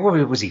 I mean, what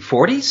was he,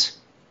 40s?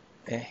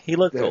 Yeah, he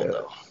looked old,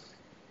 though.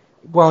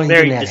 Well, he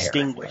very didn't have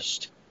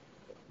distinguished.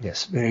 Hair.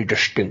 Yes, very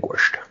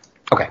distinguished.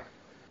 Okay.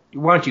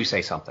 Why don't you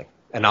say something,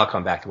 and I'll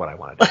come back to what I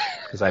want to do,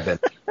 because I've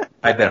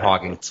been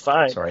hogging. It's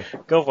fine. Sorry.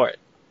 Go for it.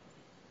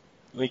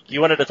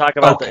 You wanted to talk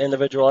about the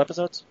individual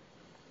episodes?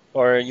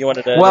 Or you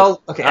wanted to...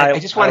 Well, okay, I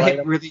just want to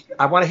hit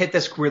I want to hit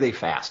this really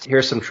fast.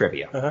 Here's some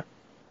trivia. Uh-huh.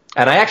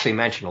 And I actually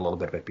mentioned a little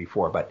bit of it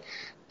before, but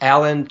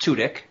Alan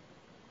Tudyk,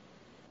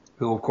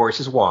 who of course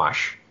is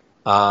Wash,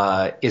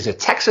 is a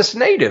Texas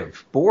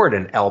native, born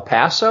in El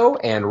Paso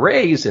and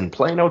raised in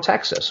Plano,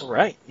 Texas.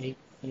 Right.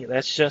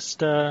 That's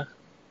just about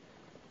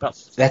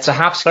that's a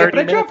hop, skip, 30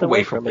 and a jump minutes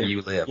away from where me.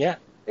 you live. Yeah.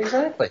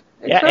 Exactly.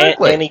 Yeah,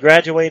 and he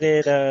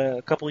graduated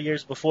a couple of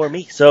years before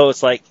me, so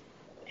it's like...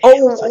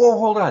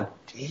 hold on.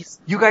 Geez.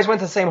 You guys went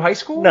to the same high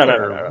school?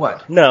 No.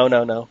 What?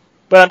 No.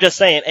 But I'm just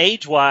saying,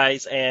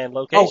 age-wise and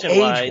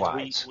location-wise,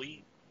 age-wise.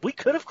 we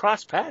could have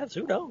crossed paths.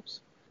 Who knows?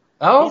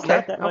 Oh, He's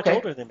not that much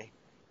older than me.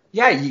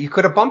 Yeah, you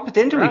could have bumped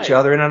into each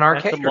other in an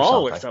arcade at the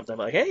mall or something.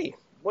 Like, hey,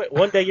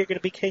 one day you're going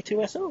to be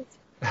K2SO.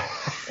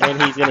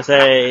 And he's going to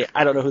say,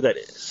 I don't know who that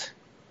is.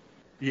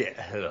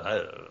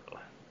 Yeah.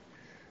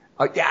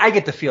 I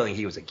get the feeling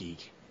he was a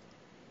geek.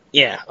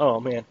 Yeah. Oh,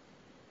 man.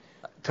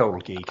 Total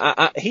geek.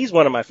 He's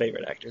one of my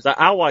favorite actors.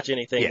 I'll watch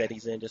anything that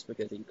he's in just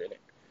because he's in it.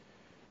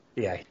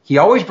 Yeah. He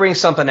always brings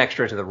something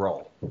extra to the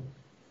role.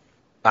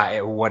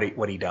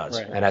 What he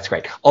does. Right. And that's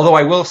great. Although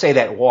I will say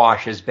that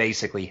Wash is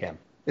basically him.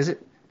 Is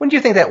it? Wouldn't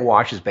you think that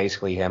Wash is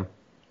basically him?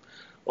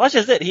 Wash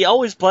is it. He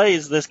always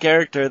plays this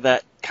character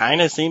that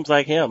kind of seems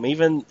like him.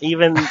 Even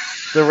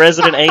the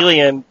resident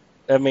alien,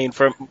 I mean,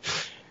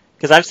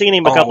 because I've seen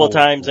him a couple of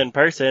times in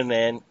person,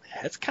 and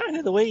that's kind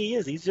of the way he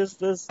is. He's just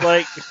this,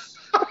 like...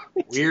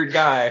 weird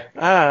guy.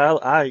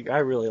 I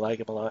really like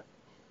him a lot.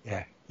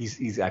 Yeah,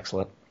 he's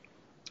excellent.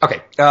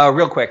 Okay,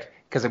 real quick,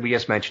 because we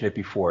just mentioned it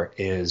before,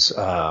 is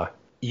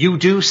you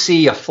do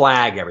see a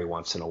flag every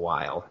once in a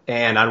while.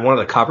 And on one of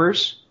the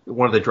covers,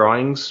 one of the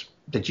drawings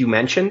that you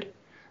mentioned,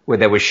 where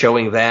they was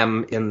showing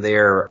them in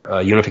their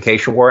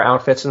Unification War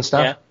outfits and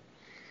stuff,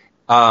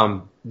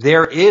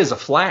 there is a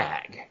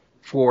flag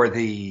for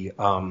the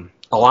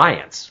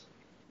Alliance.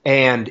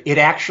 And it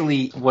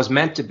actually was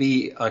meant to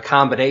be a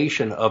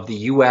combination of the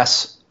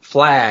U.S.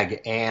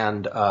 flag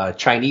and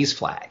Chinese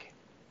flag.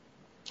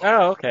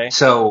 Oh, okay.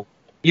 So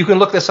you can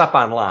look this up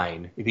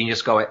online. You can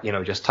just go,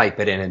 just type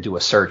it in and do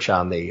a search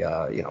on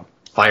the,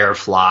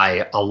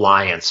 Firefly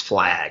Alliance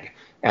flag,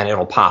 and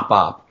it'll pop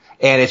up.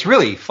 And it's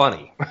really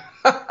funny.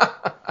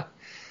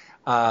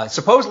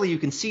 Supposedly you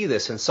can see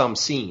this in some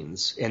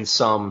scenes, in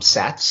some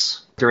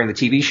sets during the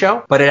TV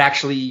show, but it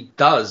actually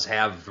does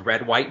have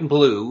red, white, and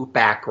blue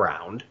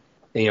background.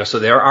 So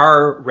there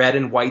are red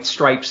and white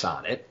stripes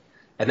on it.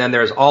 And then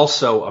there's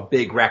also a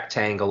big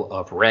rectangle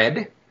of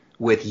red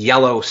with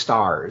yellow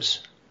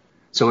stars.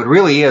 So it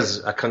really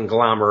is a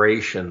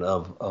conglomeration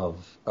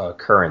of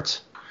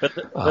current. But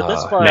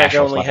this flag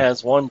only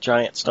has one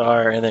giant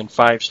star and then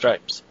 5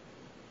 stripes.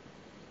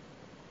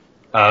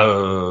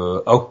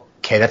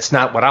 Okay, that's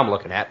not what I'm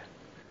looking at.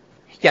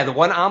 Yeah, the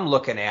one I'm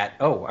looking at.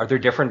 Oh, are there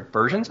different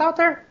versions out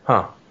there?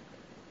 Huh.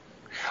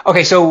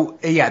 Okay, so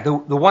yeah, the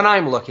one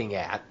I'm looking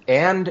at,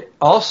 and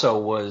also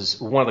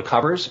was one of the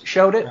covers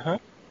showed it.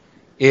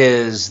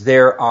 Is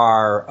there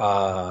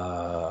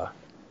are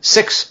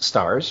 6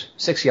 stars,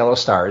 6 yellow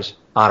stars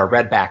on a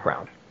red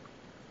background,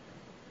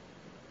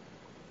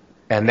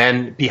 and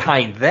then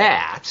behind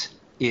that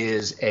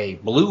is a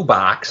blue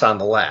box on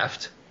the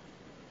left.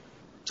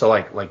 So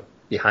like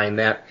behind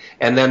that,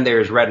 and then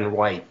there's red and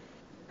white.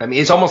 I mean,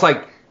 it's almost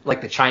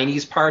like the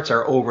Chinese parts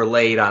are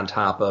overlaid on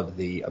top of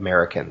the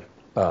American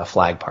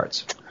flag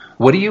parts.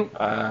 What do you?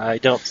 I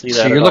don't see that.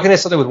 So you're looking at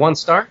something with 1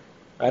 star?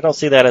 I don't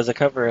see that as a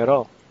cover at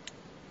all.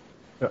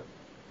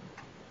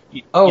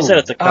 You said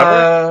it's a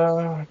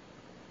cover?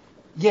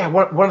 Yeah,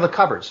 one of the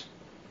covers.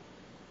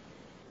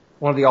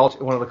 One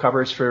of the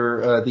covers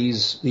for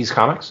these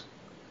comics.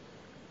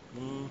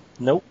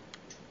 Nope.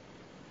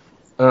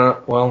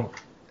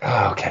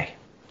 Okay.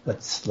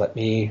 Let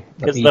me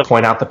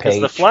point out the page.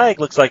 Because the flag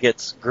looks like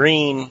it's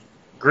green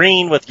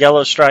with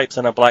yellow stripes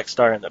and a black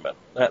star in the middle.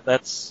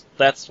 That's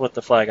what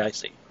the flag I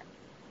see.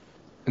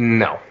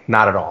 No,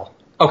 not at all.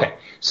 Okay,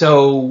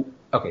 so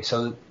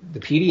the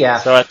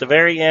PDF. So at the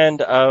very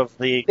end of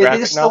the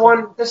graphic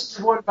novel, this is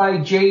the one by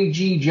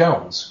J.G.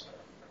 Jones.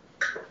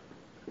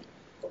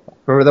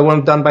 Remember the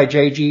one done by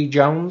J.G.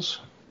 Jones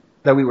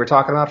that we were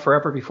talking about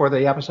forever before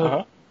the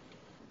episode?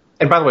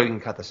 And by the way, we can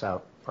cut this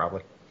out,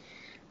 probably.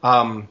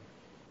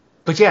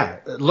 But yeah,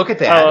 look at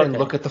that and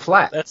look at the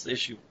flag. That's the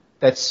issue.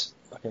 That's...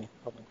 Okay,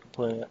 hold on.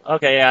 Completely.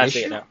 Okay, yeah, I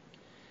see it now.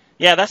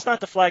 Yeah, that's not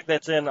the flag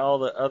that's in all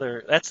the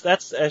other...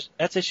 That's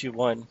issue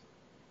 1.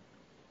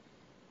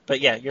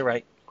 But yeah, you're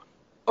right.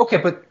 Okay,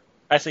 but...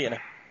 I see it now.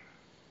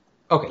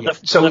 Okay, yeah.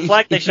 So the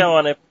flag they show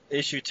on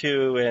issue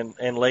 2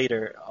 and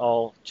later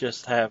all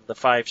just have the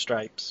 5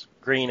 stripes,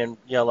 green and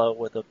yellow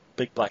with a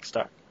big black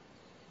star.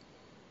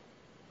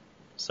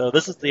 So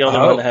this is the only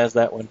one that has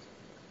that one.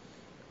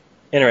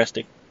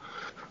 Interesting.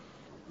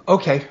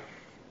 Okay.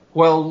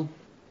 Well,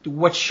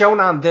 what's shown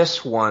on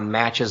this one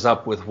matches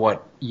up with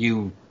what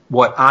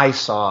I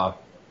saw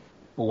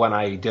when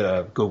I did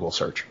a Google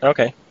search.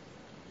 Okay.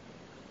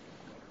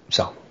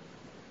 So.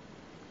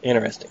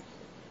 Interesting.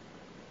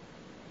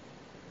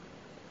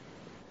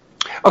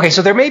 Okay,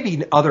 so there may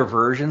be other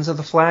versions of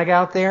the flag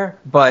out there,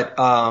 but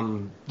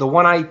the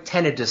one I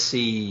tended to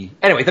see...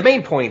 Anyway, the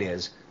main point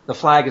is the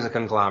flag is a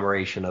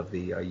conglomeration of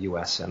the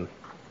U.S. and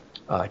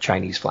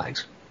Chinese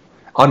flags,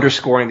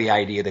 underscoring the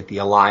idea that the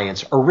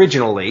alliance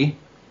originally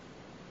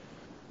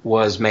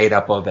was made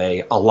up of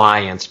a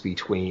alliance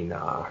between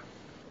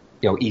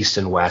East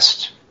and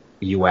West,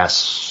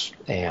 U.S.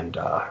 and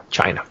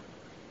China.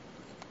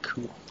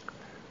 Cool.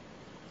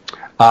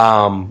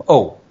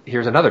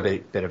 Here's another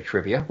bit of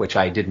trivia, which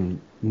I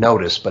didn't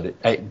notice, but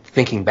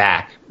thinking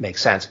back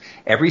makes sense.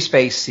 Every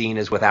space scene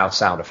is without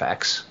sound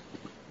effects.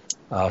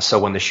 So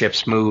when the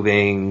ship's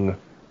moving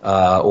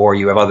or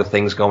you have other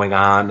things going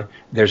on,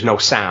 there's no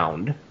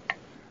sound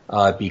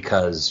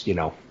because,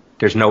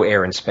 there's no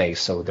air in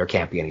space, so there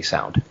can't be any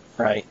sound.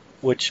 Right.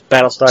 Which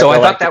Battlestar so Galactica I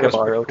thought that was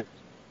borrowed.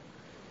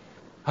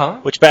 Huh?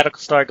 Which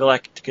Battlestar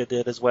Galactica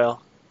did as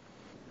well.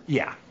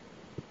 Yeah.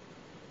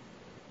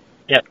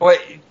 Yep. Well,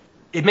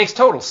 it makes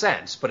total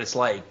sense, but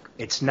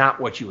it's not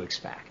what you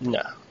expect.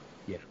 No.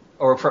 Yeah.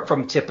 Or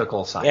from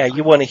typical sci-fi. Yeah,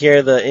 you want to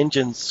hear the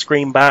engines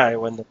scream by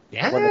when the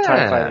TIE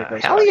fighter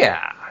goes hell by.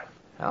 Yeah.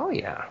 Hell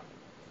yeah.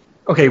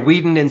 Okay,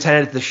 Whedon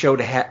intended the show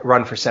to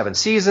run for 7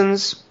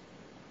 seasons.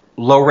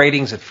 Low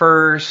ratings at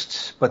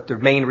first, but the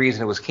main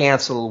reason it was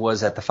canceled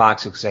was that the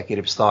Fox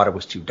executives thought it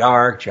was too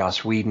dark.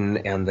 Joss Whedon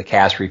and the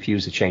cast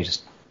refused to change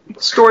the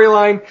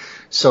storyline,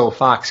 so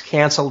Fox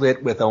canceled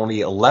it with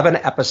only 11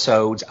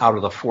 episodes out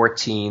of the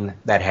 14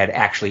 that had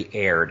actually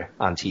aired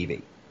on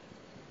TV.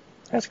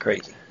 That's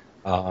crazy.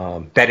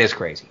 That is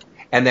crazy.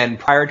 And then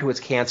prior to its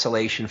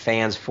cancellation,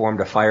 fans formed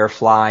a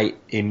Firefly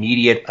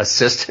Immediate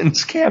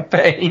Assistance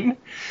campaign,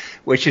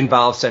 which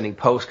involved sending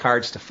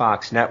postcards to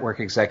Fox network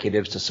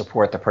executives to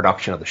support the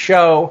production of the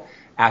show.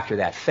 After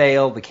that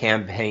failed, the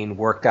campaign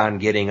worked on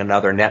getting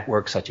another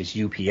network such as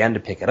UPN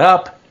to pick it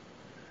up.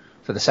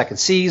 For the second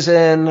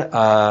season,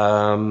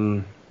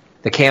 the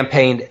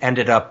campaign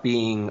ended up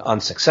being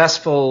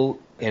unsuccessful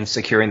in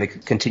securing the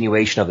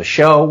continuation of the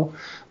show.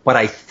 But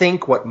I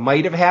think what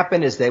might have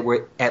happened is they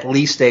were at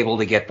least able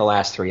to get the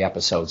last 3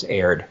 episodes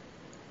aired.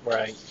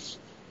 Right.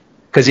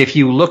 Because if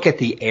you look at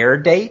the air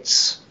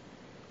dates,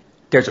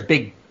 there's a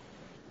big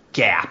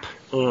gap.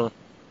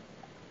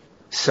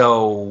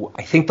 So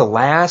I think the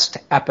last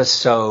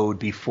episode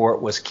before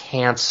it was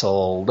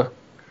canceled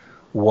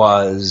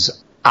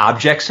was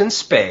Objects in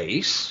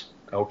Space,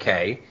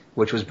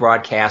 which was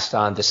broadcast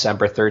on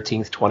December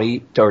 13th,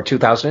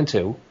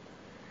 2002.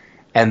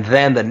 And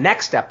then the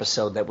next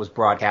episode that was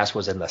broadcast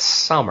was in the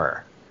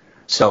summer.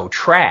 So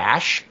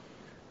Trash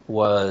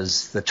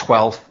was the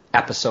 12th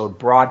episode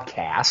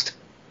broadcast,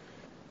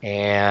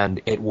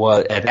 and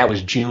that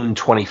was June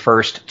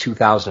 21st,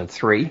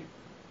 2003.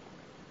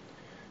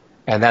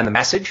 And then The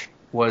Message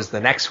was the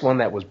next one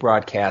that was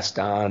broadcast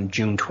on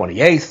June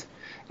 28th.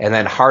 And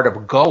then Heart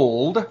of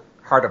Gold,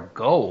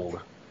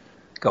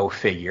 go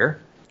figure,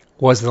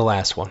 was the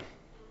last one.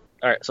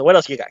 All right, so what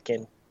else you got,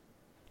 Ken?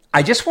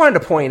 I just wanted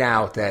to point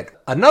out that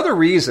another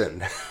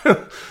reason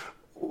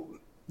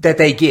that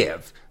they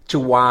give to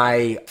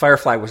why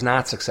Firefly was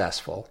not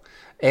successful,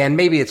 and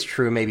maybe it's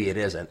true, maybe it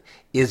isn't,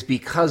 is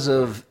because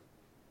of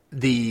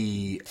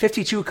the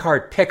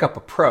 52-card pickup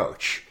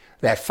approach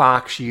that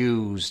Fox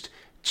used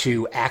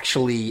to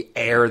actually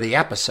air the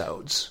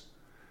episodes.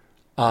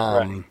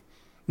 Right.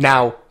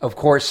 Now, of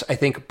course, I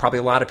think probably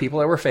a lot of people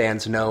that were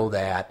fans know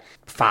that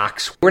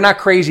Fox, we're not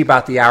crazy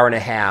about the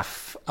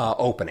hour-and-a-half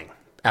opening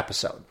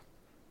episode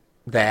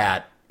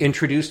that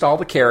introduced all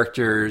the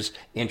characters,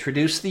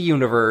 introduced the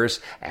universe,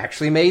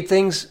 actually made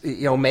things,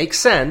 make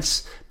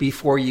sense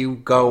before you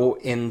go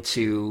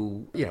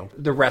into,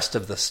 the rest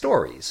of the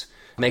stories.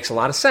 It makes a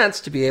lot of sense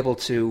to be able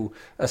to,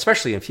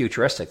 especially in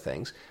futuristic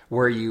things,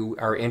 where you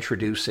are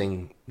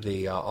introducing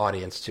the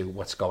audience to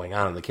what's going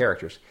on in the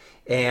characters.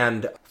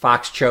 And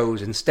Fox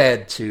chose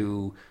instead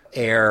to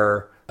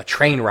air a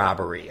train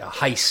robbery, a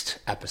heist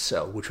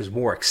episode, which was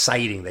more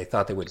exciting. They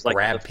thought they would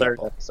grab people. Third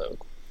episode.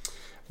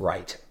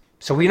 Right.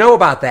 So we know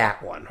about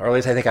that one, or at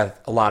least I think a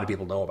lot of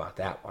people know about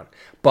that one.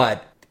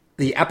 But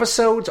the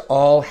episodes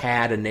all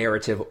had a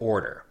narrative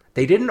order.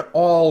 They didn't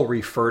all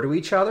refer to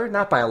each other,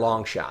 not by a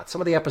long shot. Some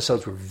of the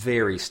episodes were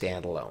very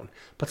standalone.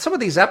 But some of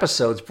these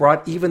episodes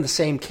brought even the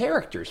same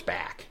characters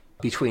back.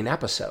 between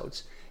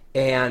episodes.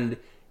 And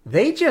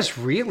they just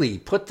really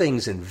put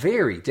things in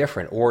very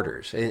different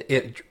orders.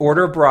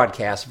 Order of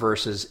broadcast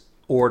versus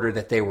order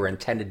that they were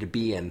intended to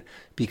be in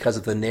because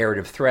of the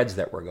narrative threads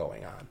that were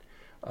going on.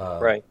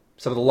 Right.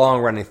 Some of the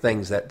long-running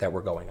things that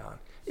were going on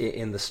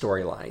in the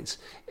storylines.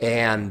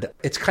 And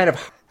it's kind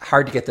of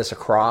hard to get this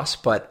across,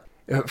 but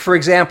for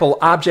example,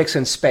 Objects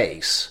in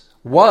Space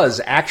was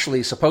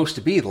actually supposed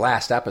to be the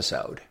last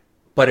episode,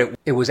 but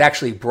it was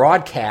actually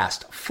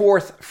broadcast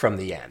fourth from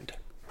the end.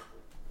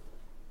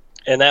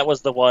 And that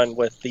was the one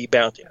with the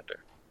bounty hunter.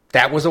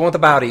 That was the one with the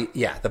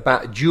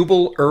bounty,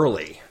 Jubal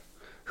Early,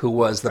 who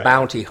was the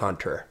bounty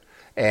hunter,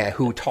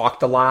 who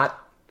talked a lot.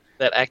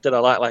 That acted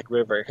a lot like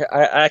River.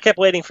 I kept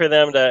waiting for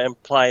them to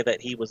imply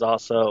that he was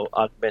also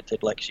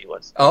augmented like she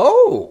was.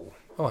 Oh,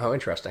 how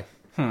interesting.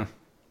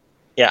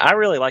 Yeah, I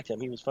really liked him.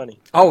 He was funny.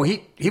 Oh,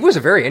 he was a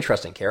very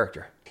interesting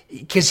character.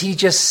 Because he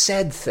just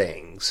said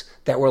things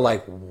that were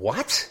like,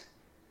 what?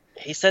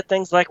 He said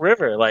things like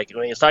River, like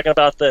when he was talking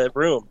about the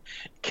room.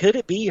 Could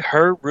it be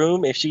her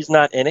room if she's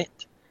not in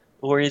it?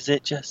 Or is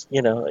it just,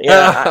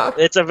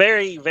 it's a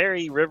very,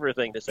 very River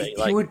thing to say.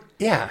 Like,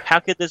 how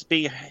could this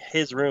be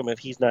his room if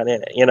he's not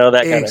in it? That kind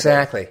of thing.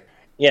 Exactly.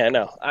 Yeah,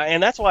 no.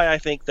 And that's why I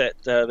think that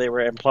they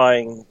were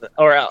implying,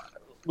 or at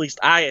least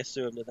I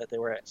assumed that they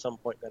were at some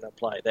point going to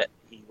imply that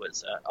he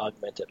was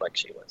augmented like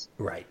she was.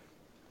 Right.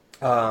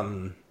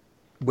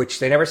 Which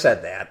they never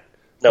said that.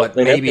 No, but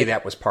maybe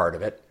that was part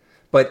of it.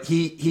 But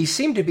he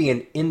seemed to be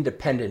an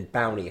independent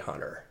bounty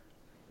hunter.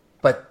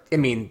 But, I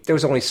mean, there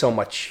was only so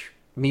much.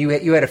 I mean,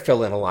 you had to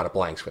fill in a lot of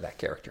blanks with that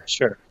character.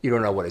 Sure. You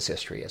don't know what his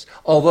history is.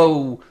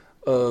 Although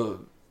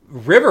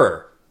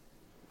River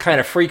kind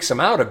of freaks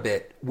him out a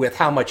bit with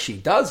how much she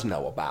does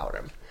know about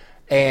him.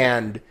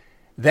 And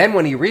then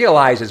when he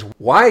realizes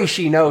why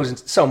she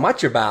knows so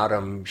much about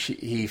him,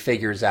 he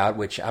figures out,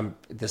 which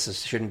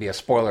shouldn't be a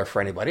spoiler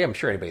for anybody. I'm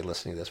sure anybody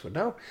listening to this would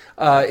know.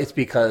 It's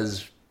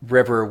because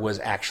River was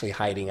actually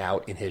hiding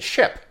out in his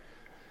ship.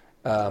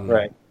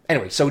 Right.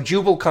 Anyway, so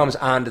Jubal comes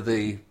onto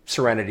the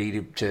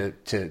Serenity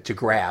to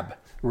grab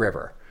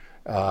River.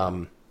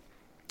 And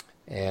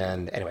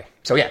anyway,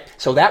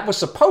 so that was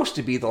supposed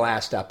to be the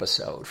last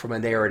episode from a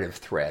narrative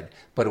thread,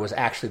 but it was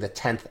actually the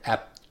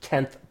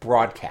 10th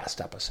broadcast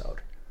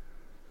episode.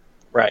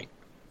 Right.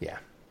 Yeah.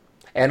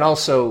 And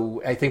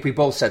also, I think we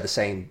both said the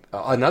same.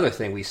 Another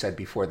thing we said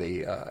before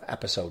the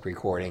episode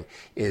recording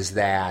is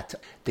that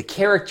the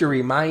character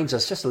reminds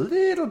us just a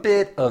little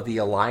bit of the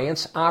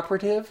Alliance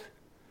operative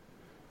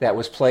that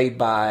was played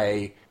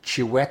by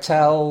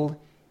Chiwetel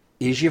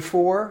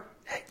Ejiofor.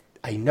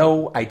 I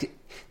know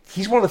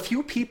he's one of the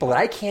few people that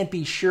I can't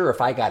be sure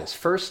if I got his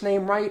first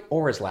name right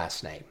or his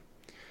last name.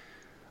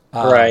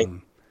 Right.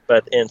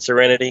 But in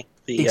Serenity?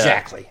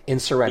 Exactly. In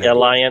Serenity. The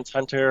Alliance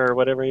Hunter or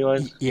whatever he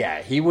was?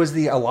 Yeah, he was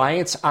the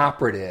Alliance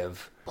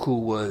operative who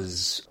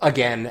was,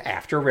 again,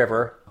 after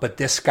River. But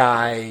this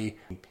guy,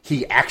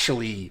 he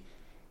actually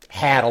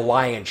had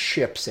Alliance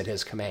ships at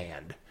his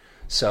command.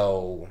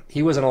 So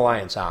he was an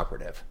Alliance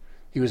operative.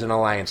 He was an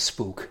Alliance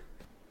spook.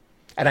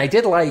 And I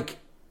did like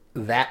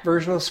that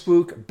version of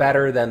Spook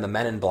better than the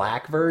Men in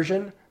Black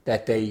version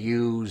that they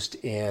used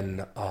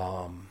in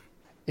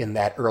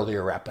that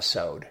earlier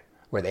episode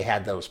where they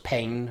had those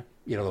pain,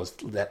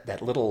 that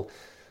little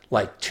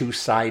like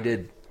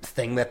two-sided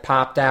thing that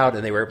popped out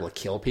and they were able to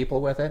kill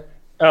people with it.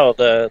 Oh,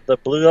 the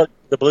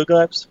blue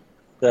gloves,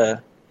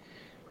 the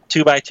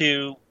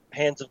 2x2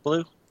 hands of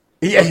blue.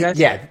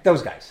 Yeah,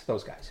 those guys.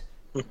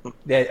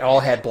 They all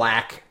had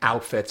black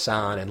outfits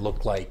on and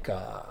looked like,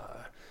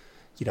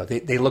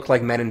 they looked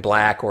like Men in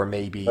Black or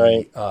maybe,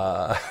 right.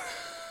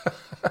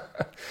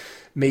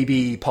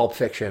 Maybe Pulp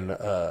Fiction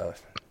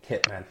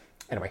hitman.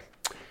 Anyway,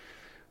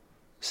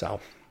 so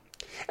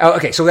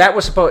okay, so that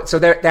was supposed. So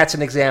that's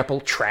an example.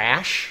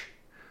 Trash,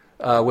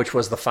 which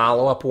was the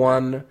follow-up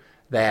one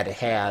that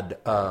had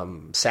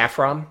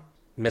Saffron,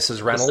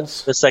 Mrs.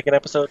 Reynolds. The second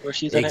episode where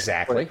she's in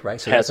exactly it,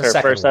 right. So has that's the her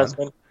second first one.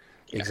 husband.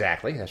 Yeah.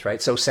 Exactly, that's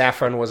right. So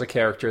Saffron was a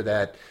character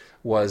that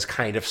was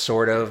kind of,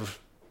 sort of,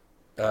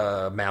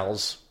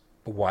 Mal's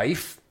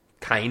wife,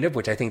 kind of,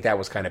 which I think that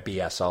was kind of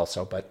BS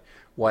also, but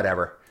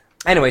whatever.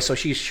 Anyway, so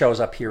she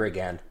shows up here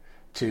again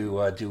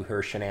to do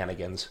her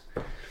shenanigans.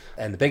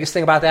 And the biggest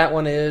thing about that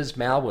one is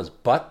Mal was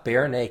butt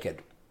bare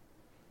naked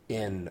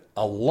in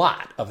a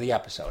lot of the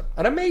episode.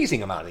 An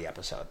amazing amount of the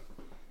episode.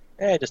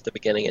 Just the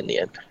beginning and the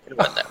end. It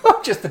wasn't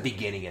that Just the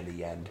beginning and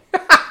the end.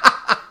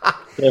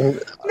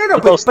 No,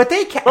 but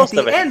they kept, at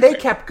the end they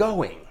kept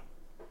going.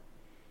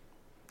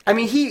 I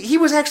mean, he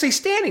was actually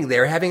standing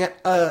there having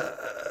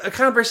a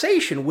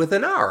conversation with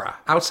Inara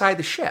outside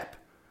the ship.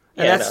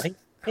 And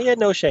he had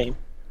no shame.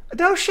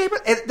 No shame.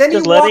 And then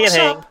just he walks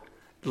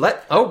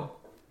up.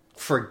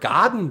 For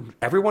God and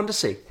everyone to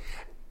see.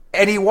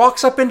 And he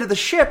walks up into the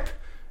ship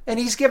and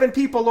he's giving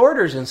people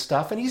orders and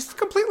stuff and he's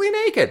completely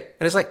naked.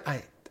 And it's like,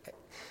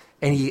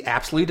 and he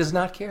absolutely does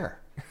not care.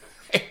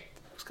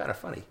 It's kind of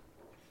funny.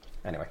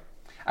 Anyway.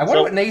 I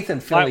wonder what Nathan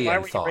Fillion why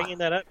were thought. You bringing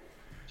that up?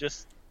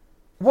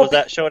 Was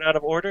that shown out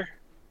of order?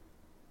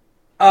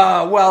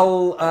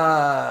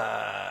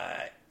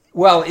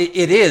 Well,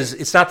 it is.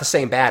 It's not the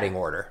same batting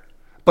order,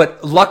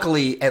 but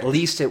luckily, at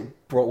least it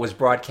was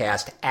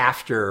broadcast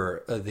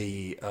after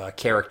the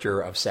character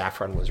of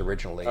Saffron was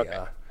originally.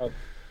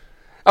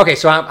 Okay,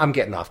 so I'm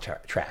getting off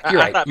track. You're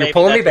right. You're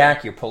pulling me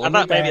back. You're pulling me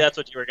back. I thought maybe that's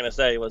what you were going to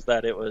say, was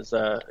that it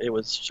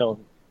was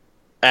shown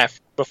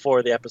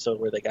before the episode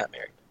where they got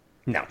married.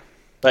 No,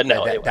 but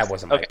no, that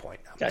wasn't my point.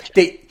 No.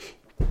 Gotcha.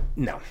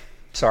 No,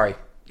 sorry,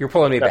 you're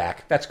pulling me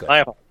back. That's good. My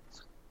apologies.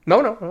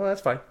 No,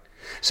 that's fine.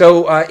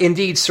 So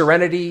indeed,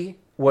 Serenity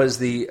was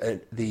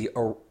the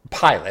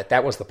pilot.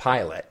 That was the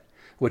pilot,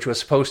 which was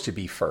supposed to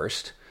be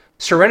first.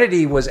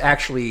 Serenity was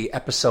actually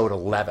episode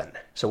 11.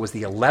 So it was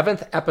the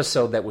 11th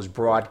episode that was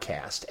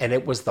broadcast, and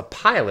it was the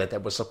pilot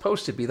that was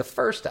supposed to be the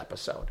first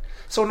episode.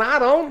 So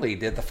not only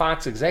did the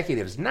Fox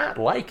executives not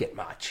like it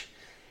much,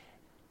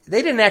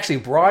 they didn't actually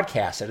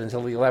broadcast it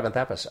until the 11th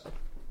episode.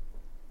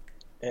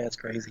 Yeah, it's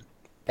crazy.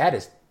 That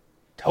is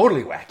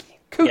totally wacky.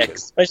 Cuckoo. Yeah,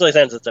 especially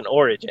since it's an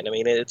origin. I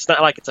mean, it's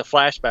not like it's a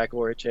flashback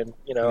origin,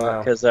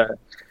 because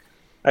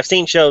I've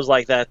seen shows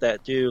like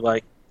that do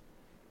like,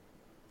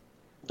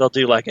 they'll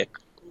do like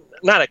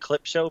not a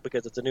clip show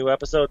because it's a new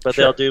episode, but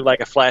They'll do like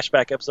a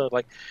flashback episode,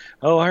 like,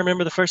 oh, I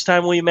remember the first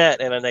time we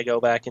met, and then they go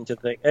back into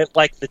the thing.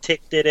 Like the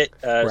Tick did it,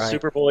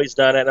 Superboy's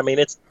done it. I mean,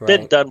 it's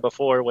been done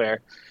before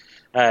where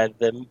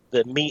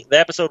the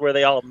episode where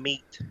they all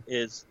meet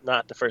is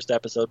not the first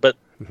episode, but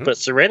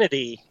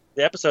Serenity,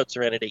 the episode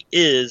Serenity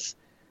is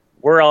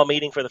we're all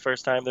meeting for the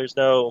first time. There's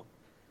no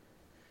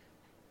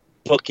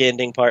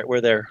book-ending part where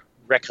they're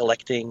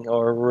recollecting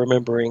or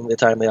remembering the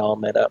time they all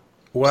met up.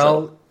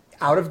 Well,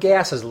 Out of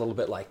Gas is a little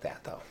bit like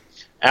that, though.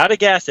 Out of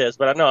Gas is,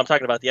 but I know I'm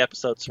talking about the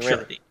episode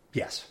Serenity. Sure.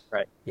 Yes.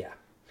 Right.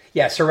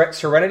 Yeah,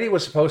 Serenity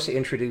was supposed to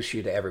introduce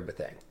you to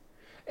everything.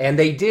 And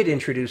they did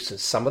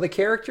introduce some of the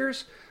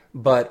characters,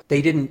 but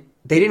they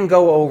didn't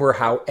go over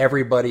how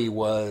everybody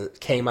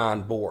came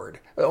on board.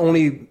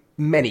 Only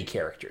many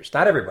characters.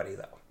 Not everybody,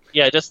 though.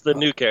 Yeah, just the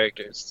new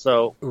characters.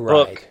 So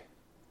right.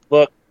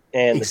 Book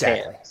and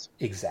exactly. the Tans.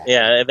 Exactly.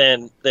 Yeah,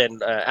 and then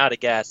Out of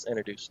Gas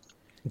introduced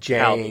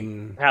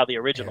Jane, how the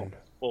original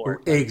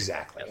four.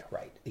 Exactly.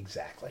 Right.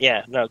 Exactly.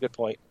 Yeah. No. Good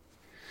point.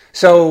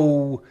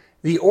 So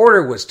the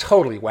order was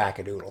totally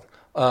wackadoodle.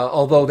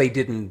 Although they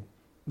didn't,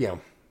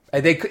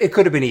 it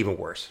could have been even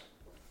worse.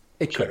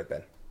 It could have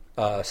been.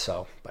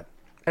 But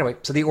anyway,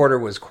 so the order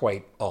was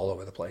quite all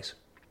over the place.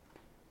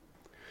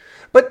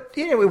 But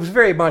it was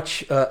very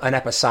much an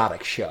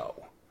episodic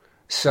show.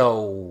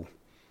 So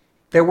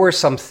there were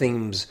some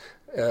themes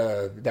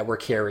that were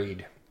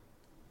carried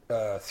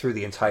through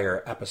the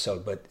entire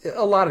episode, but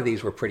a lot of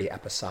these were pretty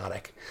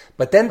episodic.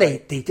 But then they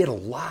did a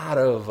lot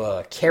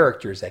of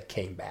characters that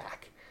came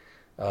back.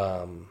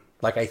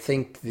 Like I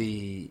think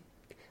the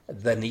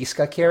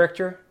Niska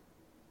character,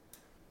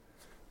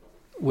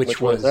 which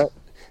was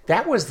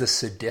that was the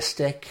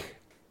sadistic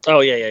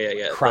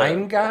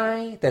crime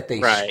guy that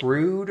they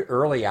screwed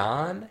early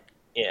on.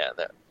 Yeah,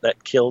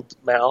 that killed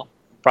Mal,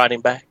 brought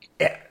him back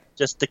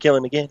just to kill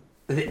him again.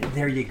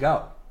 There you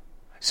go.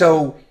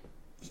 So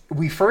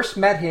we first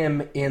met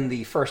him in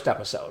the first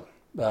episode,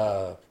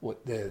 the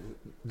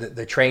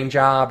train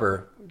job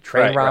or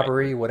train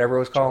robbery, whatever it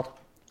was called.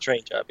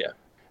 Train job, yeah.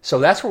 So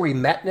that's where we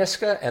met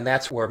Niska, and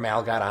that's where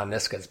Mal got on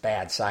Niska's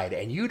bad side.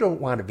 And you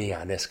don't want to be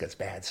on Niska's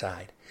bad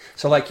side.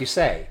 So like you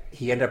say,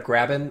 he ended up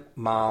grabbing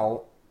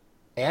Mal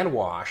and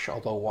Wash,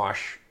 although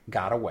Wash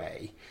got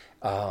away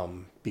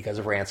because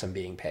of ransom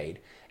being paid.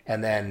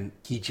 And then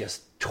he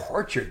just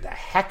tortured the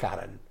heck out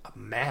of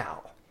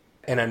Mal.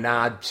 In a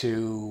nod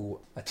to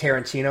a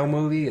Tarantino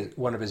movie,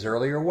 one of his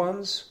earlier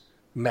ones,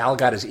 Mal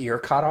got his ear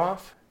cut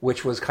off,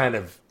 which was kind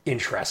of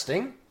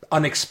interesting,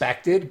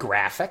 unexpected,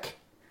 graphic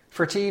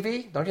for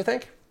TV, don't you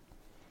think?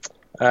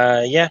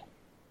 Yeah.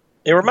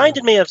 It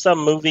reminded me of some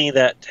movie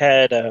that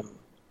had,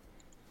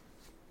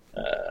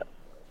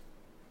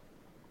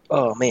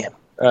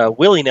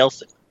 Willie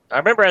Nelson. I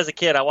remember as a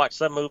kid, I watched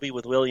some movie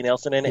with Willie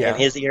Nelson in it, and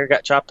his ear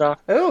got chopped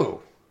off.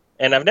 Oh.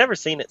 And I've never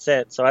seen it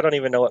since, so I don't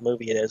even know what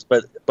movie it is.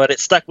 But it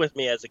stuck with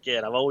me as a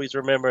kid. I've always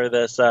remember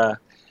this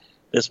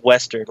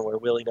Western where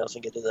Willie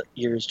Nelson gets his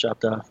ears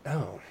chopped off.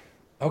 Oh,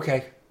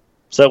 okay.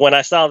 So when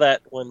I saw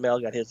that, when Mel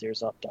got his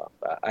ears chopped off,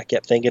 I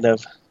kept thinking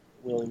of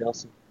Willie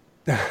Nelson.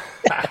 Okay.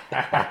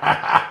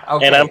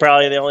 And I'm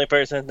probably the only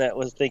person that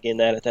was thinking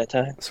that at that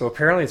time. So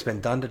apparently it's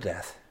been done to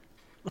death.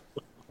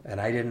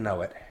 And I didn't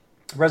know it.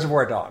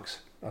 Reservoir Dogs.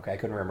 Okay, I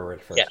couldn't remember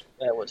it first. Yeah,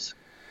 that was.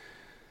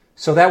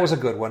 So that was a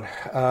good one.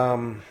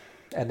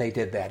 And they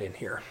did that in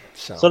here.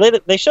 So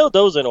they showed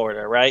those in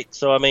order, right?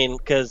 So, I mean,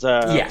 because...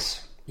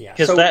 yes. Yeah.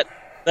 Because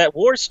that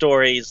War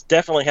Stories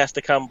definitely has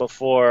to come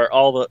before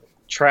all the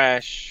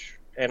Trash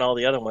and all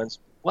the other ones.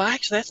 Well,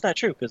 actually, that's not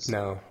true, because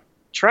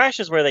Trash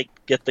is where they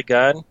get the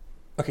gun.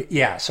 Okay,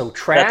 yeah, so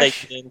Trash... that they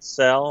can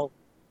sell.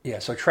 Yeah,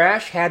 so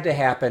Trash had to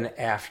happen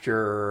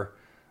after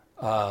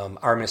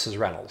Our Mrs.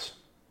 Reynolds,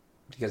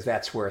 because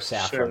that's where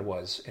Saffron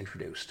was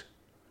introduced.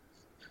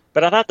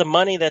 But I thought the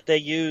money that they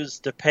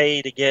used to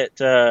pay to get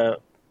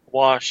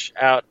Wash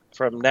out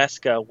from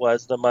Nesca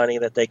was the money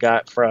that they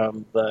got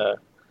from the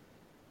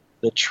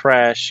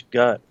Trash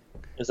gun.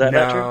 Is that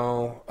not true?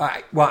 No.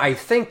 Well, I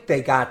think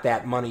they got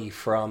that money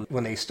from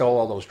when they stole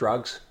all those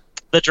drugs.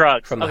 The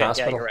drugs. From the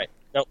hospital? Yeah, you're right.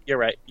 No, you're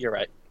right.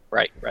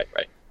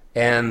 Right.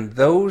 And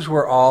those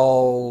were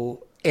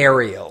all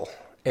Ariel.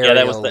 Yeah,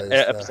 that was the is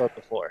episode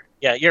before.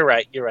 Yeah, you're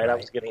right. I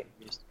was getting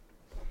confused.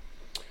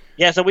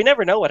 Yeah, so we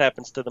never know what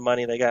happens to the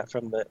money they got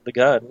from the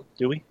gun,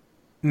 do we?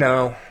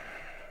 No.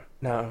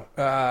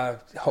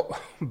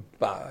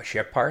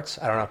 Ship parts?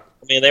 I don't know.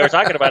 I mean, they were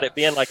talking about it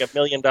being like $1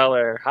 million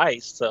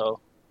heist, so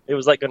it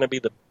was like going to be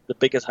the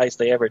biggest heist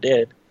they ever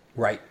did.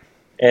 Right.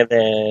 And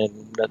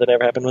then nothing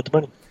ever happened with the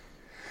money.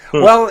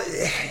 Well,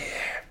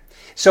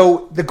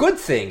 so the good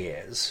thing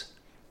is,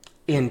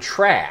 in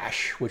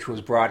Trash, which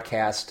was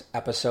broadcast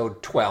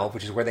episode 12,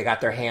 which is where they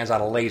got their hands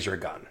on a laser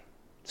gun.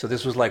 So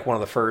this was like one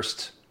of the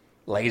first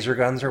laser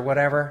guns or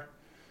whatever.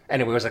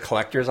 And it was a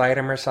collector's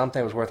item or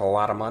something. It was worth a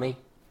lot of money.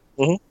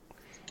 Mm-hmm.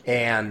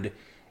 And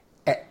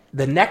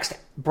the next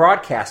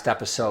broadcast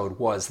episode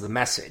was The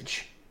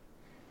Message.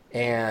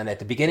 And at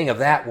the beginning of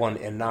that one,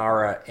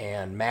 Inara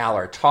and Mal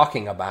are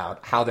talking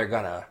about how they're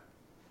going to,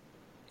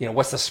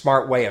 what's the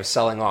smart way of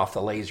selling off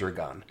the laser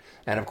gun.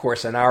 And, of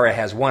course, Inara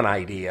has one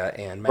idea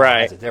and Mal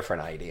has a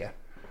different idea.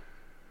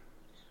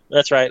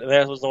 That's right.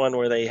 That was the one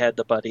where they had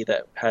the buddy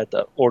that had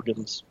the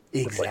organs.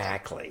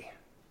 Exactly.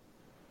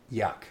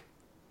 Yuck.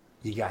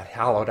 You got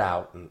hollowed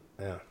out. And,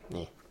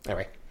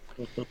 anyway.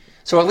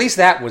 So at least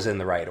that was in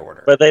the right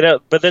order. But they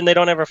don't. But then they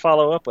don't ever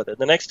follow up with it.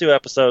 The next two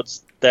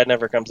episodes, that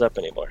never comes up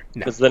anymore.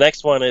 Because the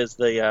next one is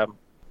the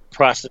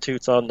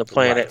prostitutes on the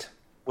planet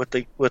with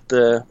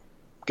the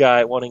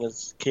guy wanting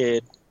his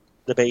kid,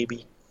 the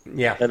baby.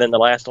 Yeah. And then the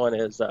last one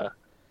is the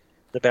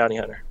bounty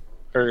hunter,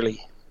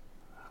 Early.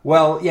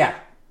 Well, yeah.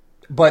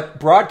 But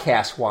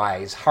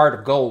broadcast-wise, Heart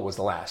of Gold was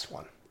the last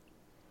one.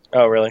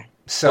 Oh, really?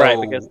 So, right,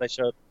 because they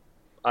showed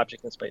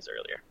Object in Space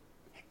earlier.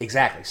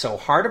 Exactly. So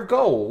Heart of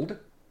Gold...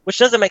 Which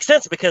doesn't make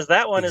sense because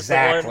that one is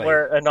the one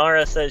where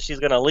Inara says she's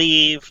going to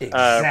leave.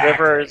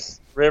 Exactly.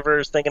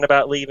 River's thinking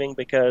about leaving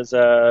because,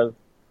 So,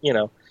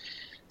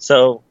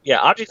 yeah,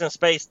 Object in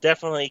Space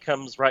definitely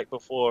comes right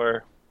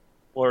before,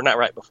 or not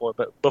right before,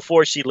 but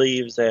before she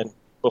leaves and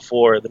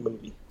before the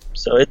movie.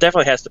 So it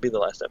definitely has to be the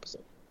last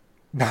episode.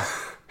 But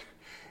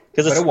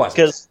it wasn't.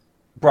 Because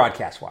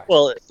broadcast-wise.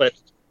 Well,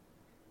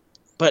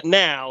 but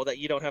now that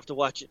you don't have to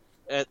watch it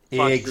at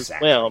Fox's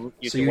whim,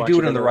 so you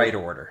do it in the right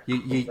order.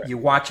 You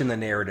watch in the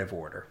narrative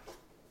order,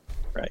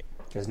 right?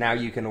 Because now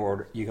you can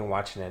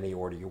watch in any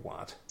order you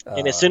want.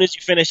 And as soon as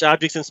you finish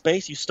Objects in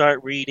Space, you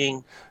start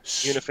reading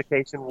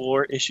Unification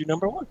War issue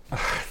number 1.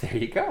 There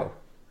you go.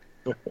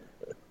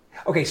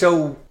 Okay,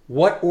 so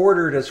what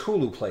order does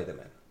Hulu play them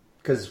in?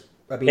 Because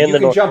you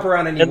can jump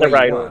around any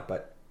way you want,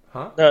 but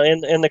no,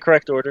 in the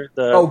correct order.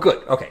 Oh,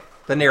 good. Okay,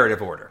 the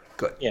narrative order.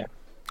 Good. Yeah.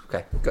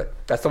 Okay, good.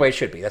 That's the way it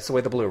should be. That's the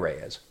way the Blu-ray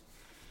is.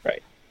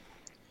 Right.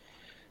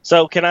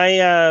 So can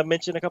I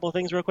mention a couple of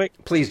things real quick?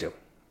 Please do.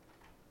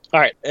 All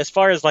right. As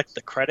far as like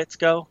the credits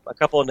go, a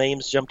couple of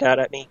names jumped out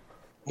at me.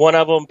 One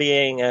of them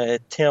being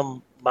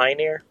Tim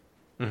Minear.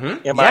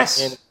 Mm-hmm.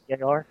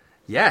 M-I-N-E-A-R.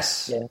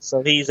 Yes. Yeah.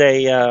 So he's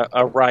a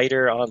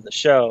writer on the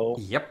show.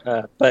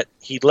 Yep. But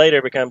he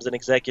later becomes an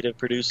executive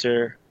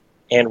producer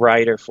and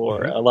writer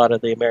for a lot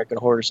of the American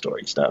Horror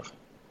Story stuff.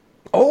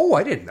 Oh,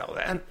 I didn't know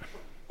that.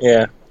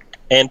 Yeah.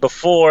 And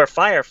before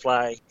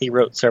Firefly, he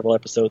wrote several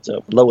episodes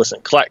of Lois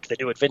and Clark, The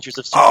New Adventures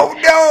of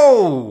Superman.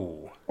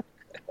 Oh, no!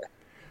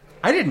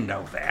 I didn't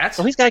know that.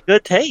 Well, he's got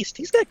good taste.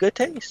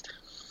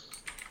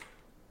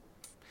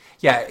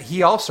 Yeah,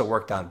 he also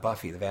worked on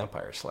Buffy the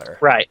Vampire Slayer.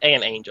 Right,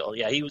 and Angel.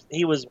 Yeah,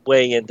 he was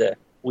way into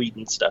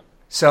Whedon stuff.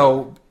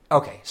 So,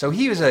 okay. So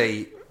he's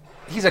a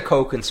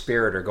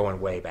co-conspirator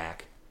going way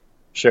back.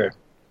 Sure.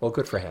 Well,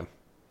 good for him.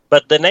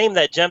 But the name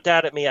that jumped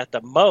out at me at the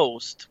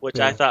most,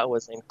 which I thought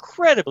was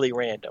incredibly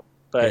random,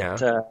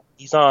 but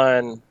he's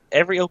on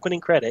every opening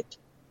credit,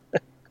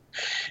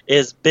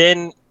 is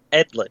Ben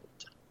Edlund.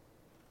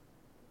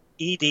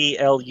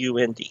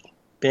 Edlund.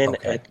 Ben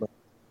Edlund.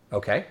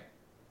 Okay.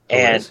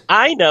 And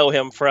I know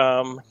him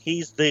from,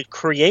 he's the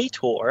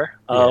creator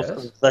of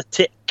The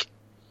Tick.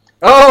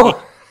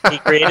 Oh! He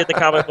created the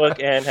comic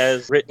book and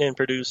has written and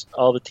produced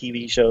all the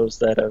TV shows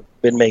that have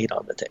been made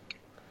on The Tick.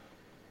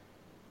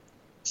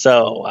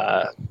 So,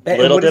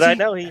 little did I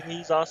know,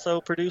 he's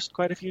also produced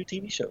quite a few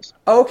TV shows.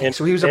 Okay,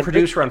 so he was a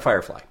producer on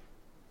Firefly.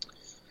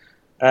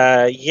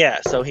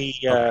 Yeah, so he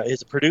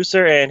is a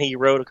producer and he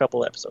wrote a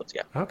couple episodes,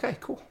 yeah. Okay,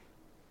 cool.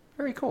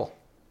 Very cool.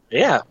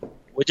 Yeah,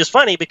 which is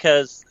funny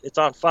because it's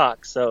on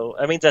Fox, so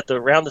that means at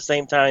around the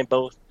same time,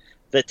 both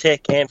The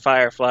Tick and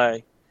Firefly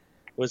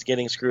was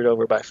getting screwed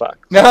over by Fox.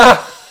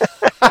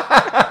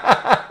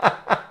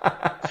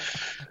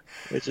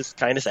 Which is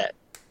kind of sad.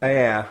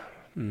 Yeah.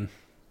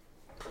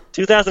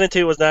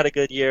 2002 was not a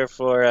good year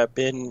for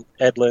Ben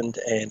Edlund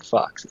and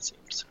Fox, it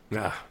seems.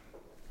 Yeah.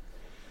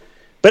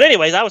 But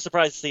anyways, I was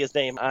surprised to see his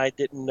name. I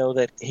didn't know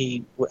that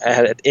he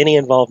had any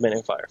involvement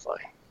in Firefly.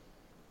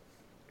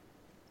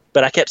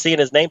 But I kept seeing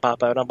his name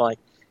pop out, and I'm like,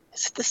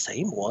 is it the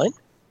same one?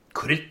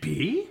 Could it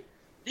be?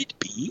 Could it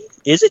be?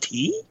 Is it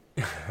he?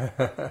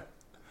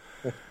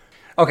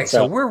 Okay,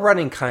 so we're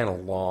running kind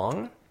of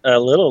long. A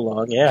little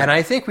long, yeah. And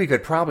I think we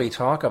could probably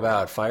talk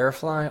about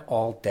Firefly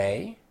all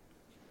day.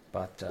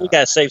 But we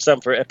got to save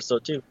some for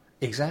episode 2.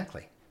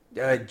 Exactly.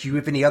 Do you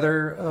have any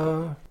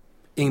other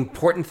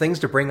important things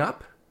to bring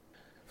up?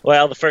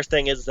 Well, the first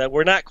thing is that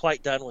we're not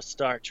quite done with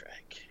Star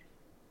Trek.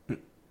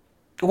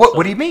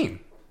 What do you mean?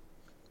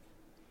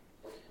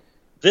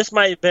 This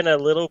might have been a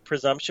little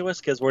presumptuous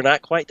because we're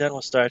not quite done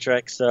with Star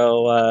Trek.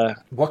 So,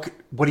 what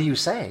are you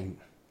saying?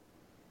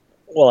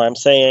 Well, I'm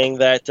saying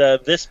that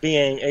this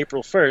being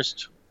April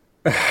 1st,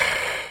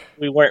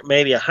 we weren't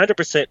maybe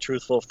 100%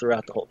 truthful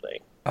throughout the whole thing.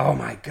 Oh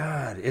my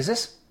God! Is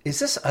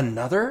this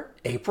another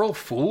April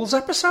Fool's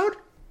episode?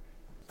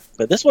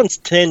 But this one's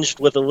tinged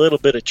with a little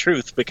bit of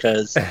truth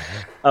because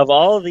of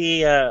all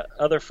the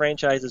other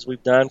franchises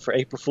we've done for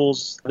April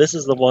Fools, this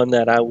is the one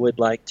that I would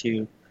like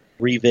to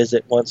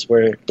revisit once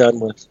we're done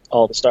with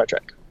all the Star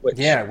Trek.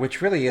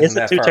 Which really isn't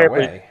that far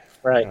away.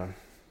 Right. Yeah.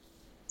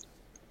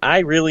 I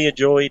really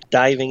enjoyed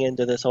diving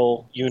into this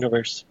whole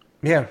universe.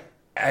 Yeah.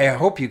 I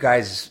hope you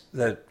guys,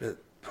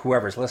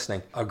 whoever's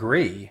listening,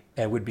 agree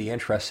and would be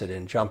interested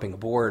in jumping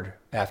aboard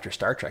after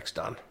Star Trek's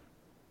done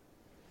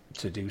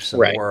to do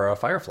some more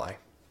Firefly.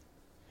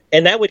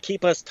 And that would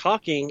keep us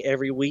talking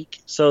every week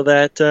so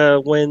that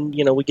when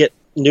we get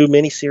new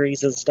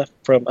miniseries and stuff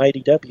from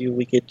IDW,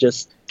 we could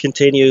just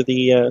continue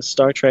the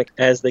Star Trek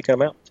as they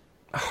come out.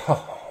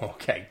 Oh,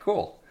 okay,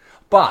 cool.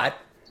 But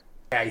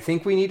I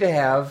think we need to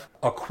have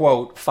a,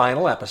 quote,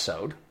 final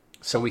episode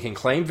so we can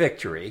claim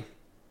victory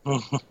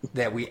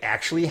that we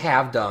actually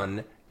have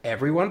done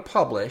everyone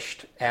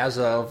published as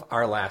of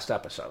our last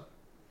episode.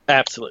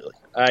 Absolutely.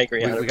 I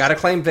agree. We got to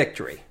claim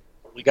victory.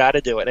 We got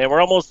to do it. And we're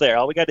almost there.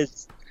 All we got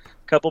is a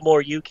couple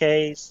more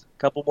UKs, a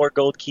couple more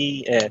Gold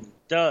Key, and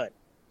done.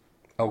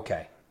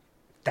 Okay.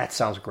 That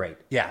sounds great.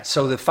 Yeah,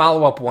 so the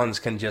follow-up ones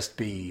can just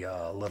be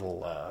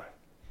little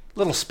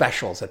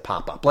specials that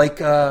pop up. Like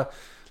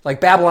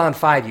Babylon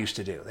 5 used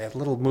to do. They have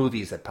little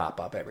movies that pop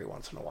up every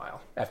once in a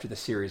while after the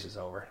series is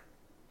over.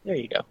 There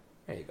you go.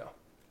 There you go.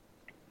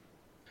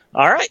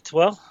 All right.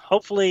 Well,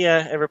 hopefully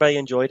everybody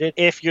enjoyed it.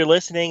 If you're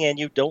listening and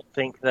you don't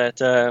think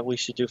that we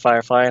should do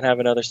Firefly and have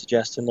another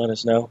suggestion, let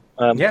us know.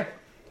 Yeah.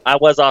 I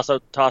was also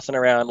tossing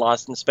around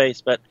Lost in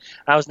Space, but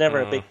I was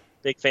never a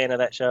big fan of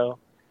that show.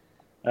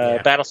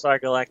 Battlestar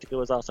Galactica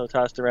was also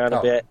tossed around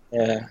a bit.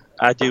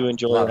 I do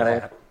enjoy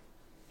that.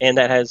 And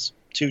that has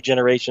 2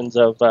 generations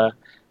of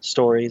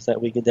stories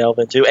that we could delve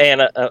into,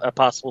 and a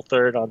possible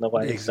third on the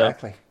way.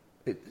 Exactly.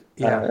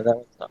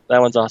 So,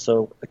 that one's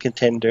also a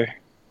contender.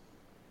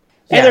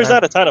 And there's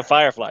not a ton of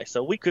Firefly,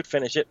 so we could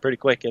finish it pretty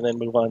quick and then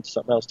move on to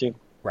something else too.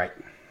 Right.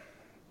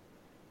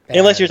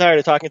 Unless you're tired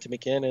of talking to me,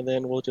 Ken, and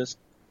then we'll just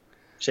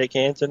shake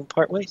hands and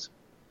part ways.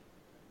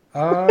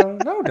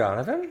 No,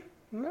 Donovan.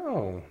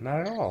 No,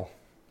 not at all.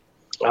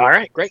 All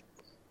right, great.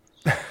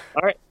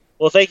 All right.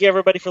 Well, thank you,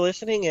 everybody, for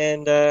listening,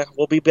 and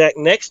we'll be back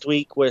next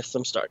week with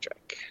some Star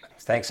Trek.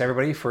 Thanks,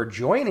 everybody, for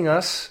joining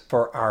us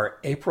for our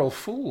April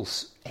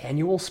Fool's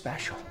annual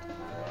special.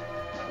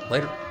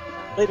 Later.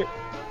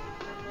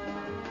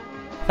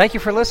 Thank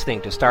you for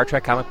listening to Star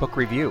Trek Comic Book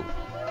Review.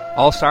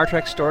 All Star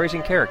Trek stories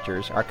and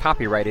characters are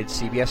copyrighted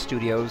CBS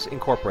Studios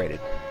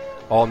Incorporated.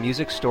 All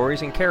music,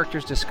 stories, and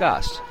characters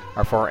discussed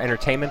are for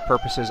entertainment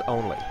purposes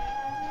only.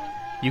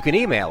 You can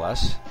email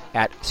us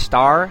at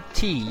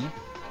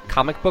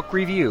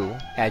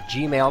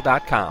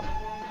startcomicbookreview@gmail.com.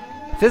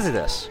 Visit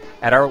us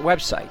at our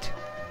website,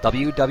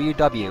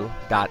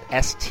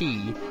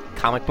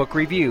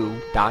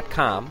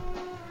 www.stcomicbookreview.com.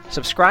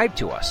 Subscribe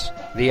to us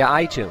via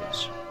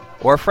iTunes,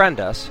 or friend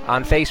us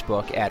on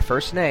Facebook at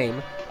first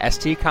name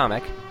ST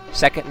Comic,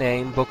 second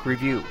name Book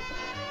Review.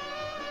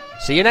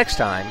 See you next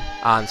time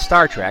on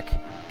Star Trek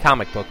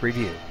Comic Book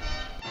Review.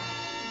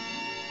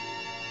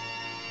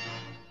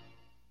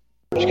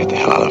 Let's get the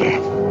hell out of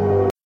here.